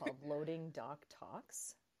podcasts. It's called Loading Dock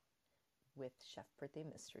Talks with Chef Prithvi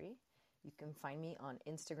Mistry. You can find me on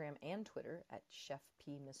Instagram and Twitter at Chef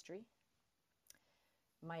P Mistry.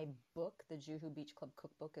 My book, the Juhu Beach Club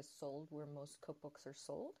Cookbook, is sold where most cookbooks are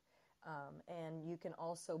sold. And you can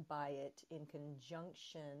also buy it in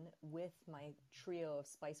conjunction with my trio of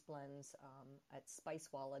spice blends at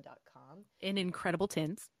spicewalla.com. In incredible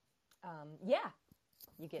tins. Yeah.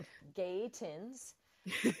 You get gay tins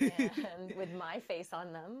and with my face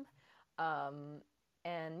on them.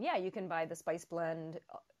 And yeah, you can buy the spice blend,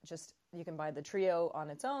 you can buy the trio on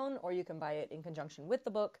its own, or you can buy it in conjunction with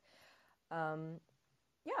the book.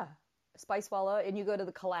 Yeah, Spicewalla, and you go to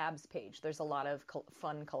the collabs page. There's a lot of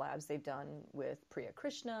fun collabs they've done with Priya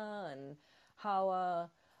Krishna and Hawa.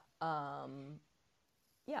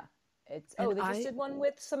 Yeah, they just did one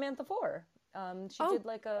with Samantha Foer. She did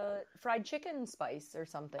like a fried chicken spice or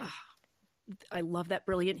something. I love that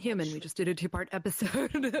brilliant human. We just did a 2-part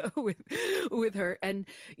episode with her, and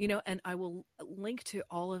and I will link to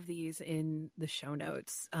all of these in the show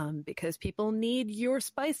notes because people need your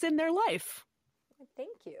spice in their life.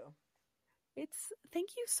 Thank you. Thank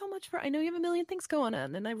you so much I know you have a million things going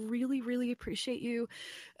on, and I really, really appreciate you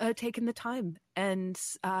taking the time. And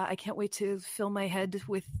I can't wait to fill my head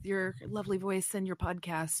with your lovely voice and your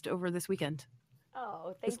podcast over this weekend.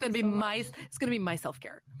 Oh, thank you so much. It's going to be my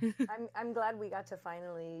self-care. I'm glad we got to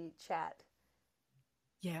finally chat.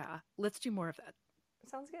 Yeah, let's do more of that.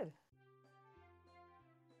 Sounds good.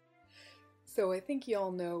 So I think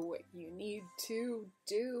y'all know what you need to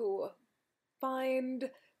do.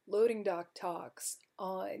 Find Loading Dock Talks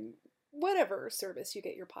on whatever service you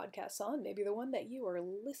get your podcasts on, maybe the one that you are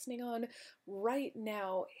listening on right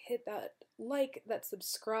now. Hit that like, that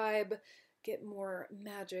subscribe, get more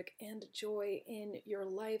magic and joy in your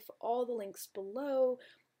life. All the links below,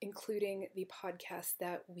 including the podcast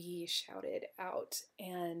that we shouted out.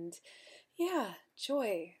 And yeah,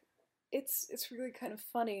 joy. It's really kind of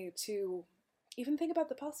funny to even think about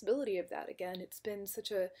the possibility of that again. It's been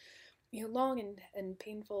such a long and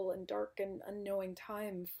painful and dark and unknowing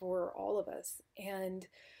time for all of us. And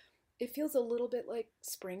it feels a little bit like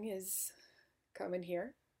spring is coming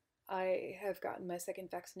here. I have gotten my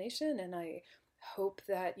second vaccination, and I hope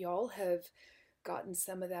that y'all have gotten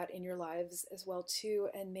some of that in your lives as well too.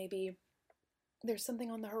 And maybe there's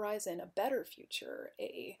something on the horizon, a better future,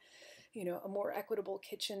 a more equitable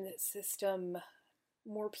kitchen system,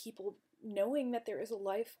 more people knowing that there is a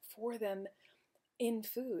life for them in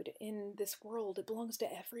food, in this world. It belongs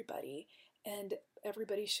to everybody, and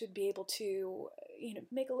everybody should be able to,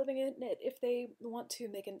 make a living in it if they want to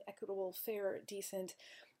make an equitable, fair, decent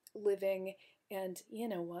living, and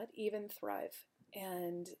even thrive.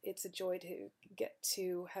 And it's a joy to get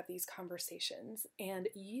to have these conversations, and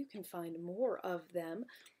you can find more of them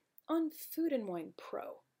on Food and Wine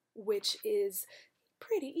Pro, which is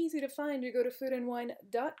pretty easy to find. You go to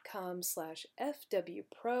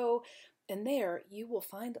foodandwine.com/FWPro, and there you will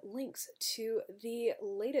find links to the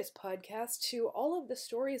latest podcast, to all of the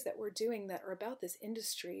stories that we're doing that are about this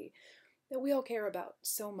industry that we all care about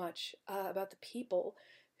so much, about the people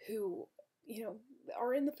who,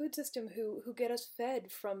 are in the food system, who get us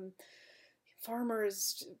fed, from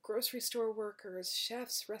farmers, grocery store workers,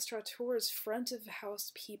 chefs, restaurateurs, front of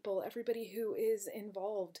house people, everybody who is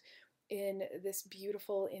involved in this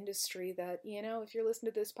beautiful industry that, if you're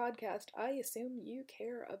listening to this podcast, I assume you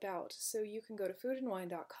care about. So you can go to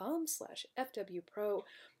foodandwine.com/FWPro.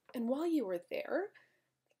 And while you are there,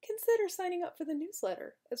 consider signing up for the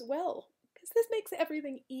newsletter as well, because this makes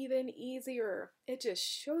everything even easier. It just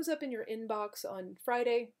shows up in your inbox on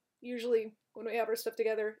Friday, usually when we have our stuff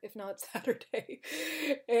together, if not Saturday.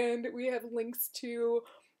 And we have links to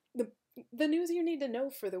the news you need to know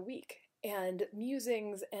for the week, and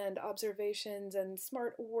musings and observations and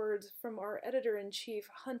smart words from our editor-in-chief,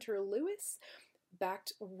 Hunter Lewis,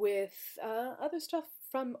 backed with other stuff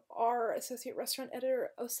from our associate restaurant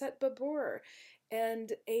editor, Osset Babur,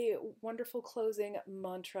 and a wonderful closing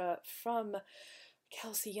mantra from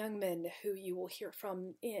Kelsey Youngman, who you will hear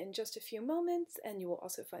from in just a few moments. And you will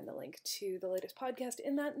also find the link to the latest podcast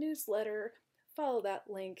in that newsletter. Follow that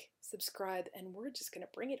link, subscribe, and we're just going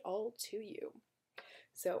to bring it all to you.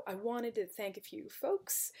 So I wanted to thank a few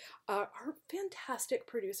folks. Our fantastic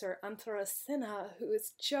producer, Anthara Sinha, who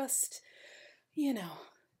is just,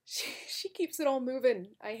 she keeps it all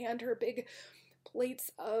moving. I hand her big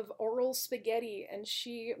plates of oral spaghetti, and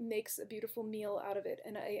she makes a beautiful meal out of it,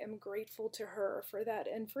 and I am grateful to her for that,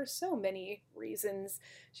 and for so many reasons.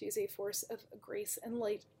 She is a force of grace and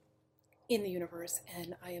light in the universe,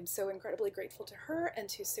 and I am so incredibly grateful to her, and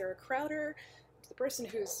to Sarah Crowder, the person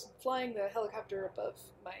who's flying the helicopter above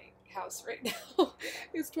my house right now.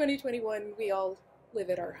 It's 2021. We all live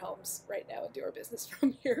at our homes right now and do our business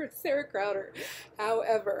from here. Sarah Crowder,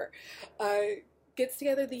 however, gets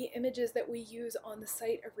together the images that we use on the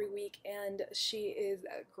site every week, and she is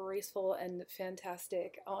graceful and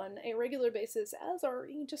fantastic on a regular basis, as are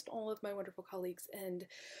just all of my wonderful colleagues, and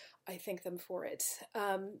I thank them for it.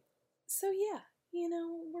 So yeah, we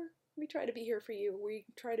try to be here for you. We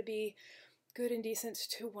try to be good and decent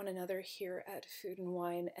to one another here at Food and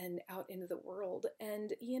Wine and out into the world.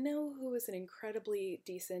 And you know who is an incredibly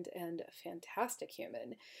decent and fantastic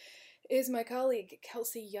human is my colleague,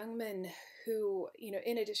 Kelsey Youngman, who,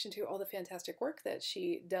 in addition to all the fantastic work that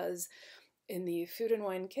she does in the Food and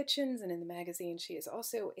Wine kitchens and in the magazine, she is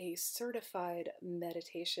also a certified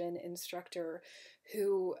meditation instructor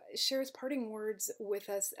who shares parting words with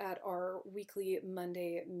us at our weekly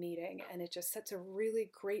Monday meeting, and it just sets a really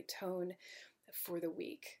great tone for the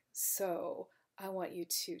week. So I want you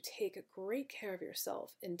to take great care of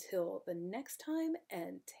yourself until the next time,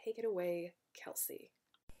 and take it away, Kelsey.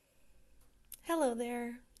 Hello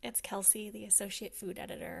there, it's Kelsey, the Associate Food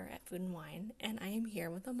Editor at Food and Wine, and I am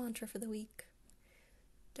here with a mantra for the week.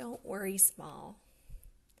 Don't worry small.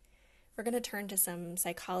 We're going to turn to some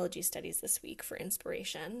psychology studies this week for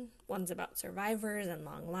inspiration. One's about survivors and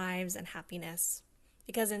long lives and happiness,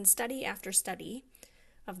 because in study after study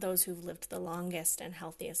of those who've lived the longest and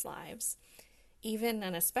healthiest lives, even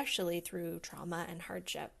and especially through trauma and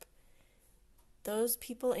hardship, those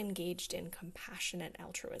people engaged in compassionate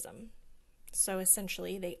altruism. So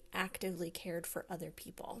essentially, they actively cared for other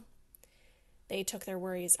people. They took their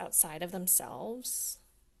worries outside of themselves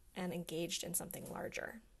and engaged in something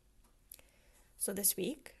larger. So this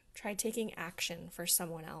week, try taking action for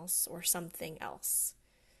someone else or something else.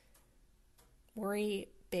 Worry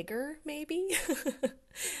bigger, maybe?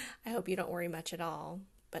 I hope you don't worry much at all,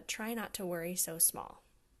 but try not to worry so small.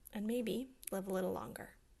 And maybe live a little longer.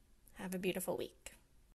 Have a beautiful week.